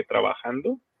equipo sigue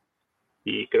trabajando,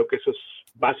 y creo que eso es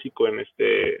básico en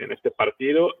este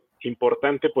partido,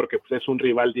 importante porque pues, es un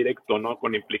rival directo, ¿no?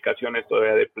 Con implicaciones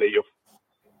todavía de playoff.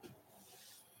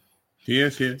 Sí,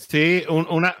 así es. Sí,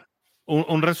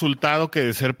 un resultado que,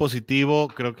 de ser positivo,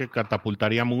 creo que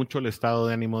catapultaría mucho el estado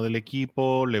de ánimo del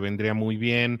equipo, le vendría muy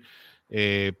bien,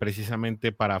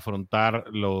 precisamente para afrontar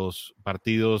los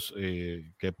partidos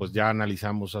que pues ya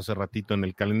analizamos hace ratito en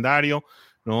el calendario,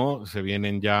 ¿no? Se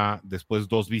vienen ya después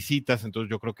 2 visitas, entonces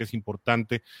yo creo que es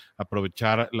importante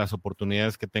aprovechar las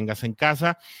oportunidades que tengas en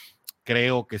casa.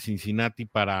 Creo que Cincinnati,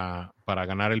 para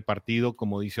ganar el partido,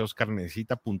 como dice Oscar,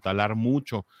 necesita apuntalar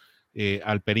mucho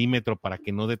al perímetro para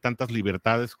que no dé tantas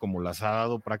libertades como las ha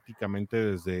dado prácticamente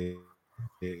desde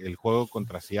el juego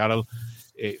contra Seattle,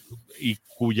 y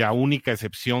cuya única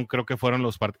excepción creo que fueron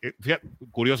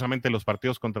curiosamente los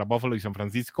partidos contra Buffalo y San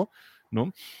Francisco,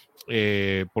 ¿no?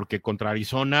 Porque contra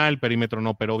Arizona el perímetro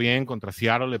no operó bien, contra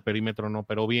Seattle el perímetro no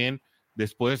operó bien,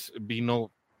 después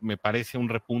vino, me parece, un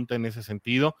repunte en ese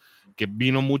sentido, que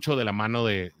vino mucho de la mano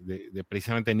de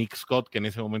precisamente Nick Scott, que en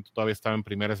ese momento todavía estaba en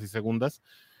primeras y segundas.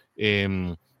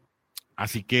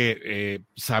 Así que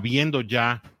sabiendo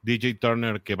ya DJ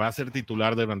Turner que va a ser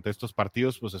titular durante estos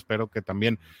partidos, pues espero que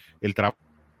también el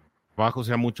trabajo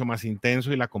sea mucho más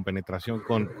intenso y la compenetración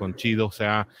con Chido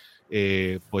sea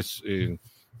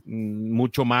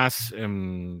mucho más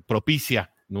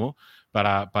propicia, ¿no?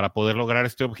 Para poder lograr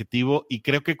este objetivo. Y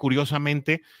creo que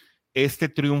curiosamente este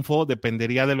triunfo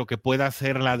dependería de lo que pueda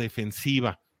hacer la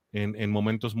defensiva en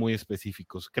momentos muy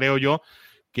específicos. Creo yo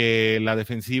que la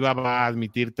defensiva va a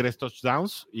admitir 3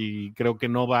 touchdowns y creo que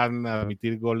no van a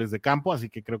admitir goles de campo, así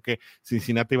que creo que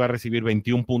Cincinnati va a recibir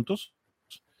 21 puntos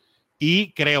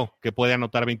y creo que puede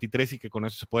anotar 23 y que con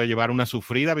eso se puede llevar una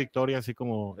sufrida victoria, así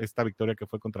como esta victoria que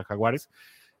fue contra Jaguares.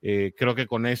 Creo que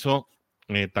con eso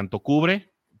tanto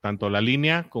cubre, tanto la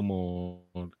línea como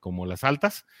las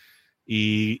altas,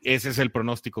 y ese es el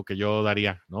pronóstico que yo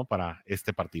daría, ¿no? Para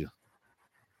este partido.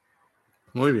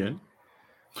 Muy bien.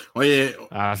 Oye,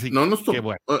 así no nos que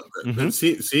bueno.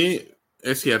 Sí,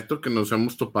 es cierto que nos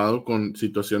hemos topado con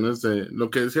situaciones de lo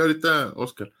que decía ahorita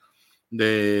Oscar,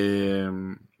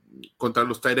 de contra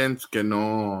los tight ends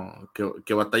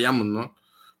que batallamos, ¿no?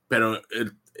 Pero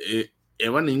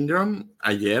Evan Ingram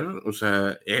ayer, o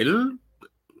sea, él,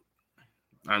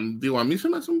 digo, a mí se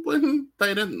me hace un buen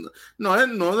tight end, no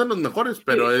de los mejores,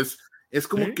 pero es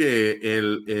como que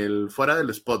el fuera del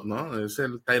spot, ¿no? Es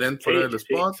el tight end fuera del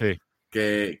spot. Sí.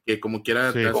 Que como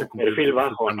quiera te hace cumplir. Perfil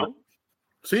bajo, ¿no?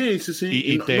 Sí.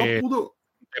 Y no pudo.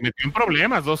 Te metió en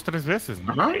problemas 2-3 veces,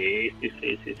 ¿no? Ajá.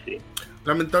 Sí.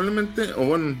 Lamentablemente, o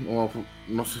bueno,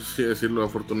 no sé si decirlo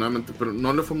afortunadamente, pero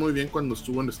no le fue muy bien cuando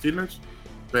estuvo en Steelers.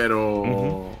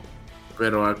 Pero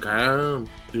acá,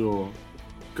 digo,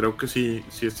 creo que sí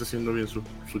está haciendo bien su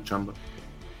chamba.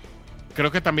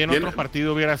 Creo que también otro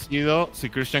partido hubiera sido si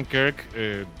Christian Kirk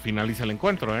finaliza el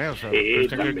encuentro, ¿eh? O sea,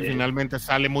 Christian Kirk finalmente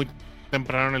sale muy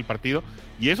temprano en el partido,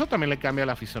 y eso también le cambia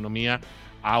la fisonomía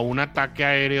a un ataque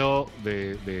aéreo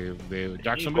de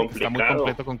Jacksonville, que está muy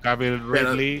completo con Calvin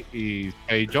Ridley y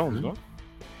Zay Jones, ¿no?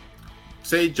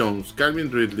 Zay Jones, Calvin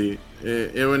Ridley,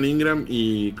 Evan Ingram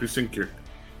y Christian Kirk.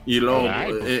 Y luego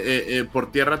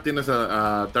por tierra tienes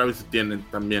a Travis Etienne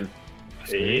también.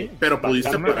 Sí, pero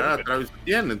pudiste parar a Travis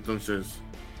Etienne, entonces.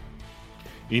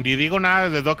 Y ni digo nada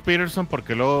de Doug Peterson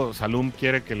porque luego Salum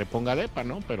quiere que le ponga depa,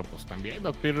 ¿no? Pero pues también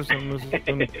Doug Peterson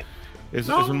es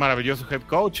un maravilloso head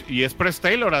coach, y es Press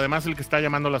Taylor además el que está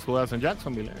llamando las jugadas en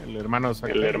Jacksonville, el hermano de Zach.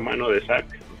 El hermano de Zach.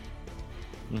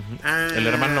 El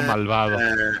hermano malvado.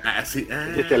 Es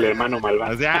el hermano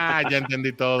malvado. Ya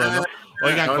entendí todo, ¿no?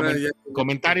 Oigan,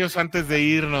 comentarios antes de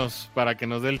irnos para que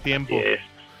nos dé el tiempo.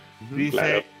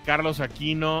 Dice Carlos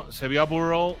Aquino, se vio a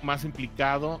Burrow más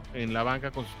implicado en la banca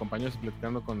con sus compañeros y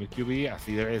platicando con el QB,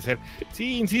 así debe de ser.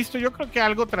 Sí, insisto, yo creo que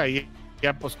algo traía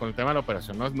pues con el tema de la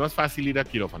operación, no es fácil ir a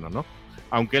quirófano, ¿no?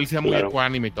 Aunque él sea muy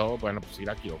ecuánime y todo, bueno, pues ir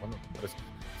a quirófano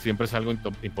siempre es algo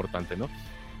importante, ¿no?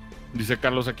 Dice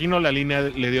Carlos Aquino, la línea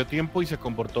le dio tiempo y se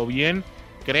comportó bien,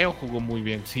 creo jugó muy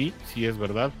bien, sí es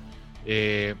verdad.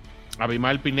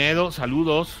 Abimael Pinedo,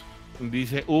 saludos.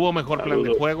 Dice, hubo mejor plan de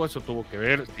juego, eso tuvo que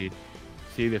ver,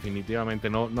 sí,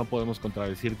 definitivamente, no podemos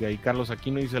contradecirte ahí. Carlos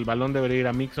Aquino dice, el balón debería ir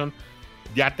a Mixon,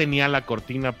 ya tenía la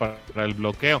cortina para el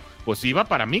bloqueo, pues iba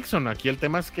para Mixon, aquí el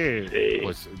tema es que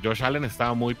pues Josh Allen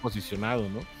estaba muy posicionado,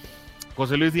 ¿no?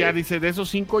 José Luis Díaz dice, de esos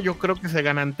 5 yo creo que se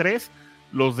ganan 3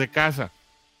 los de casa,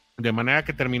 de manera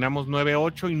que terminamos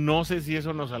 9-8 y no sé si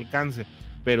eso nos alcance.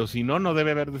 pero si no, no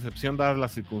debe haber decepción dadas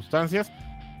las circunstancias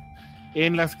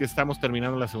en las que estamos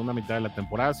terminando la segunda mitad de la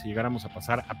temporada. Si llegáramos a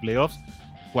pasar a playoffs,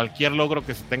 cualquier logro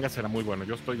que se tenga será muy bueno.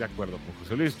 Yo estoy de acuerdo con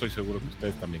José Luis, estoy seguro que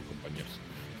ustedes también, compañeros.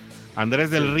 Andrés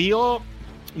del Río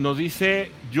nos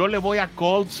dice, yo le voy a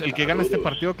Colts, el que gana este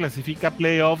partido clasifica a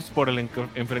playoffs por el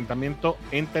enfrentamiento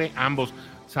entre ambos.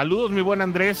 Saludos, mi buen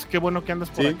Andrés, qué bueno que andas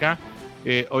por acá.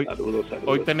 Saludos.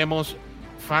 Hoy tenemos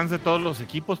fans de todos los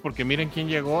equipos, porque miren quién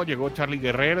llegó Charlie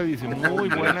Guerrero y dice, muy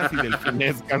buenas y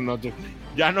delfinescas noches.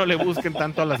 Ya no le busquen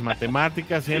tanto a las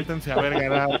matemáticas, siéntense a ver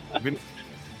ganar.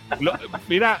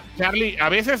 Mira, Charlie, a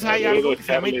veces hay algo que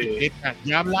se llama etiqueta.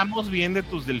 Ya hablamos bien de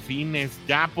tus delfines,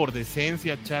 ya por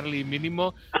decencia, Charlie,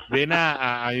 mínimo ven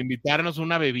a invitarnos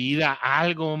una bebida,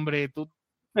 algo, hombre, tú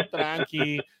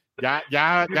tranqui,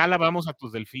 ya la vamos a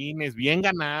tus delfines, bien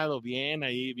ganado, bien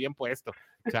ahí, bien puesto,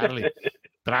 Charlie,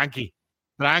 tranqui,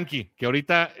 que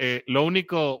ahorita lo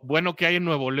único bueno que hay en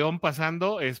Nuevo León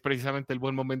pasando es precisamente el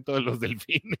buen momento de los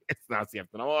delfines. No, es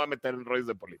cierto, no me voy a meter en rollos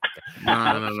de política.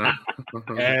 No.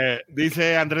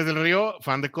 Dice Andrés del Río,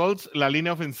 fan de Colts, la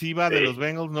línea ofensiva de los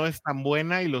Bengals no es tan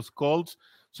buena y los Colts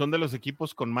son de los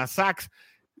equipos con más sacks.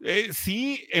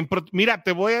 Sí, mira,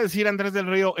 te voy a decir, Andrés del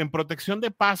Río, en protección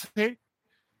de pase,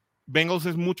 Bengals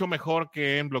es mucho mejor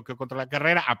que en bloqueo contra la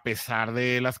carrera, a pesar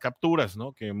de las capturas,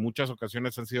 ¿no? Que en muchas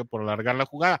ocasiones han sido por alargar la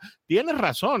jugada. Tienes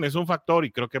razón, es un factor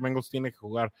y creo que Bengals tiene que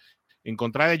jugar en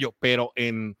contra de ello, pero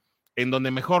en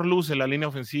donde mejor luce la línea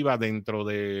ofensiva dentro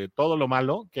de todo lo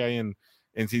malo que hay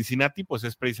en Cincinnati, pues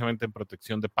es precisamente en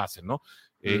protección de pase, ¿no?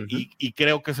 Y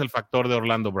creo que es el factor de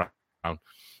Orlando Brown.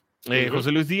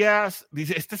 José Luis Díaz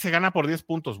dice, se gana por 10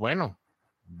 puntos. Bueno,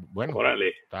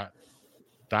 órale.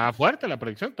 Está fuerte la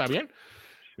predicción, está bien.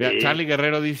 Mira, Charlie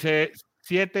Guerrero dice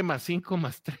 7 más 5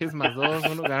 más 3 más 2,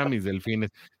 uno gana mis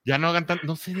delfines. Ya no hagan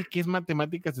no sé de qué es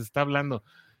matemáticas se está hablando.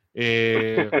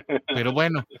 Pero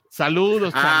bueno,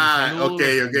 saludos, Charlie. Ok,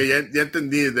 ya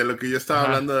entendí de lo que yo estaba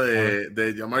hablando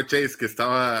de Jamar Chase, que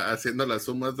estaba haciendo las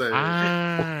sumas de...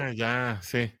 Ya,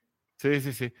 sí.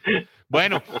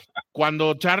 Bueno,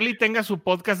 cuando Charlie tenga su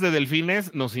podcast de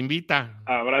delfines, nos invita.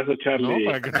 Abrazo, Charlie. ¿No?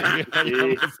 Para que también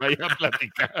vaya a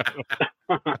platicar.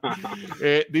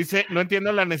 Dice, no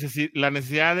entiendo la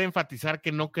necesidad de enfatizar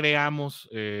que no creamos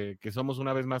que somos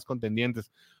una vez más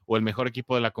contendientes o el mejor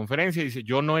equipo de la conferencia. Dice,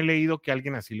 yo no he leído que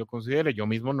alguien así lo considere, yo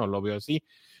mismo no lo veo así.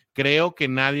 Creo que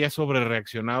nadie ha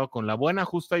sobrereaccionado con la buena,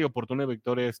 justa y oportuna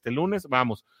victoria este lunes.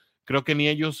 Vamos, creo que ni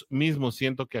ellos mismos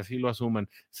siento que así lo asuman.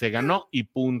 Se ganó y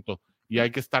punto. Y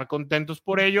hay que estar contentos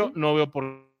por ello. No veo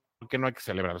por qué no hay que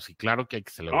celebrarlo. Sí, claro que hay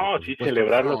que celebrarlo. No, sí,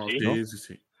 celebrarlo, no, sí, ¿no?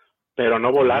 Sí. Pero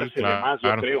no volarse claro, de más,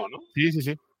 yo creo, ¿no?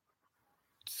 Sí.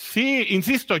 Sí,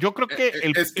 insisto, yo creo que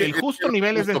el justo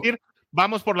nivel es decir,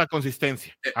 vamos por la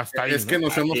consistencia. Hasta ahí. Es que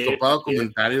nos hemos topado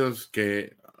comentarios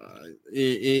que...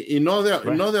 Y no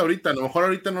de ahorita, a lo mejor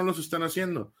ahorita no los están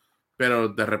haciendo, pero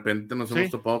de repente nos hemos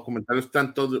topado comentarios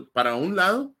tanto para un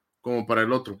lado como para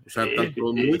el otro. O sea,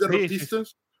 tanto muy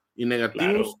derrotistas y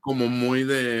negativos, como muy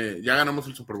de ya ganamos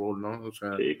el Super Bowl, ¿no? O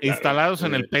sea, instalados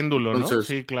en el péndulo, entonces, ¿no?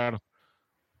 Sí, claro.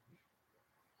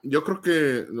 Yo creo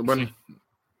que, bueno,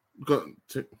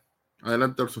 sí.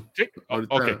 Adelante, Orson. Sí,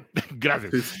 ok,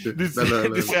 gracias.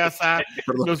 Dice Asa,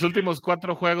 los últimos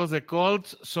 4 juegos de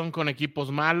Colts son con equipos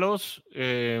malos.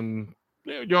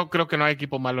 Yo creo que no hay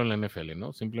equipo malo en la NFL,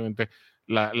 ¿no? Simplemente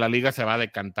la liga se va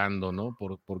decantando, ¿no?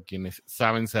 Por quienes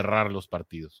saben cerrar los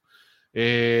partidos.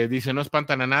 Dice, no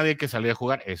espantan a nadie que salía a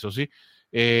jugar, eso sí.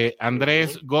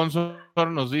 Andrés Gonzo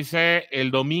nos dice, el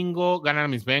domingo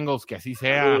ganan mis Bengals, que así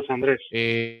sea. Saludos, Andrés.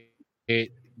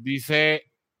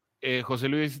 Dice José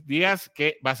Luis Díaz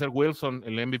que va a ser Wilson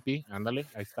el MVP. Ándale,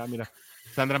 ahí está, mira.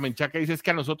 Sandra Menchaca dice, es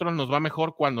que a nosotros nos va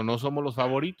mejor cuando no somos los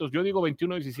favoritos. Yo digo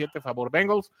 21-17 favor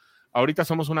Bengals. Ahorita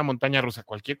somos una montaña rusa.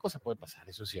 Cualquier cosa puede pasar,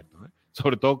 eso es cierto, ¿eh?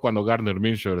 Sobre todo cuando Gardner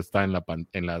Minshew está en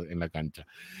la cancha.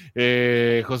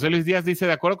 José Luis Díaz dice,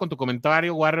 de acuerdo con tu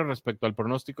comentario, Warrior, respecto al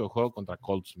pronóstico de juego contra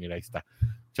Colts. Mira, ahí está.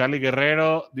 Charlie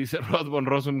Guerrero dice, Rod Von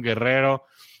Rossum Guerrero.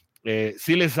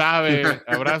 Sí le sabe.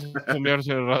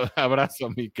 Abrazo,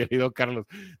 mi querido Carlos.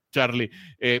 Charlie.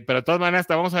 Pero de todas maneras,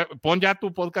 pon ya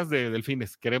tu podcast de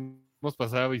delfines. Queremos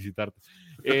pasar a visitarte.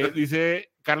 Dice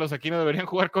Carlos Aquino, deberían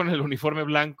jugar con el uniforme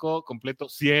blanco completo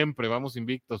siempre, vamos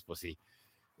invictos, pues sí.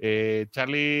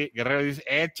 Charlie Guerrero dice,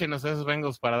 échenos a esos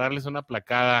Bengals para darles una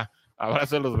placada.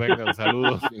 Abrazo a los Bengals,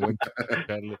 saludos.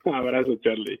 Charlie. Abrazo,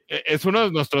 Charlie. Es uno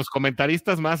de nuestros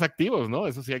comentaristas más activos, ¿no?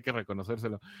 Eso sí hay que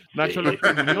reconocérselo. Nacho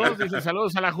Muñoz dice,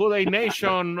 saludos a la Juday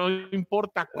Nation, no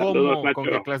importa cómo, saludos, con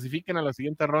que clasifiquen a la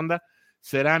siguiente ronda,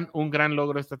 serán un gran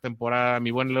logro esta temporada.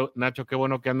 Mi buen Nacho, qué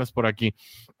bueno que andas por aquí.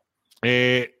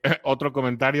 Otro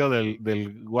comentario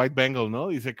del White Bengal, ¿no?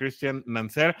 Dice Christian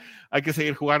Nancer, hay que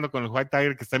seguir jugando con el White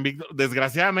Tiger que está invicto.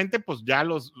 Desgraciadamente, pues ya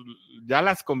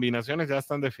las combinaciones ya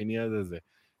están definidas desde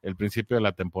el principio de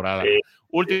la temporada.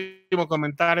 Último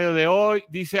comentario de hoy,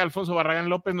 dice Alfonso Barragán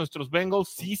López, nuestros Bengals,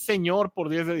 sí señor, por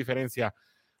 10 de diferencia.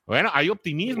 Bueno, hay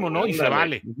optimismo, ¿no? Y se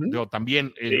vale. Pero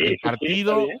también el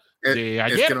partido de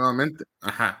ayer es que nuevamente,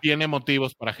 tiene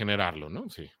motivos para generarlo, ¿no?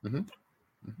 Sí.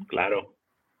 Claro.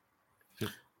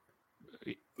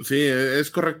 Sí,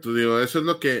 es correcto, digo, eso es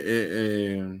lo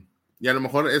que, y a lo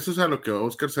mejor eso es a lo que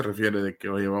Oscar se refiere, de que,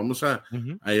 oye, vamos a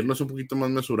irnos un poquito más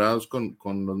mesurados con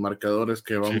los marcadores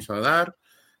que vamos a dar.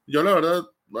 Yo la verdad,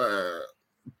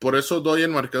 por eso doy el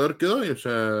marcador que doy, o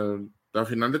sea, a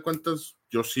final de cuentas,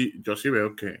 yo sí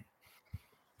veo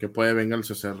que puede Bengals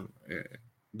hacer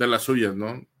de las suyas,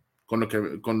 ¿no?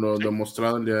 Con lo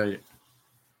demostrado el día de ayer.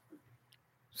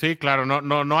 Sí, claro,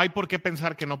 no hay por qué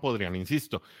pensar que no podrían,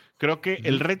 insisto. Creo que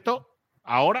el reto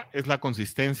ahora es la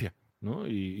consistencia, ¿no?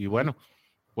 Y bueno,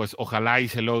 pues ojalá y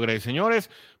se logre. Señores,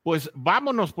 pues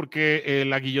vámonos porque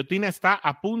la guillotina está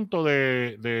a punto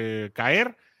de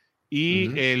caer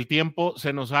y el tiempo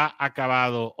se nos ha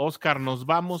acabado. Oscar, nos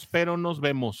vamos, pero nos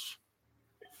vemos.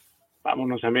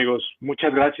 Vámonos, amigos.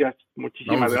 Muchas gracias,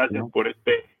 muchísimas gracias por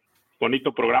este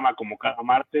bonito programa como cada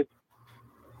martes.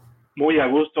 Muy a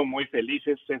gusto, muy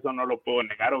felices, eso no lo puedo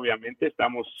negar, obviamente.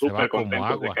 Estamos súper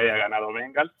contentos de que haya ganado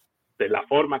Bengals, de la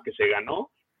forma que se ganó.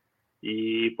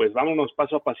 Y pues vámonos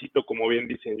paso a pasito, como bien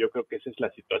dicen. Yo creo que esa es la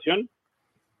situación,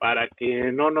 para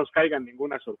que no nos caiga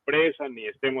ninguna sorpresa ni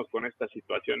estemos con estas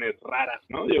situaciones raras,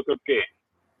 ¿no? Yo creo que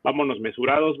vámonos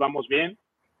mesurados, vamos bien.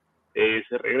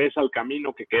 Se regresa al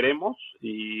camino que queremos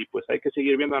y pues hay que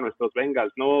seguir viendo a nuestros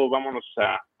Bengals. No vámonos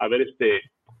a ver este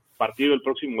partido el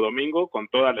próximo domingo con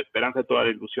toda la esperanza, toda la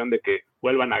ilusión de que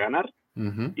vuelvan a ganar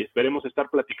y esperemos estar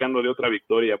platicando de otra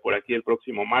victoria por aquí el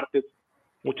próximo martes.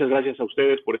 Muchas gracias a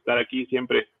ustedes por estar aquí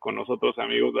siempre con nosotros,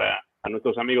 amigos, a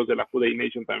nuestros amigos de la WDNE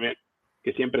Nation también,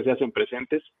 que siempre se hacen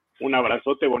presentes. Un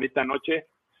abrazote, bonita noche,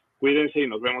 cuídense y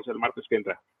nos vemos el martes que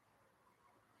entra.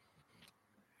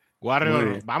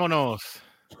 Warrior, vámonos.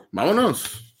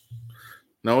 Vámonos.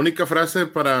 La única frase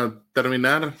para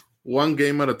terminar, one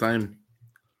game at a time.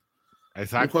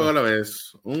 Exacto. Un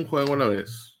juego a la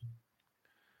vez.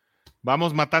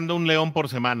 Vamos matando un león por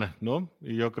semana, ¿no?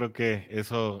 Y yo creo que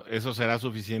eso será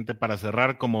suficiente para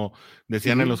cerrar, como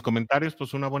decían en los comentarios,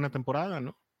 pues una buena temporada,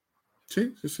 ¿no?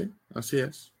 Sí, así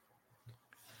es.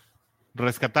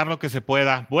 Rescatar lo que se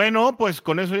pueda. Bueno, pues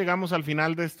con eso llegamos al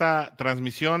final de esta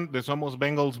transmisión de Somos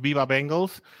Bengals, Viva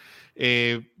Bengals.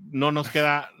 No nos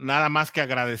queda nada más que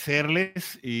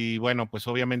agradecerles y bueno, pues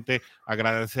obviamente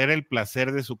agradecer el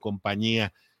placer de su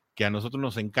compañía, que a nosotros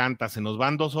nos encanta. Se nos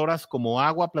van 2 horas como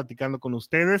agua platicando con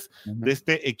ustedes de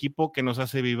este equipo que nos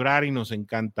hace vibrar y nos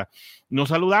encanta. Nos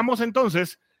saludamos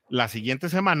entonces la siguiente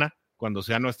semana, cuando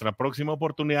sea nuestra próxima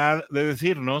oportunidad de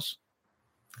decirnos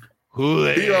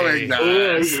 ¡Viva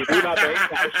Bengals! ¡Viva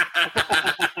Bengals!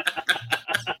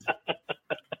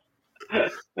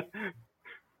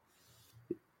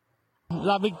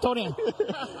 La victoria.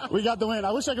 We got the win.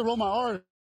 I wish I could roll my R's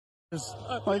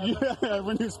like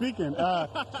when you're speaking.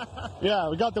 Yeah,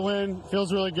 we got the win.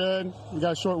 Feels really good. We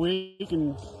got a short week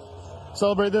and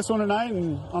celebrate this one tonight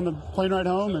and on the plane ride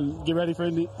home and get ready for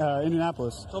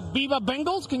Indianapolis. So, Viva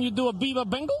Bengals? Can you do a Viva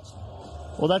Bengals?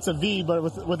 Well, that's a V, but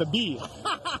with a B.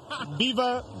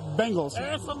 Viva Bengals.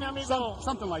 Eso, mi amigo.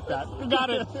 Something like that. You got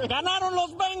it. Ganaron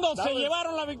los Bengals. Se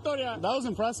llevaron la victoria. That was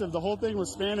impressive. The whole thing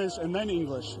was Spanish and then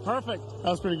English. Perfect.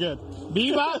 That was pretty good.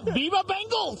 Viva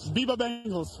Bengals. Viva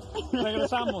Bengals.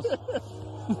 Regresamos.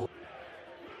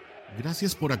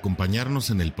 Gracias por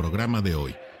acompañarnos en el programa de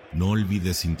hoy. No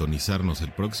olvides sintonizarnos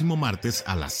el próximo martes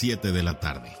a las 7 de la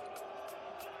tarde.